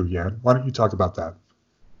for you, Jan. Why don't you talk about that?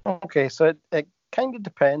 Okay, so it kind of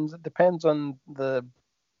depends. It depends on the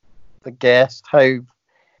guest, how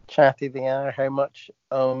chatty they are, how much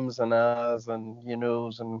ums and ahs and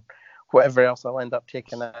and whatever else I'll end up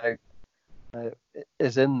taking out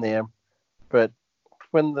is in there. But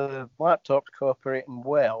when the laptop's cooperating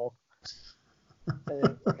well,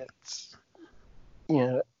 it's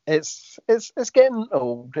getting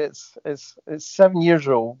old. It's 7 years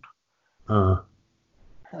old,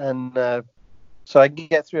 and so I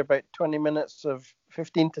get through about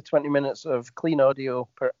 15 to 20 minutes of clean audio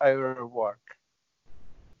per hour of work.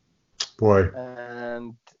 Boy.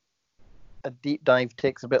 And a deep dive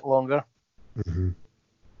takes a bit longer. Mm-hmm.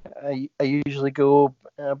 I usually go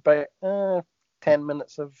about 10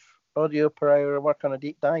 minutes of audio per hour of work on a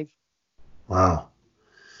deep dive. Wow.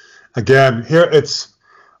 Again, here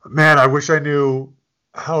I wish I knew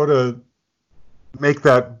how to make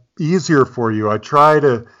that easier for you. I try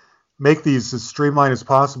to make these as streamlined as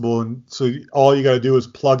possible, and so all you got to do is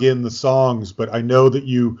plug in the songs, but I know that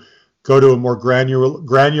you go to a more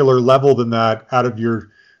granular level than that out of your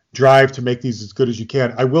drive to make these as good as you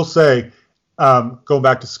can. I will say, going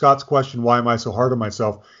back to Scott's question, why am I so hard on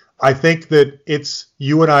myself? I think that it's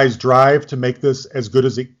you and I's drive to make this as good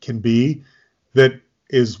as it can be that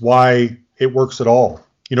is why it works at all.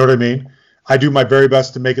 You know what I mean? I do my very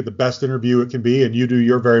best to make it the best interview it can be, and you do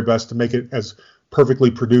your very best to make it as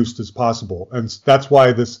perfectly produced as possible. And that's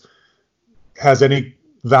why this has any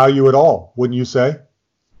value at all, wouldn't you say?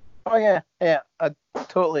 Oh, yeah,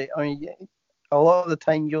 totally. I mean, a lot of the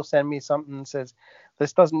time you'll send me something that says,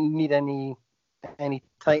 this doesn't need any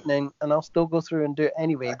tightening, and I'll still go through and do it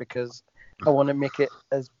anyway because I want to make it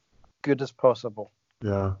as good as possible.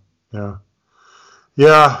 Yeah.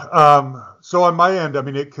 So on my end, I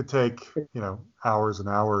mean, it could take, hours and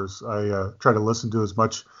hours. I try to listen to as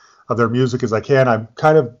much of their music as I can. I'm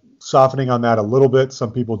kind of softening on that a little bit.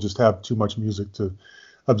 Some people just have too much music to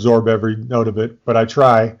absorb every note of it, but I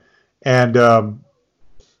try. And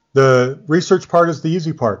the research part is the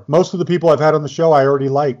easy part. Most of the people I've had on the show I already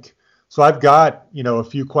like. So I've got, a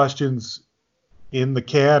few questions in the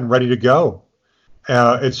can ready to go.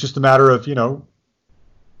 It's just a matter of,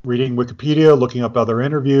 reading Wikipedia, looking up other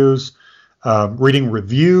interviews, reading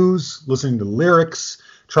reviews, listening to lyrics,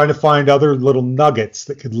 trying to find other little nuggets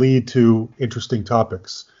that could lead to interesting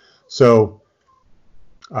topics. So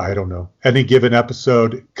I don't know. Any given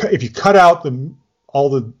episode, if you cut out all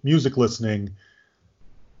the music listening,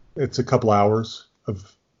 it's a couple hours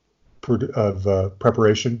of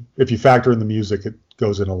preparation. If you factor in the music, it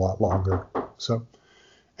goes in a lot longer. So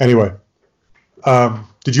anyway,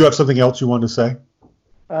 did you have something else you wanted to say?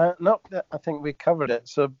 No, I think we covered it.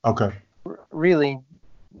 So okay. Really,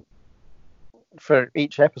 for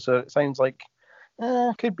each episode, it sounds like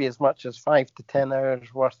could be as much as 5 to 10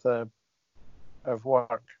 hours worth of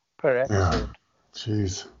work per episode. Yeah.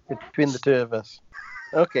 Jeez. Between the two of us.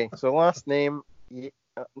 Okay, so last name.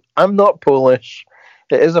 I'm not Polish.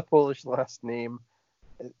 It is a Polish last name.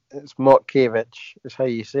 It's Motkiewicz, is how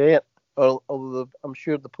you say it. Although I'm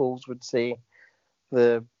sure the Poles would say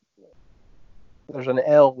there's an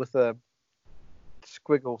L with a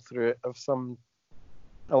squiggle through it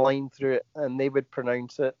a line through it, and they would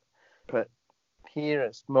pronounce it. But here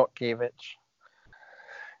it's Motkiewicz.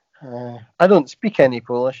 I don't speak any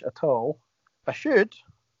Polish at all. I should.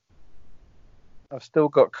 I've still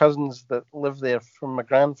got cousins that live there from my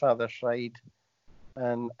grandfather's side,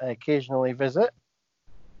 and I occasionally visit.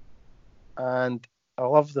 And I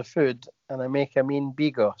love the food, and I make a mean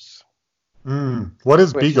bigos. What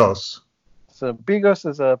is bigos? So bigos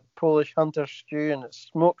is a Polish hunter stew, and it's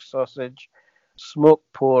smoked sausage,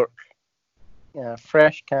 smoked pork,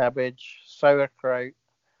 fresh cabbage, sauerkraut,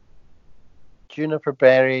 juniper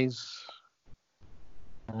berries.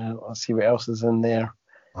 Let's see what else is in there.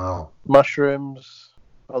 Wow. Mushrooms.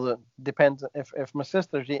 Although it depends if my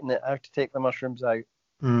sister's eating it, I have to take the mushrooms out.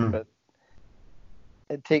 But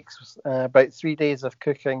it takes about 3 days of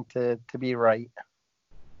cooking to be right.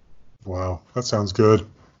 Wow, that sounds good.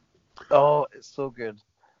 Oh, it's so good.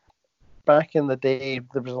 Back in the day,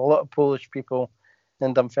 there was a lot of Polish people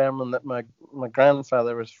in Dunfermline that my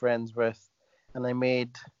grandfather was friends with, and I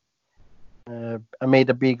made a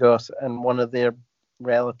bigos, and one of their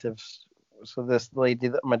relatives, so this lady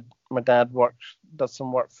that my dad does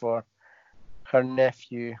some work for, her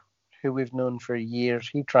nephew, who we've known for years,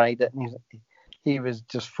 he tried it, and he was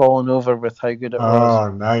just falling over with how good it was.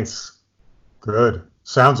 Oh, nice. Good.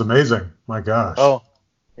 Sounds amazing. My gosh. Oh,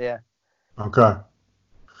 yeah. Okay.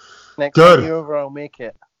 Next time you're over, I'll make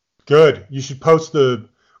it. Good. You should post the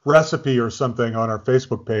recipe or something on our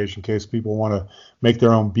Facebook page in case people want to make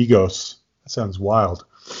their own bigos. That sounds wild.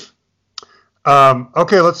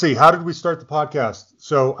 Okay, let's see. How did we start the podcast?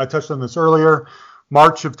 So I touched on this earlier.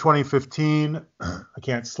 March of 2015. I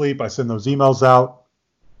can't sleep. I send those emails out.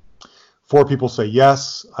 4 people say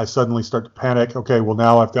yes. I suddenly start to panic. Okay, well,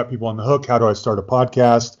 now I've got people on the hook. How do I start a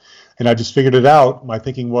podcast? And I just figured it out. My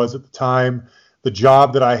thinking was at the time, the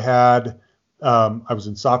job that I had, I was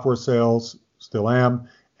in software sales, still am,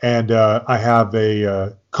 and I have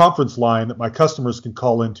a conference line that my customers can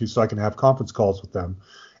call into so I can have conference calls with them.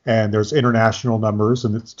 And there's international numbers,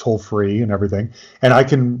 and it's toll free and everything. And I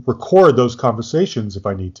can record those conversations if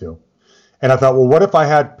I need to. And I thought, well, what if I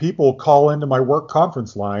had people call into my work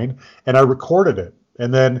conference line and I recorded it?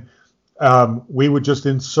 And then we would just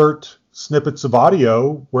insert snippets of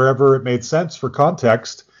audio wherever it made sense for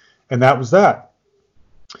context. And that was that.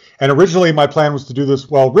 And originally my plan was to do this.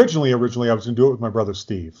 Well, originally I was going to do it with my brother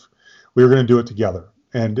Steve. We were going to do it together.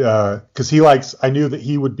 And because I knew that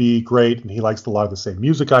he would be great, and he likes a lot of the same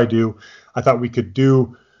music I do. I thought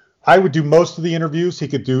I would do most of the interviews. He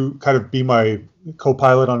could be my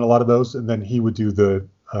co-pilot on a lot of those, and then he would do the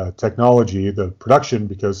technology, the production,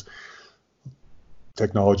 because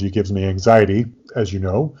technology gives me anxiety, as you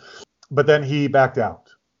know. But then he backed out.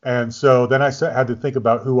 And so then I had to think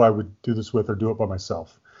about who I would do this with or do it by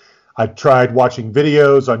myself. I tried watching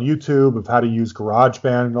videos on YouTube of how to use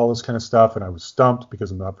GarageBand and all this kind of stuff, and I was stumped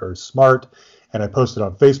because I'm not very smart. And I posted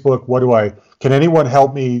on Facebook, can anyone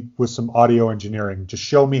help me with some audio engineering? Just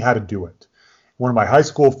show me how to do it. One of my high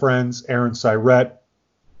school friends, Aaron Syrett,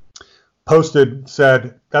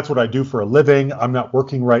 said, that's what I do for a living. I'm not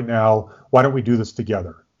working right now. Why don't we do this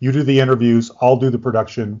together? You do the interviews, I'll do the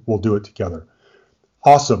production, we'll do it together.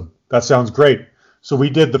 Awesome. That sounds great. So we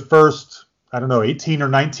did the first, 18 or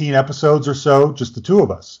 19 episodes or so, just the two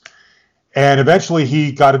of us. And eventually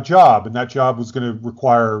he got a job, and that job was going to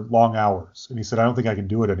require long hours. And he said, I don't think I can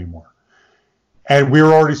do it anymore. And we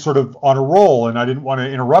were already sort of on a roll, and I didn't want to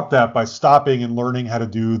interrupt that by stopping and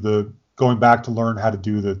going back to learn how to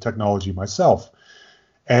do the technology myself.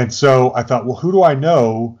 And so I thought, well, who do I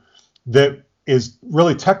know that is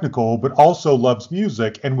really technical, but also loves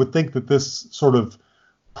music and would think that this sort of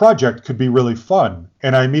project could be really fun?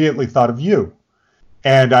 And I immediately thought of you.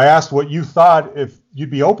 And I asked what you thought, if you'd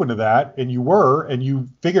be open to that, and you were, and you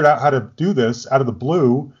figured out how to do this out of the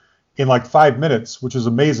blue in like 5 minutes, which is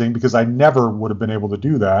amazing because I never would have been able to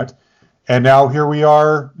do that. And now here we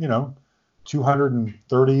are,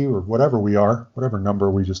 230 or whatever number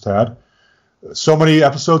we just had, so many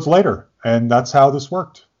episodes later, and that's how this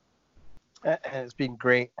worked. It's been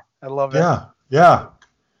great. I love it. Yeah.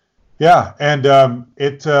 And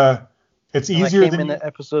it's easier than in at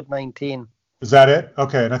episode 19. Is that it?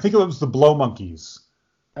 Okay. And I think it was the Blow Monkeys.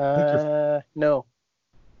 No.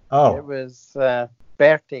 Oh. It was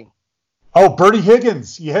Bertie. Oh, Bertie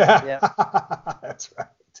Higgins. Yeah. That's right.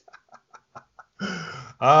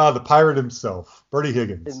 The pirate himself, Bertie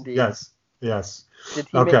Higgins. Indeed. Yes. Did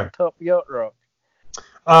he make Top Yacht Rock?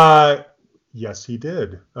 Yes, he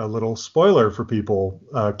did. A little spoiler for people.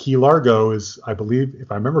 Key Largo is, I believe,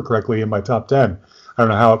 if I remember correctly, in my top 10. I don't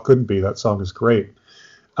know how it couldn't be. That song is great.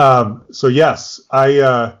 So yes,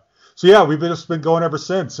 so yeah, we've just been going ever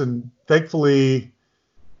since. And thankfully,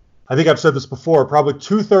 I think I've said this before, probably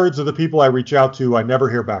 2/3 of the people I reach out to, I never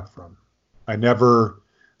hear back from. They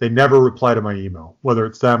never reply to my email, whether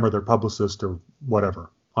it's them or their publicist or whatever,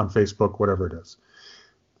 on Facebook, whatever it is.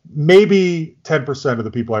 Maybe 10% of the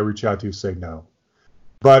people I reach out to say no,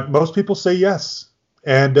 but most people say yes.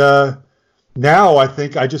 And now I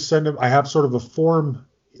think I just send them, I have sort of a form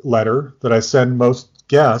letter that I send most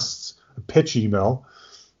guests, a pitch email,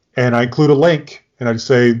 and I include a link, and I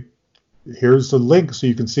say, here's the link so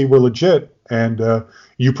you can see we're legit. And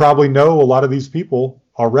you probably know a lot of these people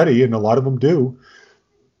already, and a lot of them do.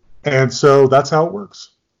 And so that's how it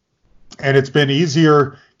works. And it's been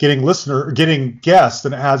easier getting guests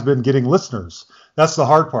than it has been getting listeners. That's the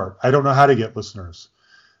hard part. I don't know how to get listeners.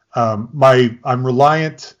 I'm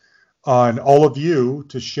reliant on all of you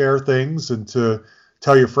to share things and to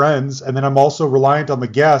tell your friends. And then I'm also reliant on the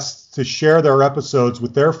guests to share their episodes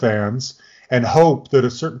with their fans and hope that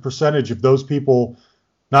a certain percentage of those people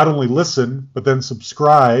not only listen, but then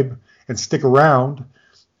subscribe and stick around.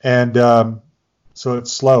 And so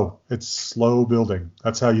it's slow. It's slow building.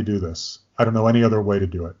 That's how you do this. I don't know any other way to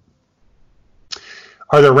do it.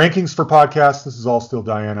 Are there rankings for podcasts? This is all still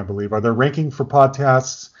Diane, I believe. Are there rankings for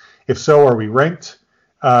podcasts? If so, are we ranked?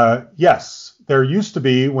 Yes. There used to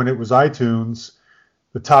be, when it was iTunes,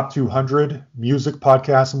 the top 200 music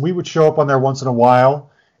podcasts, and we would show up on there once in a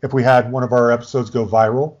while if we had one of our episodes go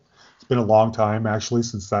viral. It's been a long time, actually,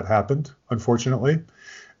 since that happened, unfortunately.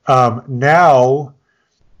 Now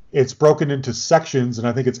it's broken into sections, and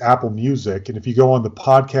I think it's Apple Music. And if you go on the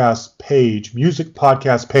podcast page, music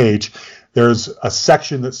podcast page, there's a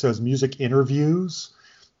section that says music interviews,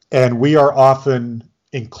 and we are often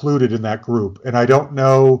included in that group. And I don't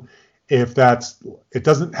know if it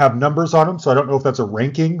doesn't have numbers on them, so I don't know if that's a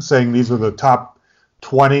ranking saying these are the top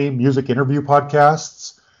 20 music interview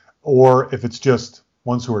podcasts, or if it's just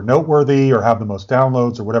ones who are noteworthy or have the most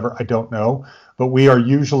downloads or whatever. I don't know. But we are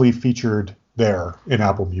usually featured there in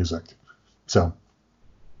Apple Music. So,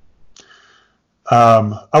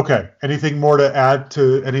 okay. Anything more to add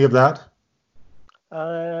to any of that?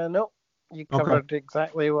 No, you covered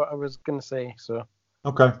exactly what I was going to say. So,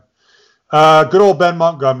 okay. Good old Ben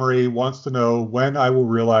Montgomery wants to know when I will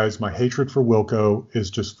realize my hatred for Wilco is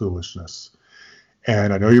just foolishness.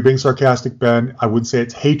 And I know you're being sarcastic, Ben. I wouldn't say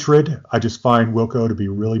it's hatred. I just find Wilco to be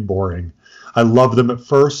really boring. I loved them at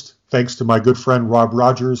first, thanks to my good friend Rob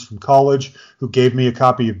Rogers from college, who gave me a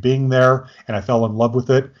copy of Being There, and I fell in love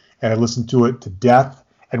with it, and I listened to it to death.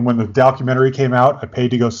 And when the documentary came out, I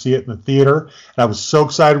paid to go see it in the theater. And I was so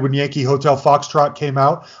excited when Yankee Hotel Foxtrot came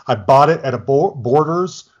out. I bought it at a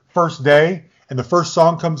Borders first day, and the first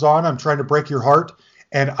song comes on, I'm Trying to Break Your Heart,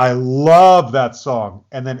 and I love that song.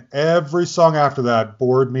 And then every song after that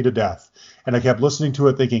bored me to death. And I kept listening to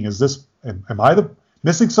it thinking, am I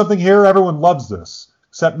missing something here? Everyone loves this,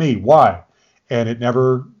 except me. Why? And it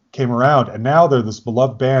never came around. And now they're this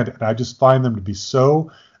beloved band, and I just find them to be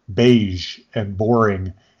so beige and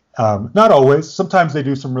boring. Not always. Sometimes they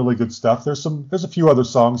do some really good stuff. There's a few other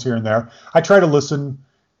songs here and there. I try to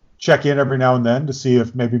check in every now and then to see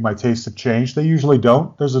if maybe my tastes have changed. They usually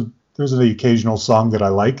don't. There's an occasional song that I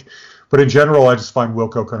like, but in general, I just find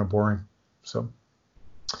Wilco kind of boring. So,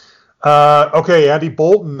 okay. Andy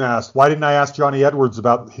Bolton asked, why didn't I ask Johnny Edwards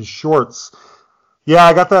about his shorts? Yeah,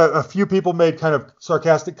 I got a few people made kind of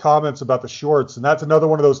sarcastic comments about the shorts, and that's another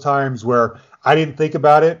one of those times where I didn't think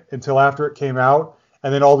about it until after it came out,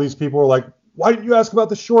 and then all these people were like, why didn't you ask about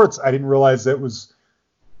the shorts? I didn't realize it was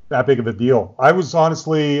that big of a deal. I was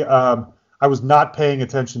honestly, I was not paying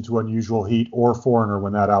attention to Unusual Heat or Foreigner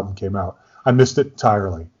when that album came out. I missed it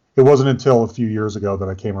entirely. It wasn't until a few years ago that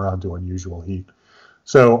I came around to Unusual Heat.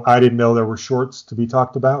 So I didn't know there were shorts to be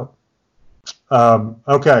talked about.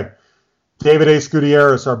 Okay. David A.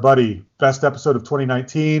 Scudieris, our buddy, best episode of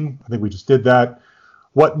 2019. I think we just did that.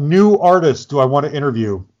 What new artist do I want to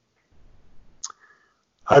interview?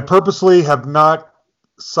 I purposely have not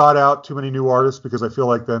sought out too many new artists because I feel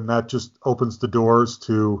like then that just opens the doors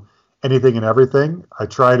to anything and everything. I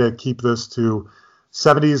try to keep this to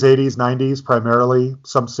 70s, 80s, 90s primarily,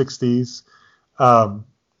 some 60s.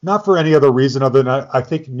 Not for any other reason other than I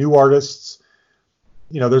think new artists,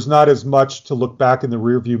 there's not as much to look back in the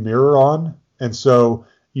rearview mirror on. And so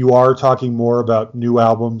you are talking more about new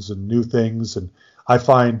albums and new things. And I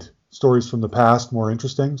find stories from the past more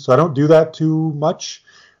interesting. So I don't do that too much.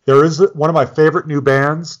 There is one of my favorite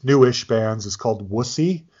newish bands is called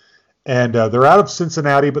Wussy. And they're out of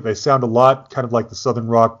Cincinnati, but they sound a lot kind of like the Southern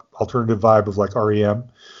rock alternative vibe of like REM.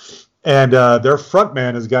 And their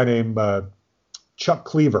frontman is a guy named Chuck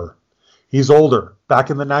Cleaver. He's older. Back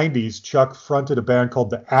in the 90s, Chuck fronted a band called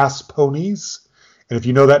the Ass Ponies. And if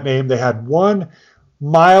you know that name, they had one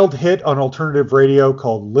mild hit on alternative radio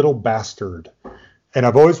called Little Bastard. And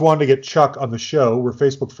I've always wanted to get Chuck on the show. We're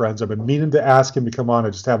Facebook friends. I've been meaning to ask him to come on. I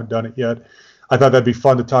just haven't done it yet. I thought that'd be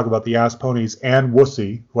fun to talk about the Ass Ponies and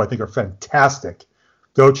Wussy, who I think are fantastic.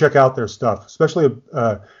 Go check out their stuff. Especially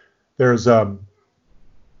there's an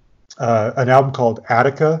album called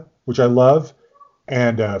Attica, which I love,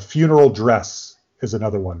 and Funeral Dress is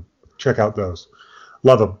another one. Check out those.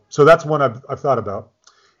 Love them. So that's one I've thought about.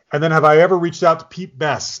 And then have I ever reached out to Pete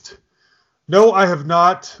Best? No, I have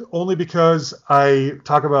not, only because I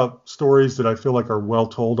talk about stories that I feel like are well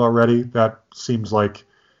told already. That seems like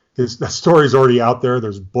that story's already out there.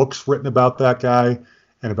 There's books written about that guy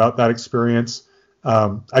and about that experience.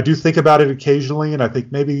 I do think about it occasionally, and I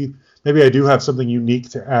think maybe I do have something unique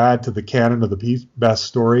to add to the canon of the Pete Best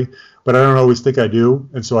story, but I don't always think I do,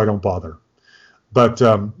 and so I don't bother. But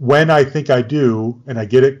when I think I do, and I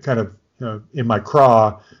get it kind of in my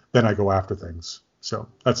craw, then I go after things. So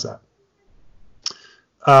that's that.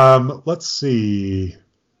 Let's see.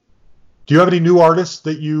 Do you have any new artists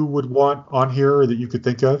that you would want on here or that you could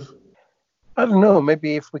think of? I don't know.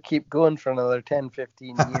 Maybe if we keep going for another 10,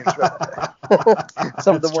 15 years,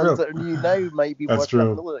 some of the ones that are new now might be worth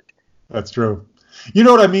having a look. That's true. You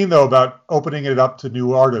know what I mean, though, about opening it up to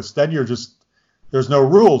new artists. Then there's no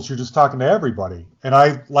rules. You're just talking to everybody. And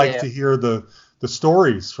I like to hear the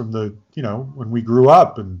stories from when we grew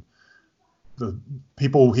up and the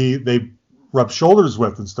people they rubbed shoulders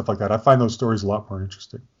with and stuff like that. I find those stories a lot more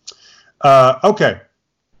interesting. Okay.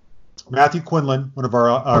 Matthew Quinlan, one of our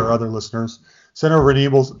other listeners, sent over an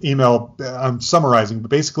email. I'm summarizing,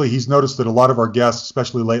 but basically he's noticed that a lot of our guests,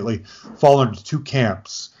 especially lately, fall into two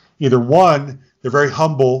camps. Either one, they're very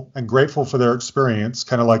humble and grateful for their experience,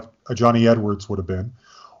 kind of like a Johnny Edwards would have been,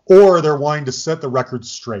 or they're wanting to set the record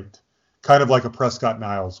straight, kind of like a Prescott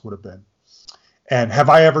Niles would have been. And have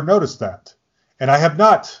I ever noticed that? And I have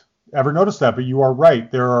not ever noticed that, but you are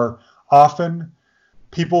right. There are often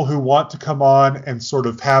people who want to come on and sort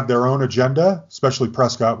of have their own agenda, especially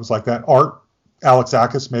Prescott was like that. Art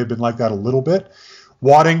Alexakis may have been like that a little bit,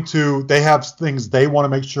 they have things they want to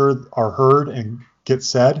make sure are heard and get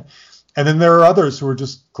said. And then there are others who are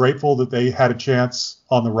just grateful that they had a chance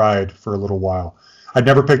on the ride for a little while. I'd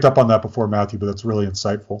never picked up on that before, Matthew, but that's really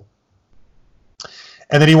insightful.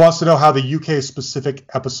 And then he wants to know how the UK specific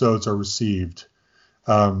episodes are received.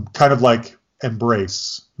 Kind of like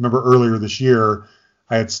Embrace. Remember earlier this year,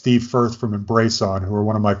 I had Steve Firth from Embrace on, who are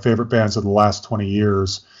one of my favorite bands of the last 20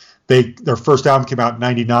 years. Their first album came out in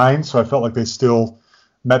 99, so I felt like they still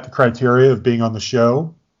met the criteria of being on the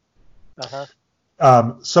show.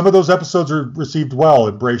 Some of those episodes are received well.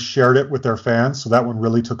 Embrace shared it with their fans, so that one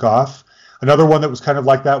really took off. Another one that was kind of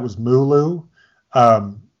like that was Mulu.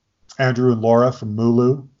 Andrew and Laura from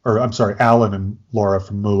Mulu, or I'm sorry, Alan and Laura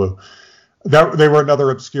from Mulu. They were another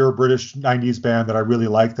obscure British 90s band that I really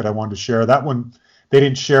liked that I wanted to share. That one, they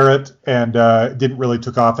didn't share it, and it didn't really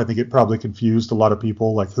took off. I think it probably confused a lot of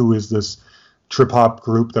people, like, who is this trip-hop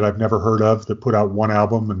group that I've never heard of that put out one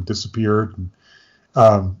album and disappeared? And,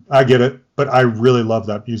 I get it, but I really love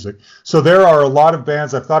that music. So there are a lot of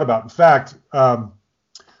bands I've thought about. In fact,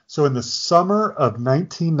 so in the summer of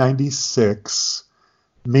 1996,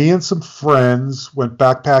 me and some friends went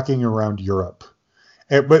backpacking around Europe.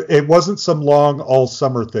 But it wasn't some long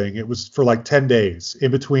all-summer thing. It was for like 10 days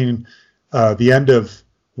in between the end of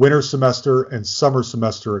winter semester and summer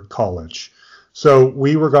semester at college. So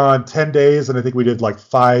we were gone 10 days, and I think we did like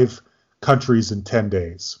 5 countries in 10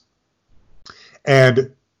 days.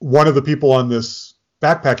 And one of the people on this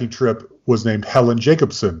backpacking trip was named Helen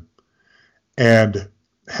Jacobson. And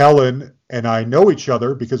Helen and I know each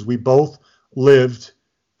other because we both lived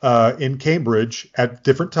in Cambridge at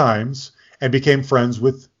different times and became friends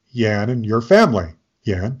with Jan and your family,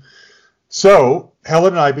 Jan. So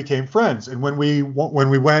Helen and I became friends. And when we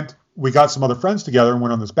went, we got some other friends together and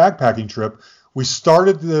went on this backpacking trip. We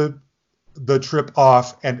started the trip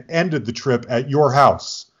off and ended the trip at your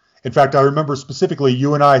house. In fact, I remember specifically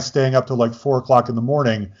you and I staying up till like 4:00 in the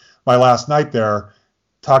morning, my last night there,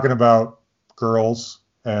 talking about girls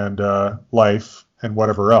and life and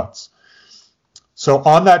whatever else. So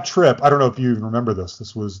on that trip, I don't know if you even remember this.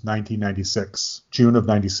 This was 1996, June of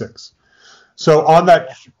 96. So on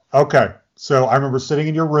that, okay. So I remember sitting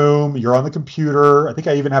in your room. You're on the computer. I think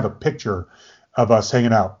I even have a picture of us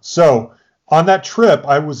hanging out. So on that trip,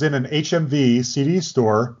 I was in an HMV CD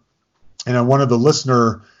store, and one of the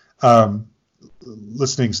listener um,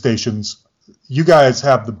 listening stations, you guys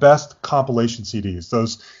have the best compilation CDs.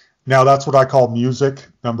 Those now that's what I call music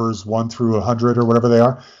numbers 1 through 100 or whatever they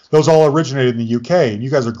are. Those all originated in the UK, and you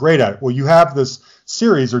guys are great at it. Well, you have this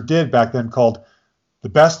series, or did back then, called the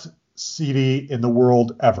best CD in the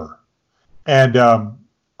world ever, and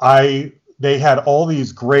they had all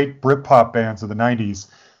these great Britpop bands of the 90s.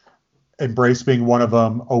 Embrace being one of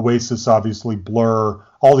them, Oasis, obviously, Blur,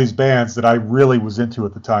 all these bands that I really was into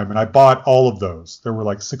at the time. And I bought all of those. There were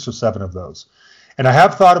like 6 or 7 of those. And I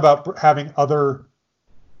have thought about having other.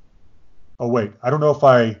 Oh, wait. I don't know if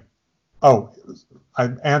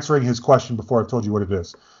I'm answering his question before I've told you what it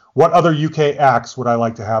is. What other UK acts would I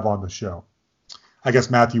like to have on the show? I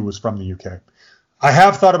guess Matthew was from the UK. I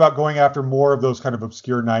have thought about going after more of those kind of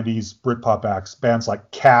obscure 90s Britpop acts, bands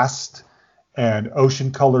like Cast and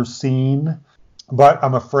Ocean Color Scene, but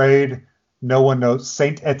I'm afraid no one knows.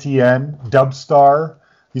 Saint Etienne, Dubstar.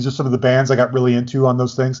 These are some of the bands I got really into on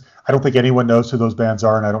those things. I don't think anyone knows who those bands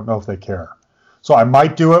are, and I don't know if they care. So I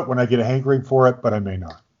might do it when I get a hankering for it, but I may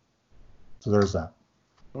not. So there's that.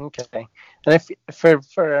 Okay. And if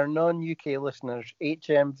for our non-UK listeners,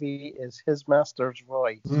 HMV is his master's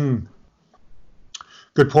voice.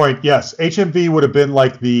 Good point. Yes, HMV would have been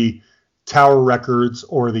like the Tower Records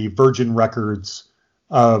or the Virgin Records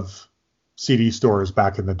of CD stores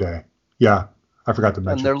back in the day. Yeah, I forgot to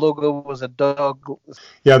mention. And their logo was a dog.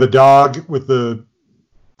 Yeah, the dog with the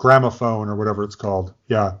gramophone or whatever it's called.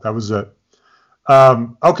 Yeah, that was it.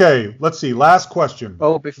 Okay, let's see. Last question.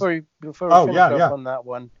 Oh, before we finish off on that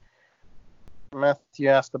one, Matthew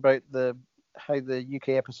asked about how the UK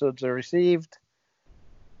episodes are received.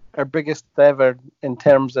 Our biggest ever in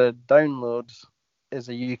terms of downloads is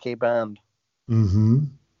a UK band. Mm-hmm.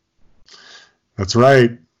 That's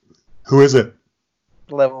right. Who is it?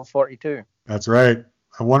 Level 42. That's right.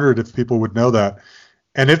 I wondered if people would know that.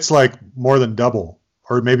 And it's like more than double,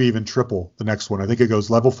 or maybe even triple the next one. I think it goes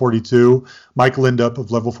Level 42, Mike Lindup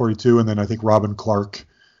of Level 42, and then I think Robin Clark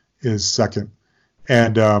is second.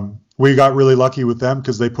 And we got really lucky with them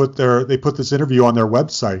because they put this interview on their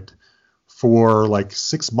website for like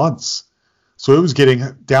 6 months. So it was getting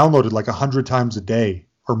downloaded like 100 times a day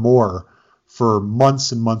or more for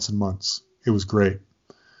months and months and months. It was great.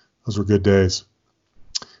 Those were good days.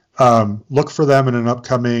 Look for them in an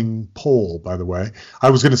upcoming poll, by the way.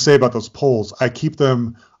 I was going to say about those polls, I keep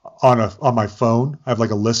them on my phone. I have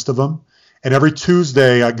like a list of them. And every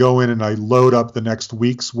Tuesday I go in and I load up the next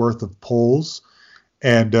week's worth of polls.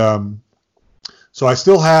 And so I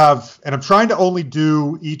still have, and I'm trying to only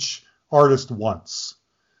do each artist once.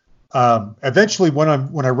 Eventually, when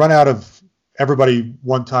I run out of everybody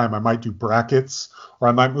one time, I might do brackets, or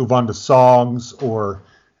I might move on to songs or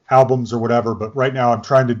albums or whatever. But right now, I'm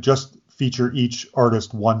trying to just feature each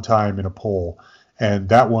artist one time in a poll, and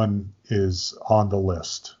that one is on the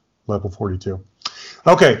list, Level 42.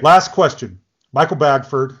 Okay, last question. Michael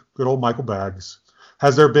Bagford, good old Michael Bags.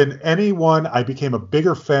 Has there been anyone I became a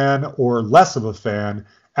bigger fan or less of a fan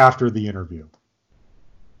after the interview?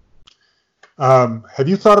 Have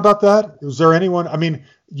you thought about that? Is there anyone? I mean,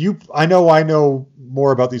 I know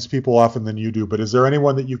more about these people often than you do, but is there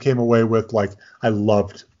anyone that you came away with like, I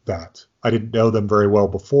loved that? I didn't know them very well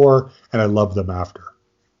before, and I loved them after.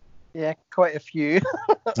 Yeah, quite a few.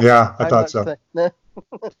 Yeah, I thought so.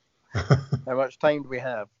 How much time do we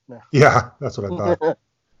have? No. Yeah, that's what I thought.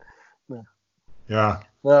 No. Yeah.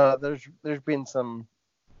 No, there's been some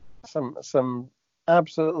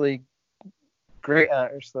absolutely great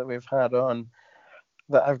artists that we've had on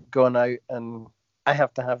that have gone out and I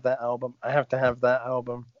have to have that album. I have to have that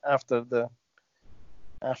album after the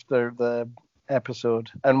episode.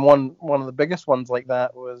 And one of the biggest ones like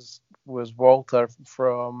that was Walter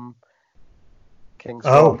from King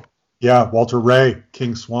Swamp. Oh, yeah, Walter Ray,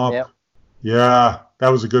 King Swamp. Yep. Yeah, that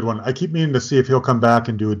was a good one. I keep meaning to see if he'll come back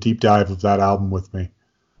and do a deep dive of that album with me.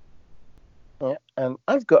 Yeah, and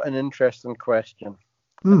I've got an interesting question.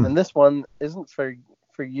 And this one isn't for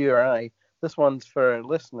you or I. This one's for our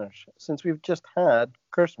listeners. Since we've just had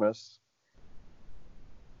Christmas,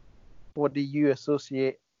 what do you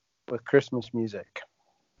associate with Christmas music?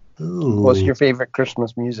 Ooh. What's your favorite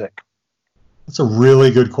Christmas music? That's a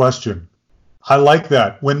really good question. I like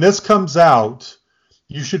that. When this comes out,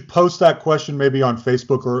 you should post that question maybe on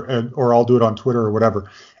Facebook or I'll do it on Twitter or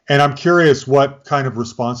whatever. And I'm curious what kind of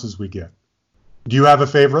responses we get. Do you have a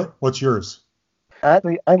favorite? What's yours? I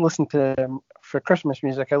listen to, for Christmas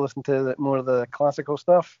music, I listen to more of the classical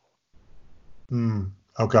stuff.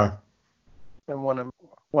 Okay. And one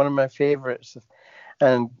of my favorites.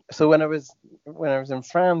 And so when I was in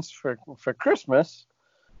France for Christmas,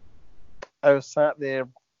 I was sat there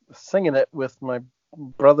singing it with my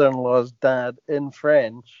brother-in-law's dad in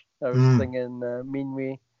French. I was singing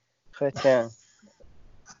Minuit Chrétien,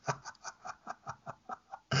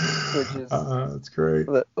 which is that's great.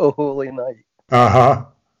 the Oh Holy Night. Uh-huh.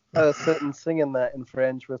 I was sitting singing that in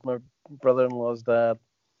French with my brother-in-law's dad.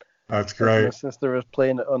 That's great. My sister was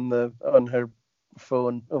playing it on her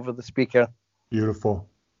phone over the speaker. Beautiful.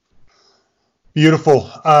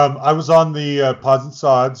 I was on the Pods and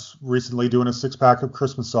Sods recently doing a 6-pack of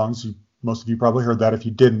Christmas songs. Most of you probably heard that. If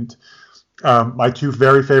you didn't, my 2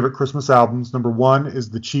 very favorite Christmas albums. Number 1 is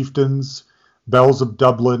the Chieftains' Bells of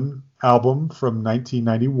Dublin album from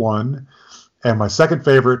 1991. And my second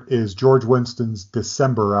favorite is George Winston's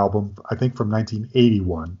December album, I think from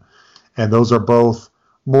 1981. And those are both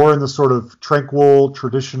more in the sort of tranquil,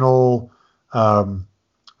 traditional,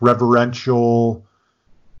 reverential,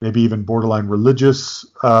 maybe even borderline religious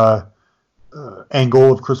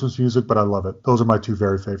angle of Christmas music, but I love it. Those are my 2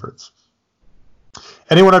 very favorites.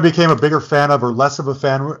 Anyone I became a bigger fan of or less of a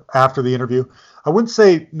fan after the interview? I wouldn't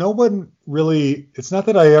say no one really. It's not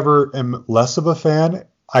that I ever am less of a fan.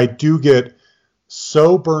 I do get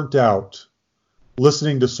so burnt out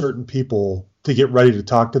listening to certain people to get ready to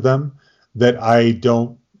talk to them that I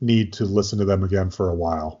don't need to listen to them again for a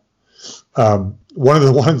while. One of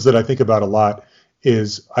the ones that I think about a lot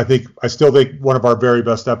is I still think one of our very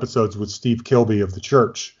best episodes was Steve Kilby of The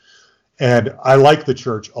Church. And I like The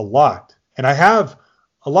Church a lot. And I have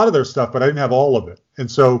a lot of their stuff, but I didn't have all of it. And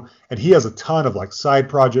he has a ton of like side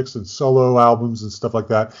projects and solo albums and stuff like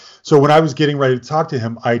that. So when I was getting ready to talk to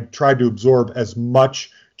him, I tried to absorb as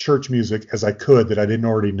much church music as I could that I didn't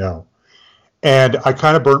already know. And I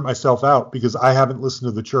kind of burnt myself out because I haven't listened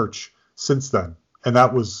to The Church since then. And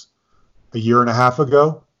that was a year and a half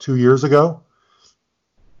ago, 2 years ago.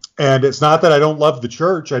 And it's not that I don't love The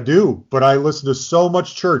Church. I do. But I listen to so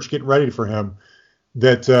much church getting ready for him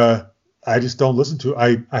that I just don't listen to.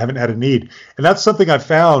 I haven't had a need. And that's something I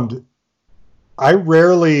found. I'm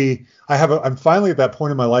finally at that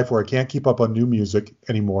point in my life where I can't keep up on new music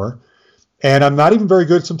anymore. And I'm not even very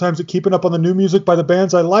good sometimes at keeping up on the new music by the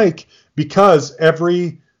bands I like, because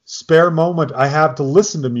every spare moment I have to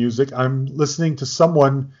listen to music, I'm listening to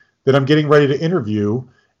someone that I'm getting ready to interview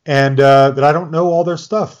and that I don't know all their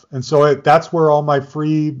stuff. And so that's where all my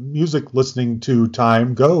free music listening to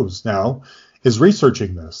time goes now, is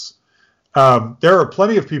researching this. There are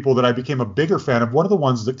plenty of people that I became a bigger fan of. One of the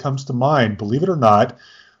ones that comes to mind, believe it or not,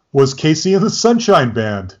 was Casey and the Sunshine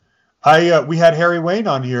Band. We had Harry Wayne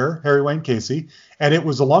on here, Harry Wayne Casey, and it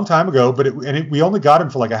was a long time ago, but we only got him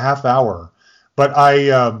for like a half hour. But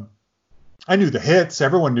I knew the hits.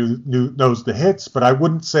 Everyone knows the hits, but I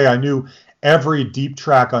wouldn't say I knew every deep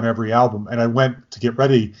track on every album. And I went to get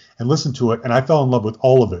ready and listen to it, and I fell in love with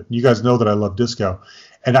all of it. You guys know that I love disco.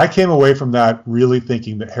 And I came away from that really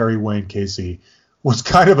thinking that Harry Wayne Casey was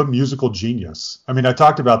kind of a musical genius. I mean, I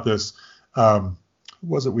talked about this. Who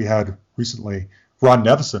was it we had recently? Ron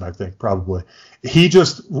Nevison, I think, probably.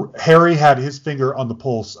 Harry had his finger on the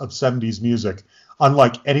pulse of 70s music,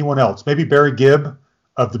 unlike anyone else. Maybe Barry Gibb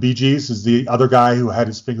of the Bee Gees is the other guy who had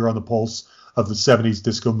his finger on the pulse of the 70s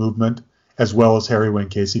disco movement, as well as Harry Wayne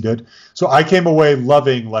Casey did. So I came away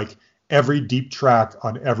loving like every deep track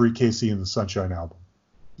on every Casey and the Sunshine album.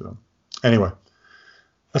 So anyway,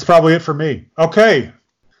 that's probably it for me. Okay.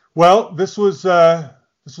 Well, this was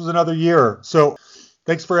another year. So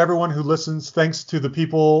thanks for everyone who listens. Huge thanks to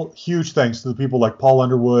the people like Paul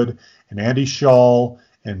Underwood and Andy Shaw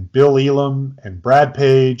and Bill Elam and Brad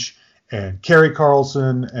Page and Carrie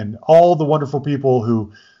Carlson and all the wonderful people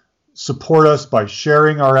who support us by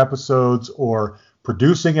sharing our episodes or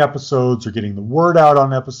producing episodes or getting the word out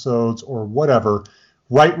on episodes or whatever.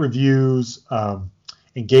 Write reviews,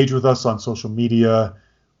 engage with us on social media.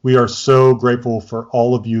 We are so grateful for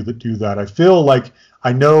all of you that do that. I feel like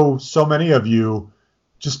I know so many of you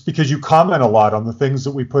just because you comment a lot on the things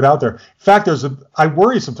that we put out there. In fact, I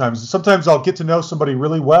worry sometimes. Sometimes I'll get to know somebody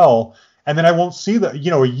really well, and then I won't see that.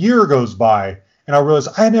 A year goes by, and I'll realize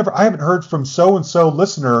I haven't heard from so-and-so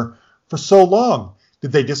listener for so long.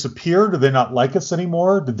 Did they disappear? Do they not like us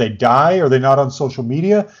anymore? Did they die? Are they not on social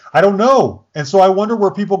media? I don't know. And so I wonder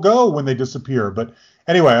where people go when they disappear. But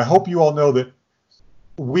anyway, I hope you all know that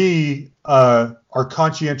we are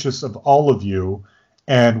conscientious of all of you,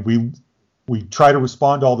 and we try to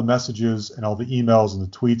respond to all the messages and all the emails and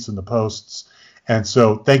the tweets and the posts. And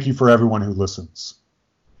so thank you for everyone who listens.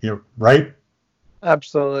 Right?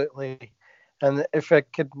 Absolutely. And if I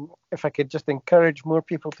could just encourage more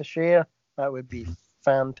people to share, that would be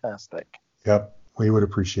fantastic. Yep, we would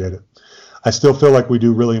appreciate it. I still feel like we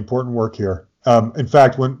do really important work here. In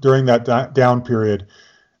fact, during that down period,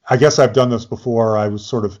 I guess I've done this before. I was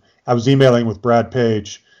sort of I was emailing with Brad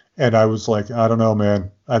Page, and I was like, I don't know,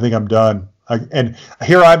 man. I think I'm done. And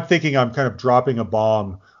here I'm thinking I'm kind of dropping a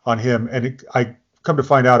bomb on him, and I come to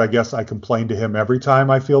find out, I guess I complain to him every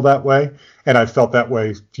time I feel that way, and I've felt that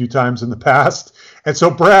way a few times in the past. And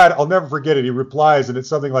so Brad, I'll never forget it. He replies, and it's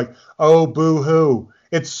something like, "Oh, boo-hoo!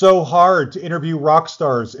 It's so hard to interview rock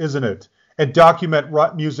stars, isn't it? And document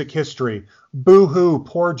rock music history. Boo-hoo,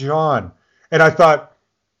 poor Jon." And I thought,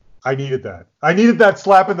 I needed that. I needed that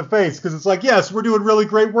slap in the face because it's like, yes, we're doing really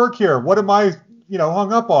great work here. What am I,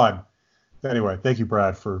 hung up on? Anyway, thank you,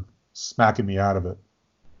 Brad, for smacking me out of it.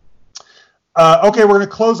 Okay, we're going to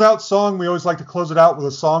close out song. We always like to close it out with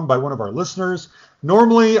a song by one of our listeners.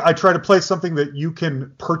 Normally, I try to play something that you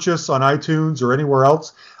can purchase on iTunes or anywhere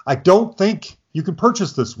else. I don't think you can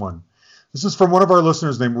purchase this one. This is from one of our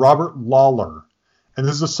listeners named Robert Lawler. And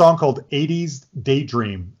this is a song called 80s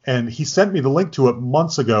Daydream. And he sent me the link to it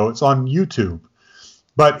months ago. It's on YouTube.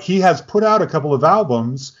 But he has put out a couple of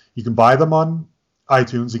albums. You can buy them on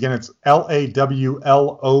iTunes. Again, it's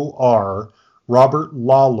Lawlor, Robert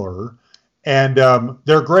Lawler. And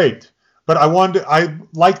they're great. But I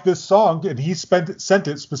like this song, and he sent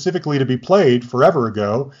it specifically to be played forever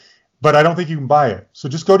ago. But I don't think you can buy it. So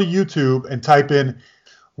just go to YouTube and type in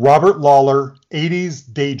Robert Lawler,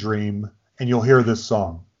 80s Daydream, and you'll hear this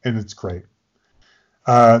song, and it's great.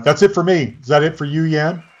 That's it for me. Is that it for you,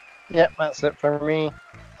 Jan? Yep, that's it for me.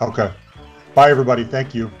 Okay. Bye, everybody.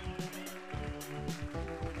 Thank you.